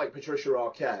nothing like Patricia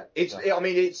Arquette. I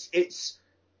mean,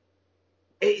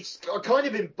 it's kind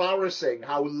of embarrassing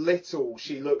how little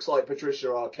she looks like Patricia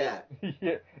Arquette.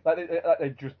 Yeah,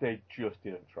 they just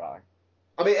didn't try.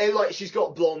 I mean, like, she's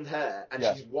got blonde hair and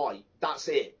Yeah. she's white. That's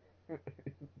it.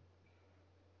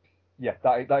 Yeah,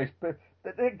 that is.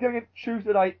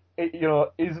 Tuesday Night,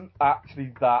 isn't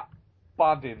actually that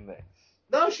bad in this.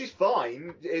 No, she's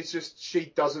fine. It's just she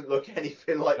doesn't look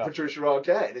anything like Patricia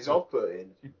Arquette, and it's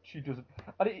off-putting. She doesn't.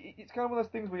 And it's kind of one of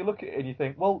those things where you look at it and you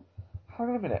think, well, hang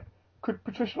on a minute. Could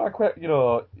Patricia Arquette,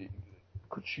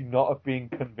 could she not have been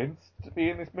convinced to be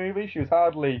in this movie? She was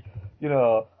hardly,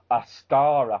 a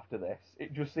star after this.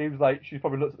 It just seems like she's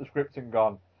probably looked at the script and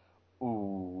gone,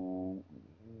 ooh,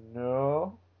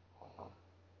 no.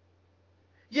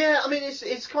 Yeah, I mean,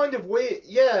 it's kind of weird.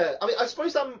 Yeah, I mean, I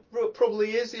suppose that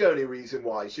probably is the only reason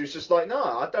why. She was just like, no,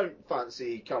 I don't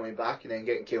fancy coming back and then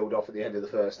getting killed off at the end of the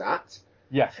first act.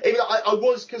 Yeah. Even though I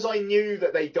was, because I knew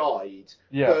that they died.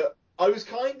 Yeah. But I was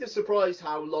kind of surprised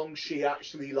how long she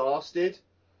actually lasted.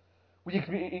 Well,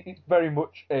 it's very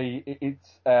much it's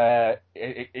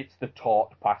the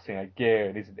torch passing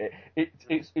again, isn't it?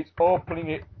 It's opening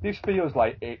it. This feels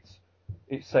like it's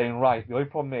saying, right, the only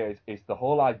problem is the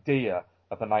whole idea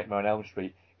of the Nightmare on Elm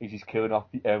Street is he's killing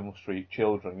off the Elm Street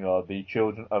children, the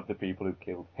children of the people who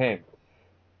killed him.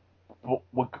 But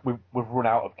we've run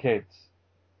out of kids,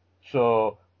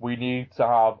 so we need to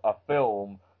have a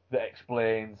film that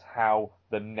explains how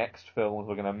the next films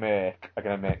we're going to make are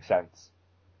going to make sense.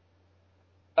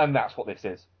 And that's what this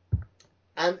is.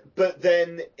 But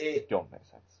then it don't make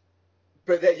sense.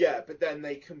 But then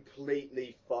they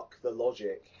completely fuck the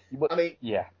logic. I mean,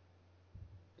 yeah.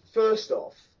 First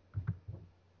off,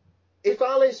 if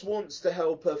Alice wants to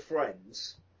help her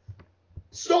friends,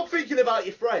 stop thinking about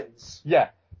your friends. Yeah,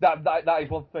 that is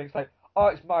one thing. It's like, oh,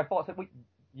 it's my fault. It's like, well,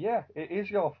 yeah, it is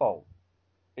your fault.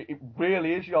 It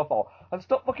really is your fault. And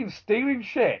stop fucking stealing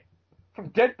shit from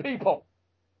dead people.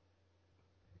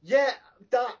 Yeah,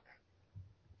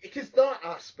 because that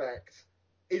aspect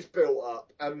is built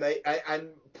up and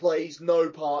plays no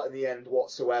part in the end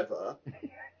whatsoever.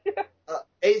 Yeah.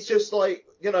 It's just like,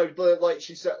 like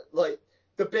she said, like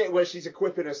the bit where she's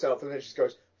equipping herself and then she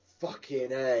goes,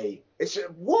 "Fucking A." It's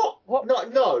just, what?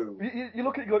 No. You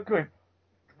look at it going,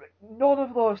 none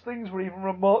of those things were even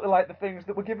remotely like the things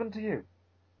that were given to you.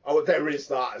 Oh, there is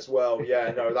that as well.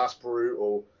 Yeah, no, that's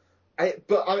brutal.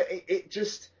 It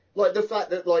just. Like the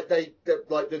fact that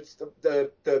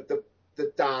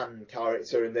the Dan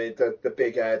character and the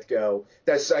big haired girl,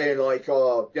 they're saying like,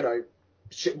 oh,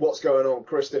 shit, what's going on,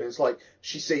 Kristen? It's like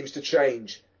she seems to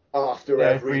change after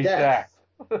every death.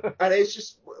 And it's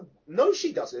just, no,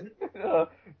 she doesn't.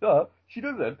 No, she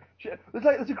doesn't.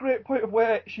 There's a great point of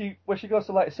where she goes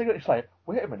to light a cigarette. She's like,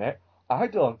 wait a minute, I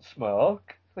don't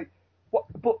smoke. Like, what?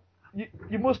 But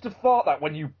you must have thought that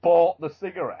when you bought the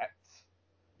cigarettes.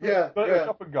 Yeah, Go to the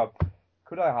shop and go,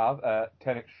 could I have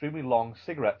 10 extremely long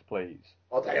cigarettes, please?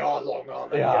 Oh, they are long, aren't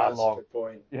they? They yeah, are that's long. A good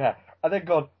point. Yeah, and then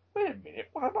gone, wait a minute,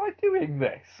 why am I doing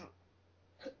this?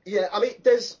 Yeah, I mean,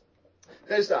 there's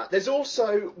that. There's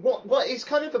also what is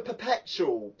kind of a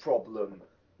perpetual problem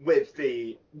with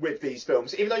these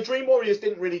films. Even though Dream Warriors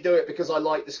didn't really do it because I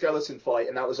liked the skeleton fight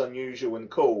and that was unusual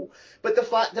and cool. But the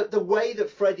fact that the way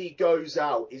that Freddy goes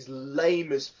out is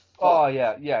lame as fuck. Oh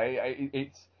yeah,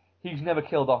 he's never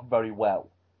killed off very well.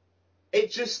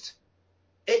 It's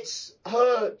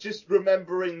her just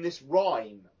remembering this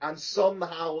rhyme, and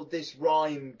somehow this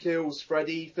rhyme kills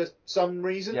Freddy for some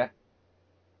reason. Yeah.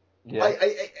 Yeah.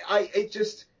 It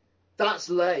just, that's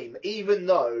lame. Even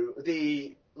though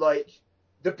the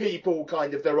people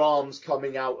kind of their arms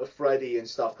coming out of Freddy and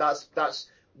stuff, that's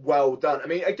well done. I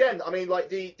mean, again,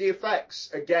 the effects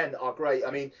again are great.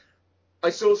 I mean, I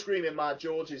saw Screaming Mad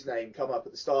George's name come up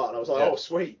at the start, and I was like, oh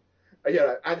sweet.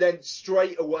 And then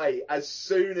straight away, as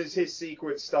soon as his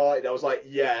sequence started, I was like,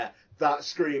 yeah, that's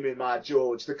Screaming Mad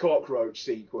George, the cockroach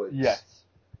sequence. Yes.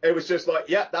 It was just like,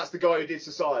 yeah, that's the guy who did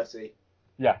Society.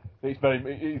 Yeah, it's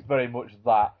very much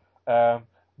that.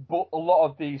 But a lot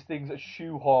of these things are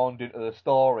shoehorned into the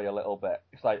story a little bit.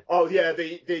 It's like, oh yeah,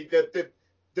 the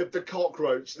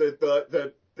cockroach,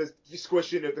 the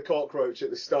squishing of the cockroach at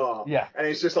the start. Yeah. And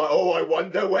it's just like, oh, I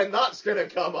wonder when that's going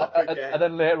to come up again. And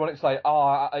then later on it's like,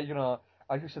 oh,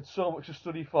 I just had so much to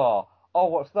study for. Oh,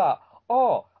 what's that?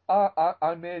 Oh,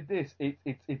 I made this.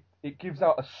 it gives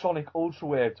out a sonic ultra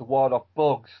wave to ward off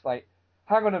bugs. Like,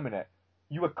 hang on a minute.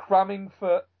 You were cramming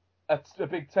for a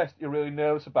big test that you're really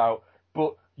nervous about,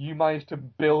 but you managed to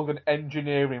build an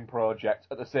engineering project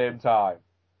at the same time.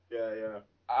 Yeah.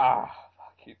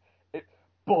 Fucking.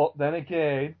 But then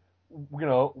again, you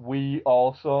know, we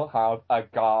also have a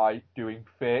guy doing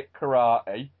fake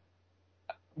karate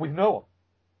with no one.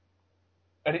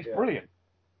 And it's brilliant.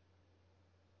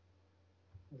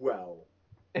 Well.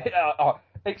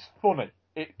 It's funny.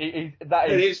 It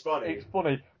is funny. It's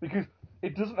funny because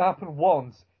it doesn't happen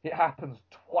once, it happens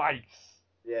twice.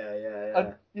 Yeah.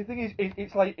 And the thing is,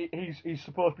 it's like he's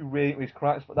supposed to be really into his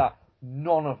karate, but that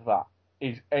none of that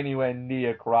is anywhere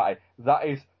near karate. That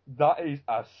is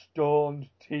a stoned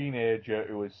teenager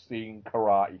who has seen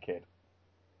Karate Kid.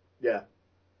 Yeah.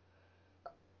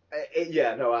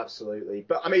 Yeah, no, absolutely.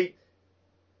 But I mean,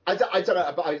 I don't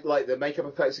know, but I like the makeup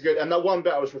effects are good. And that one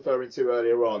bit I was referring to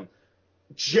earlier on,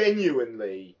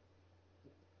 genuinely,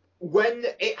 when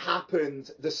it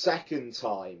happened the second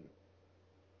time,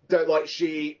 that like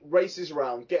she races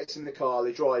around, gets in the car,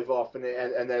 they drive off, and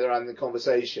they're having the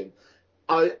conversation.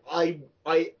 I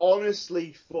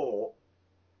honestly thought,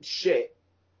 shit,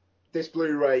 this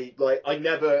Blu-ray, like, I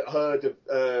never heard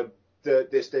of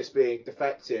this being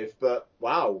defective, but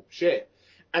wow, shit.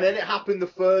 And then it happened the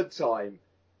third time,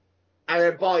 and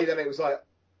then by then it was like,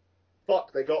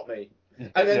 fuck, they got me.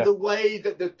 And then the way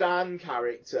that the Dan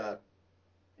character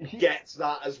gets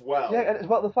that as well. Yeah, and as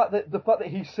well the fact that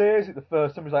he says it the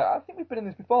first time, he's like, I think we've been in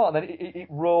this before, and then it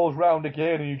rolls round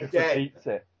again, and you just repeats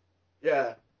it.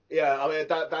 Yeah, I mean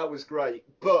that was great,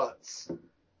 but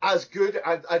as good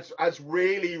as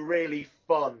really, really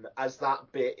fun as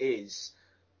that bit is,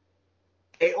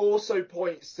 it also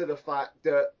points to the fact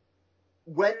that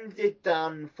when did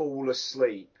Dan fall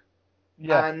asleep?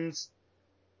 Yeah. And,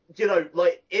 you know,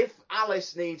 like, if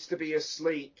Alice needs to be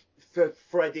asleep for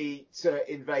Freddy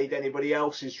to invade anybody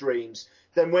else's dreams,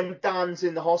 then when Dan's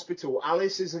in the hospital,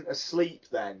 Alice isn't asleep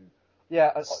then.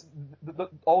 Yeah,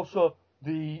 also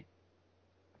the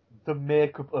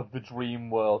makeup of the dream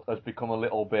world has become a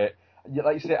little bit,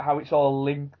 like you said, how it's all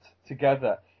linked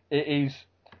together. There's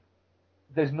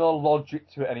no logic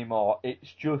to it anymore.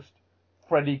 It's just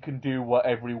Freddy can do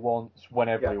whatever he wants,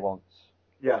 whenever he wants.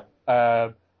 Yeah.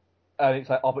 And it's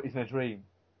like, oh, but he's in a dream.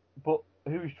 But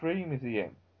whose dream is he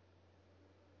in?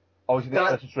 Oh, he's in this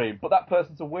person's dream. But that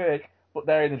person's awake, but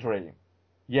they're in a dream.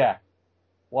 Yeah.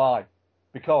 Why?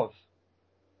 Because.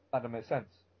 That doesn't make sense.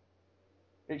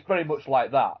 It's very much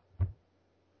like that.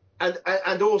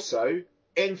 And also,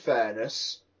 in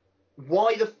fairness,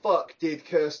 why the fuck did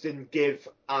Kirsten give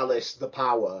Alice the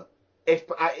power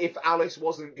if Alice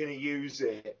wasn't going to use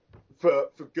it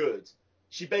for good?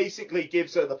 She basically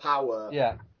gives her the power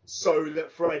so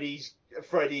that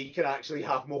Freddy can actually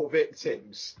have more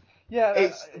victims.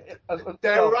 Yeah,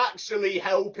 they're actually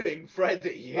helping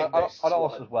Freddy in this and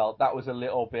also one. as well, that was a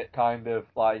little bit kind of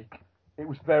like, it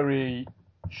was very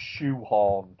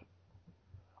shoehorned.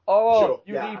 Oh, Sure,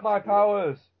 you need my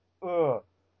powers. Ugh.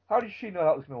 How did she know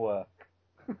that was going to work?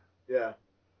 Yeah.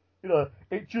 You know,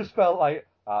 it just felt like,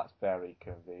 that's very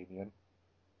convenient.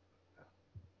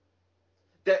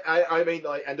 I mean,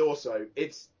 like, and also,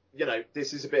 it's, you know,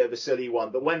 this is a bit of a silly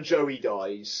one, but when Joey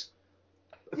dies,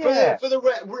 for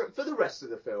the rest of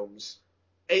the films,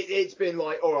 it's been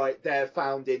like, all right, they're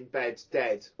found in bed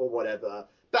dead or whatever.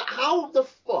 But how the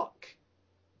fuck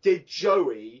did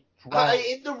Joey,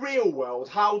 in the real world,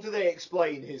 how do they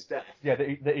explain his death? Yeah,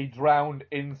 that he drowned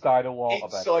inside a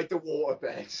waterbed. Inside the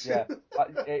waterbed. Yeah,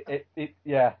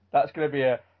 yeah, that's gonna be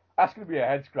a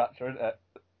head scratcher, isn't it?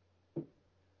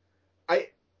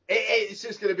 It's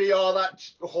just going to be, that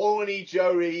horny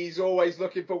Joey, he's always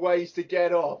looking for ways to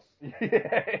get off. Yeah,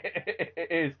 it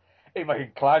is. He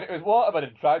might climb into his waterbed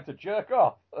and try to jerk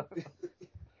off.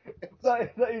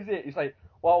 that is it. It's like,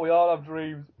 well, we all have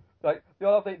dreams. Like, they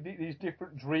all have these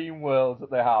different dream worlds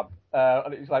that they have.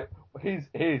 And it's like, his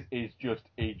is just,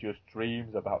 he just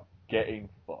dreams about getting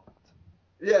fucked.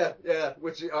 Yeah,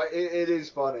 which it is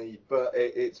funny, but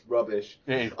it's rubbish.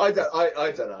 It is. I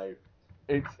don't know.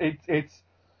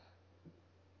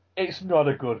 It's not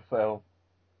a good film.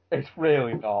 It's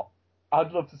really not.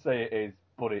 I'd love to say it is,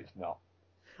 but it's not.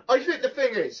 I think the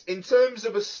thing is, in terms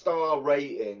of a star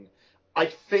rating, I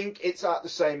think it's at the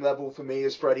same level for me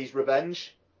as Freddy's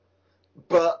Revenge.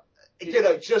 But, you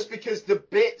know, just because the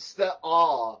bits that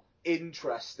are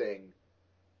interesting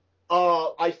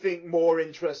are, I think, more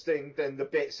interesting than the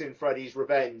bits in Freddy's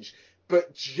Revenge.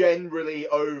 But generally,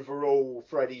 overall,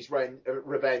 Freddy's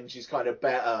Revenge is kind of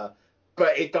better.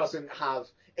 But it doesn't have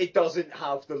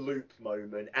the loop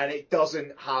moment, and it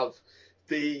doesn't have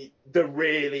the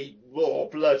really raw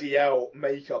bloody hell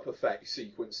makeup effect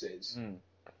sequences.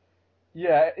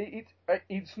 Yeah,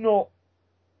 it's not.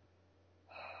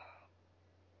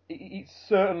 It's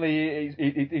certainly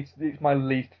it's my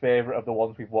least favourite of the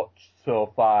ones we've watched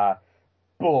so far,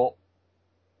 but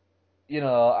you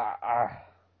know,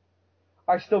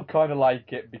 I still kind of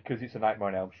like it because it's a Nightmare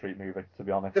on Elm Street movie. To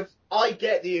be honest, I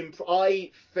get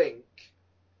I think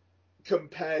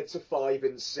compared to 5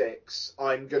 and 6,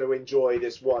 I'm going to enjoy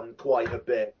this one quite a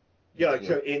bit. You know,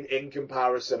 in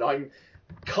comparison, I'm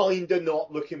kind of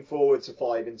not looking forward to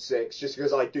 5 and 6 just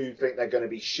because I do think they're going to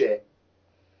be shit.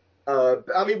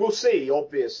 I mean, we'll see,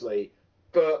 obviously,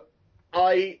 but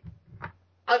I'm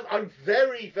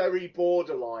very, very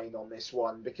borderline on this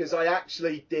one because I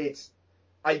actually did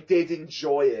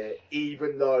enjoy it,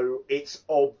 even though it's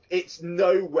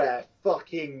nowhere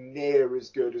fucking near as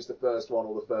good as the first one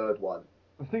or the third one.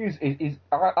 The thing is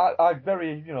I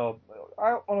very, you know,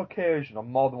 on occasion, on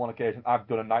more than one occasion, I've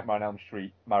done a Nightmare on Elm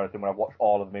Street marathon where I've watched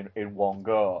all of them in one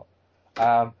go,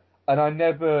 and I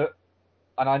never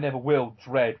will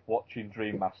dread watching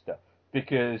Dream Master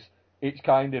because it's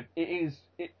kind of it's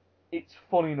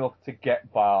fun enough to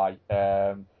get by,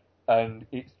 and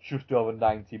it's just over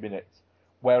 90 minutes.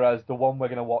 Whereas the one we're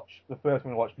going to watch, the first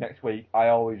one we're going to watch next week, I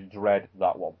always dread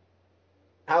that one.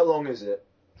 How long is it?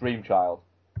 Dream Child.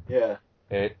 Yeah.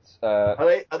 It's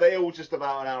are they all just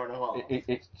about an hour and a half?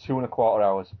 It's 2.25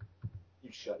 hours.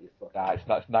 You shut your fucking.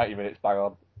 Nah, it's 90 minutes. Bang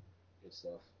on. Good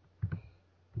stuff.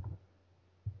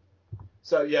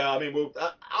 So yeah, I mean,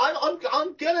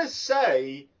 I'm gonna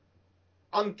say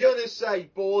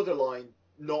borderline,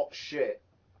 not shit.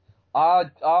 I'm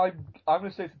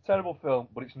gonna say it's a terrible film,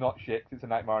 but it's not shit 'cause it's a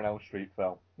Nightmare on Elm Street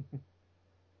film.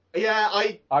 Yeah,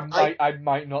 I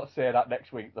might not say that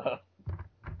next week though.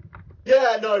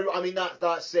 Yeah, no, I mean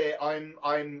that's it.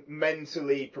 I'm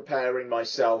mentally preparing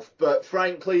myself, but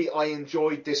frankly, I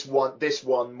enjoyed this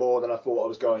one more than I thought I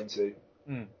was going to.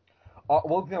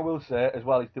 One thing I will say as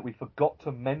well is that we forgot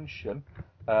to mention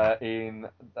in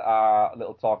our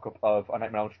little talk of A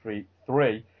Nightmare on Elm Street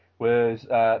 3 was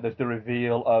there's the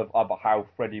reveal of how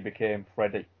Freddy became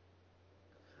Freddy.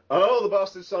 Oh, the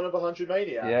bastard son of 100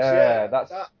 maniacs. Yeah,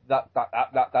 that's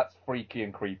freaky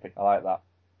and creepy. I like that.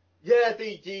 Yeah,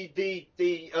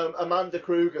 the Amanda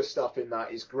Kruger stuff in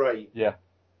that is great. Yeah,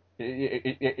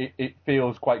 it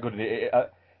feels quite good.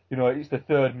 You know, it's the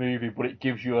third movie, but it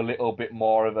gives you a little bit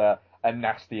more of a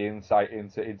nasty insight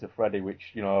into Freddy,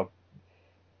 which, you know,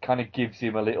 kind of gives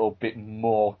him a little bit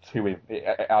more to him. It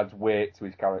adds weight to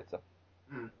his character.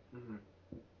 Mm-hmm.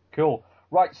 Cool.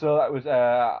 Right, so that was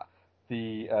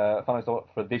the final thought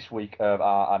for this week of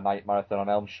our Night Marathon on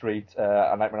Elm Street,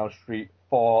 A Nightmare on Elm Street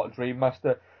 4 Dream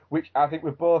Master, which I think we're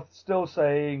both still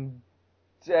saying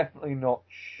definitely not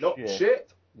shit. Not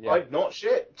shit. Yeah. I'm not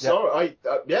shit. Yeah. Sorry,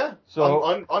 yeah. So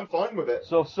I'm fine with it.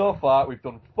 So far we've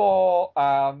done 4,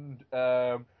 and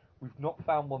we've not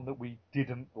found one that we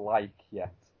didn't like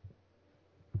yet.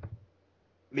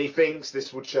 Methinks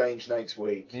this will change next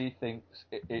week. Methinks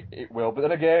it will, but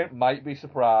then again, might be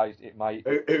surprised. It might.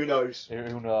 Who knows?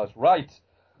 Who knows? Right.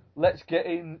 Let's get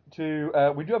into.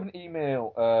 We do have an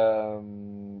email.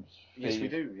 Yes, we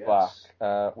do. Yes.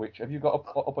 Back, which have you got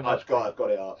up on your screen? I've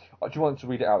got it up. Do you want to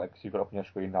read it out, because you've got it up on your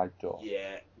screen? I don't.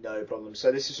 Yeah, no problem.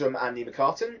 So this is from Andy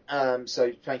McCartan. So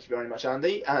thank you very much,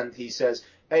 Andy. And he says,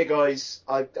 "Hey guys,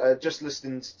 I've just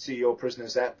listened to your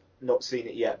Prisoners ep. Not seen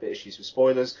it yet, but issues with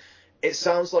spoilers. It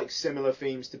sounds like similar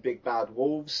themes to Big Bad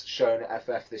Wolves, shown at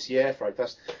FF this year,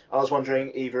 Frightfest. I was wondering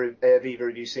have either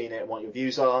of you seen it and what your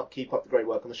views are. Keep up the great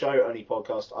work on the show. Only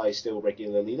podcast I still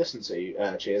regularly listen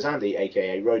to. Cheers, Andy,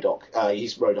 aka Rodoc.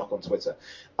 He's Rodoc on Twitter.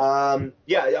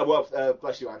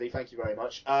 Bless you, Andy. Thank you very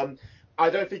much. I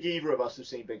don't think either of us have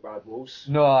seen Big Bad Wolves.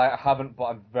 No, I haven't, but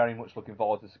I'm very much looking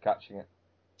forward to catching it.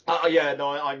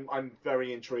 I'm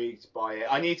very intrigued by it.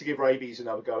 I need to give Rabies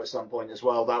another go at some point as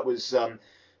well.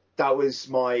 That was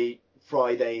my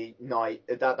Friday night.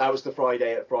 That was the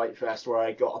Friday at Fright Fest where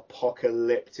I got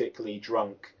apocalyptically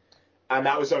drunk, and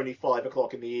that was only 5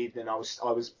 o'clock in the evening. I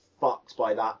was fucked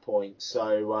by that point.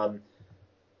 So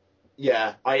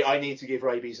I need to give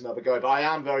Rabies another go. But I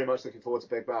am very much looking forward to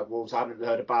Big Bad Wolves. I haven't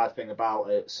heard a bad thing about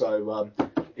it. So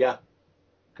yeah.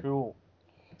 Cool.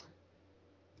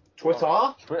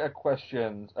 Twitter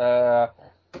questions.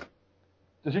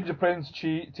 The Ginger Prince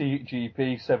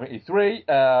TGP73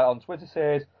 on Twitter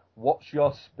says, "What's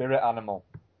your spirit animal?"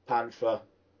 Panther.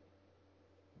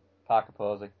 Parker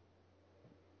Posey.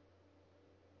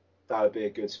 That would be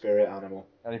a good spirit animal.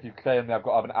 And if you claim me, I've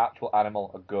got to have an actual animal,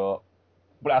 a goat.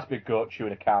 But it has to be a goat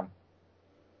chewing a can.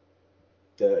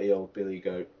 Dirty old Billy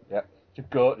Goat. Yep. It's a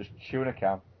goat just chewing a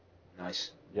can.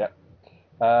 Nice. Yeah.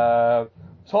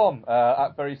 Tom,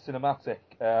 at Very Cinematic,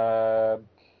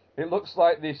 it looks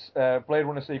like this Blade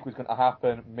Runner sequel is going to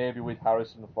happen, maybe with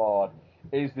Harrison Ford.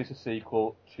 Is this a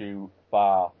sequel too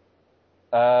far?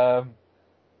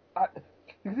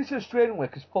 This is a strange one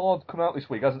because Ford's come out this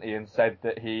week, hasn't he, and said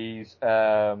that he's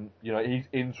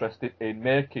interested in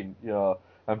making,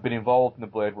 and been involved in the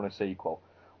Blade Runner sequel.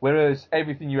 Whereas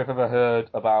everything you have ever heard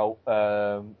about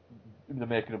the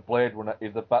making of Blade Runner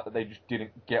is the fact that they just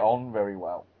didn't get on very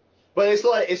well. But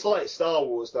it's like Star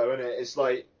Wars, though, isn't it? It's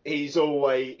like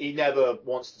he never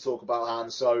wants to talk about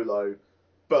Han Solo,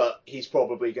 but he's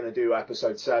probably going to do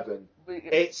Episode 7.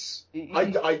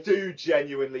 I do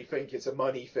genuinely think it's a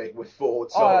money thing with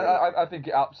Ford. Sorry. I think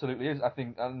it absolutely is. I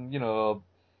think, and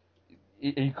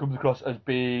he comes across as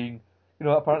being,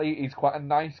 apparently he's quite a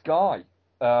nice guy,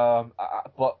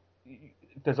 but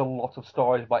there's a lot of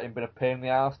stories about him being a pain in the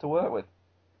ass to work with.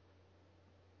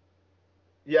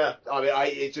 Yeah, I mean,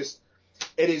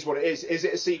 it is what it is. Is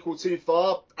it a sequel too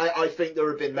far? I think there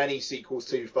have been many sequels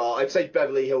too far. I'd say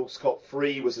Beverly Hills Cop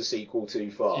 3 was a sequel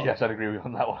too far. Yes, I'd agree with you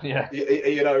on that one, yeah.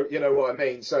 You know what I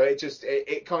mean? So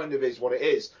it kind of is what it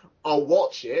is. I'll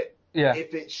watch it. Yeah.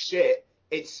 If it's shit,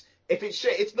 it's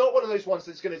not one of those ones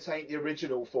that's going to taint the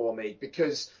original for me,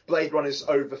 because Blade Runner's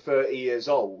over 30 years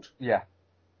old. Yeah.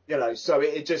 So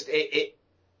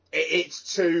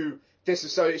it's too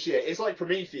disassociate. It's like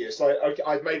Prometheus. Like, okay,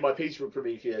 I've made my peace with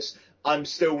Prometheus. I'm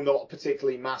still not a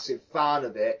particularly massive fan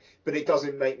of it, but it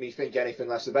doesn't make me think anything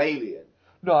less of Alien.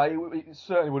 No, it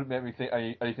certainly wouldn't make me think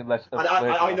anything less of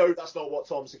Alien. I know that's not what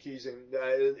Tom's accusing.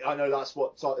 I know that's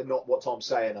not what Tom's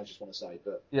saying. I just want to say,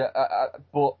 but yeah,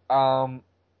 but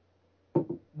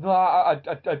no, I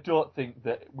don't think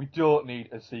that we don't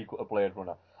need a sequel to Blade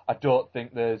Runner. I don't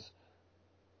think there's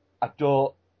a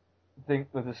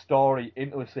story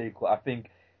into a sequel. I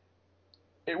think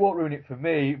it won't ruin it for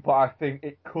me, but I think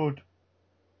it could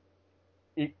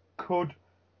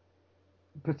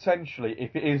potentially,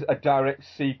 if it is a direct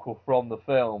sequel from the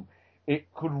film,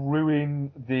 it could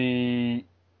ruin the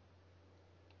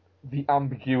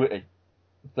ambiguity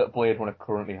that Blade Runner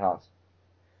currently has.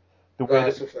 The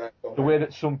way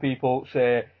that some people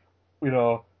say,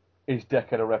 is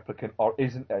Deckard a replicant or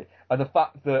isn't he? And the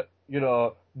fact that,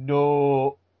 the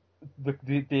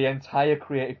entire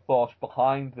creative force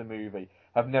behind the movie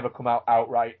have never come out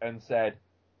outright and said,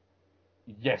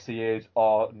 yes he is,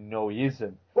 or no he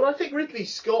isn't. Well, I think Ridley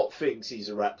Scott thinks he's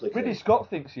a replicant. Ridley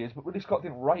Scott thinks he is, but Ridley Scott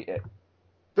didn't write it.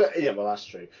 But yeah, well, that's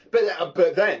true.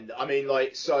 But then, I mean,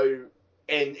 like, so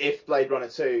if Blade Runner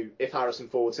 2, if Harrison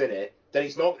Ford's in it, then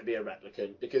he's not going to be a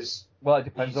replicant, because it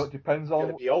depends on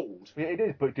going to be old. It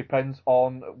is, but it depends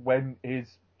on when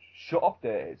his shut off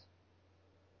date is.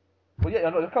 Well, yeah,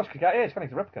 no, of course, he's a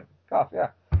replicant. Of course,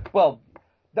 yeah. Well,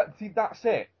 that's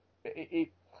it.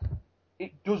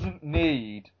 It doesn't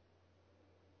need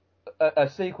a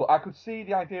sequel. I could see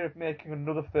the idea of making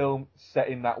another film set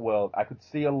in that world. I could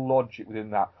see a logic within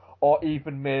that, or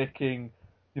even making,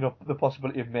 the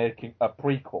possibility of making a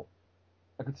prequel.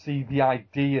 I could see the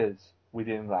ideas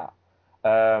within that.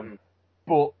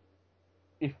 But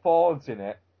if Ford's in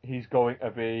it, he's going to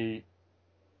be,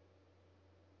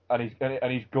 and he's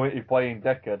going to be playing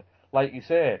Deckard. Like you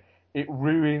say, it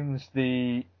ruins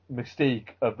the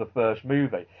mystique of the first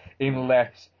movie,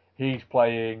 unless he's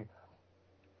playing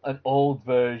an old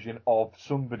version of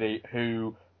somebody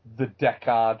who the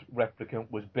Deckard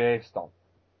replicant was based on.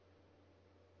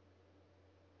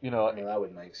 That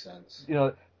would make sense.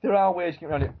 There are ways to get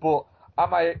around it, but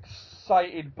am I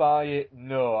excited by it?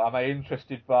 No. Am I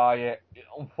interested by it?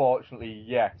 Unfortunately,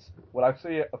 yes. Will I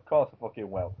see it? Of course I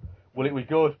fucking will. Will it be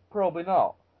good? Probably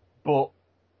not. But,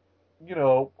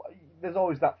 there's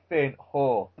always that faint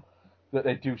hope that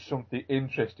they do something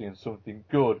interesting and something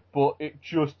good, but it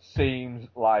just seems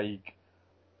like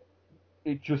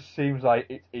it's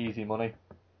easy money.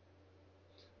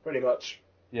 Pretty much.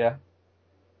 Yeah.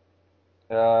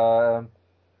 Have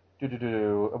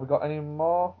we got any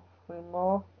more?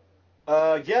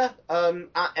 Yeah.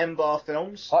 At Embar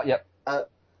Films. Oh, yep.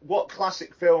 What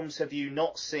classic films have you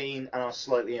not seen and are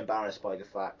slightly embarrassed by the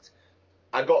fact?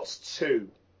 I got 2.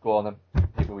 Go on then.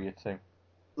 Give me your 2.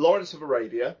 Lawrence of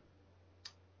Arabia.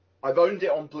 I've owned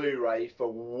it on Blu-ray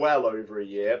for well over a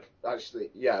year. Actually,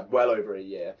 yeah, well over a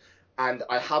year. And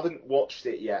I haven't watched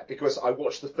it yet because I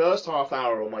watched the first half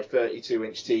hour on my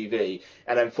 32-inch TV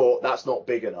and then thought, that's not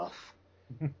big enough.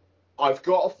 I've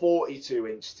got a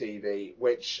 42-inch TV,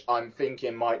 which I'm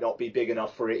thinking might not be big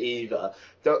enough for it either.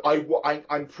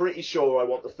 I'm pretty sure I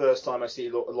want the first time I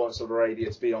see Lawrence of Arabia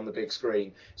to be on the big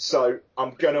screen. So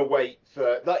I'm going to wait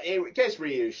for... It gets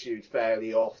reissued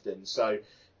fairly often, so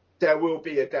there will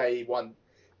be a day, one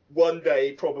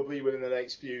day, probably within the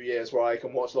next few years, where I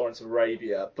can watch Lawrence of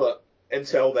Arabia. But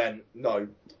until then, no.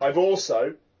 I've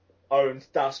also owned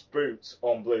Das Boot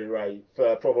on Blu-ray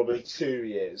for probably 2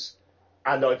 years,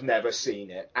 and I've never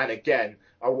seen it. And again,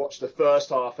 I watched the first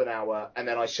half an hour, and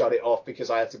then I shut it off because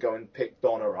I had to go and pick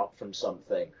Donna up from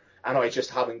something, and I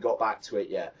just haven't got back to it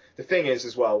yet. The thing is,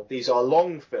 as well, these are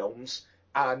long films,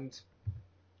 and,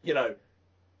 you know,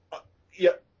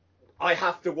 I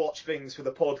have to watch things for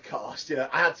the podcast. You know,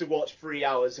 I had to watch 3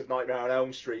 hours of Nightmare on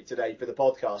Elm Street today for the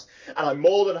podcast, and I'm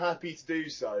more than happy to do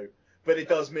so. But it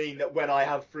does mean that when I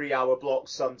have 3 hour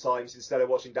blocks, sometimes instead of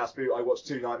watching Das Boot, I watch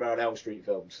 2 Nightmare on Elm Street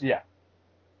films. Yeah.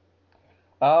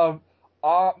 Mine,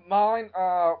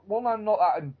 one I'm not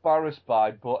that embarrassed by,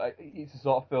 but it's the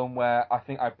sort of film where I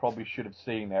think I probably should have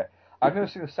seen it. I've never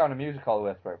seen The Sound of Music all the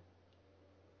way through.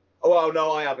 Well,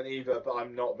 no, I haven't either, but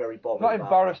I'm not very bothered. Not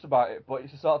embarrassed about it, but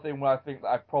it's the sort of thing where I think that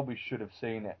I probably should have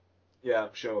seen it. Yeah,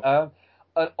 sure.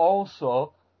 And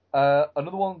also,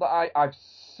 another one that I've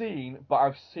seen, but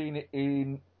I've seen it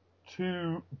in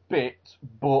 2 bits,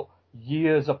 but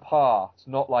years apart.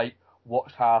 Not like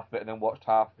watched half of it and then watched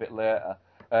half of it later.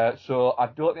 So I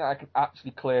don't think I can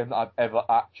actually claim that I've ever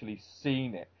actually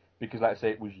seen it, because, like I say,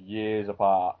 it was years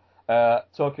apart.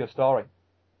 Tokyo Story.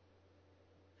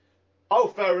 Oh,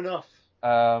 fair enough.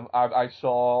 I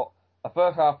saw the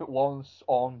first half of it once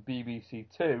on BBC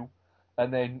Two,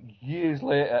 and then years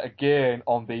later again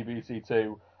on BBC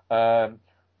Two.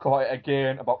 Caught it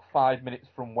again about 5 minutes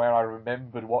from where I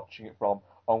remembered watching it from,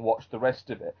 and watched the rest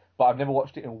of it. But I've never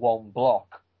watched it in one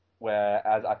block,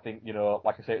 whereas I think, you know,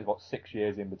 like I say, it was about 6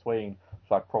 years in between,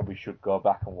 so I probably should go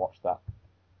back and watch that.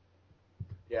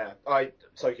 Yeah,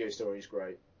 Tokyo Story is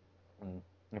great. In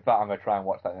fact, I'm going to try and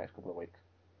watch that in the next couple of weeks.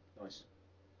 Nice.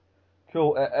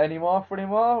 Cool. Any more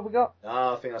have we got?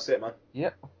 I think that's it, man.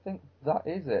 Yep, I think that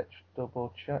is it. Just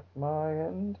double check my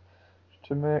end just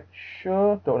to make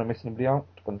sure. Don't want to miss anybody out.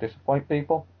 Don't want to disappoint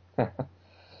people.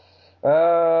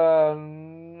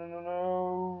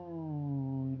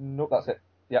 Nope, that's it.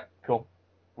 Yeah, cool.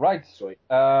 Right. Sweet.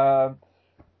 I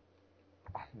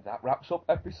think that wraps up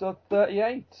episode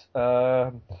 38.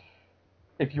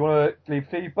 If you want to leave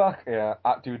feedback,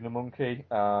 at Dude and the Monkey,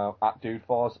 at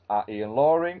DudeFoz, at Ian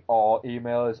Loring, or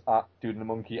email us at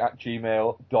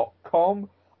dudeandthemonkey@gmail.com.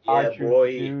 Yeah, iTunes boy.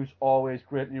 reviews always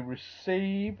greatly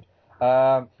received.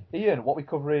 Ian, what are we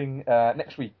covering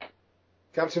next week?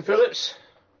 Captain Phillips?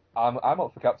 I'm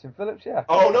up for Captain Phillips, yeah.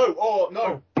 Oh,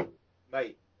 no.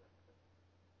 Mate.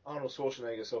 Arnold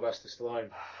Schwarzenegger, Sylvester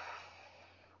Stallone.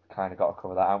 Kind of got to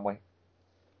cover that, haven't we?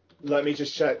 Let me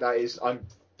just check. I am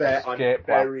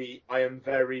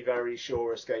very, very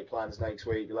sure Escape Plan's next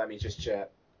week. Let me just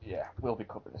check. Yeah, we'll be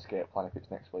covering Escape Plan if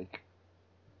it's next week.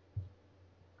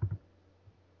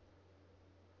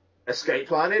 Escape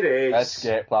Plan it is.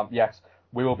 Escape Plan, yes.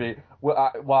 We will be.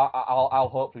 I'll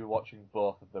hopefully be watching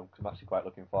both of them, because I'm actually quite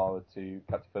looking forward to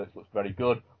Captain Phillips. Looks very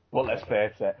good, but let's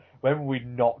face it, when were we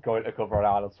not going to cover an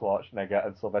Arnold Schwarzenegger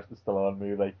and Sylvester Stallone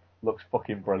movie? Looks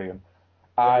fucking brilliant.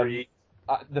 The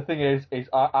thing is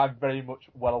I'm very much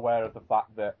well aware of the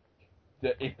fact that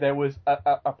if there was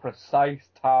a precise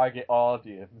target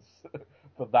audience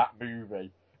for that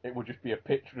movie, it would just be a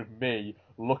picture of me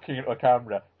looking at a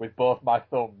camera with both my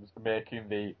thumbs making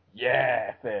the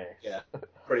yeah face. Yeah,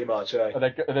 pretty much, eh? And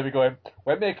then we going,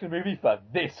 we're making a movie for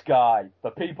this guy,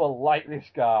 for people like this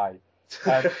guy.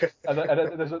 And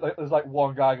then there's like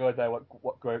one guy going there,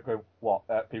 what?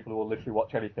 People who will literally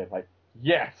watch anything. Like,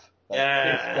 yes, this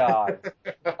guy.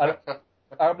 And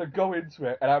I'm going to go into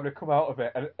it, and I'm going to come out of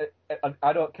it, and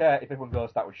I don't care if everyone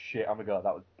goes, that was shit. I'm going to go,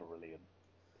 that was brilliant.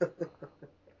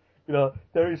 You know,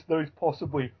 there is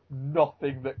possibly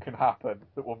nothing that can happen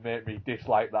that will make me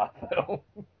dislike that film.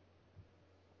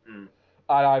 And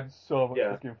I'm so much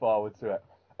looking forward to it.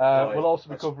 We'll also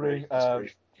be covering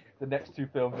the next 2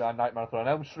 films are Nightmare on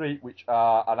Elm Street, which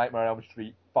are A Nightmare on Elm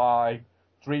Street 5,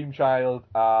 Dream Child,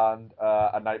 and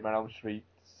A Nightmare on Elm Street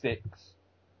 6.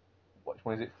 Which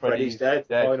one is it? Freddy's Dead.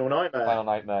 Final Nightmare. Final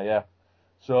Nightmare, yeah.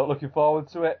 So looking forward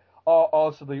to it.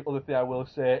 Also, the other thing I will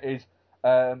say is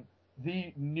the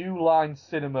New Line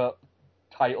Cinema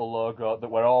title logo that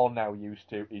we're all now used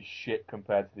to is shit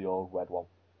compared to the old red one.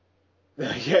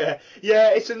 Yeah,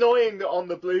 it's annoying that on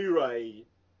the Blu-ray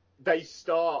they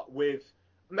start with,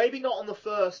 maybe not on the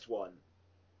first one,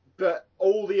 but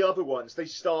all the other ones, they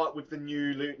start with the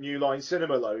New Line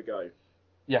Cinema logo.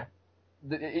 Yeah.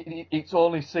 It's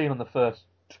only seen on the first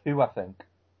 2, I think.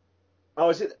 Oh,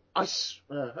 is it? Okay.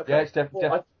 Yeah, it's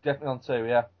definitely on 2,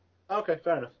 yeah. Okay,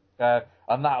 fair enough.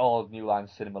 And that old New Line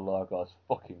Cinema logo is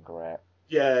fucking great.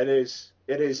 Yeah, it is.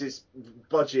 It is. It's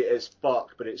budget as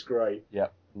fuck, but it's great. Yeah,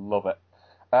 love it.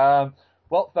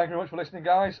 Well, thank you very much for listening,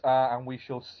 guys, and we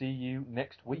shall see you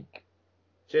next week.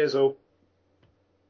 Cheers, all.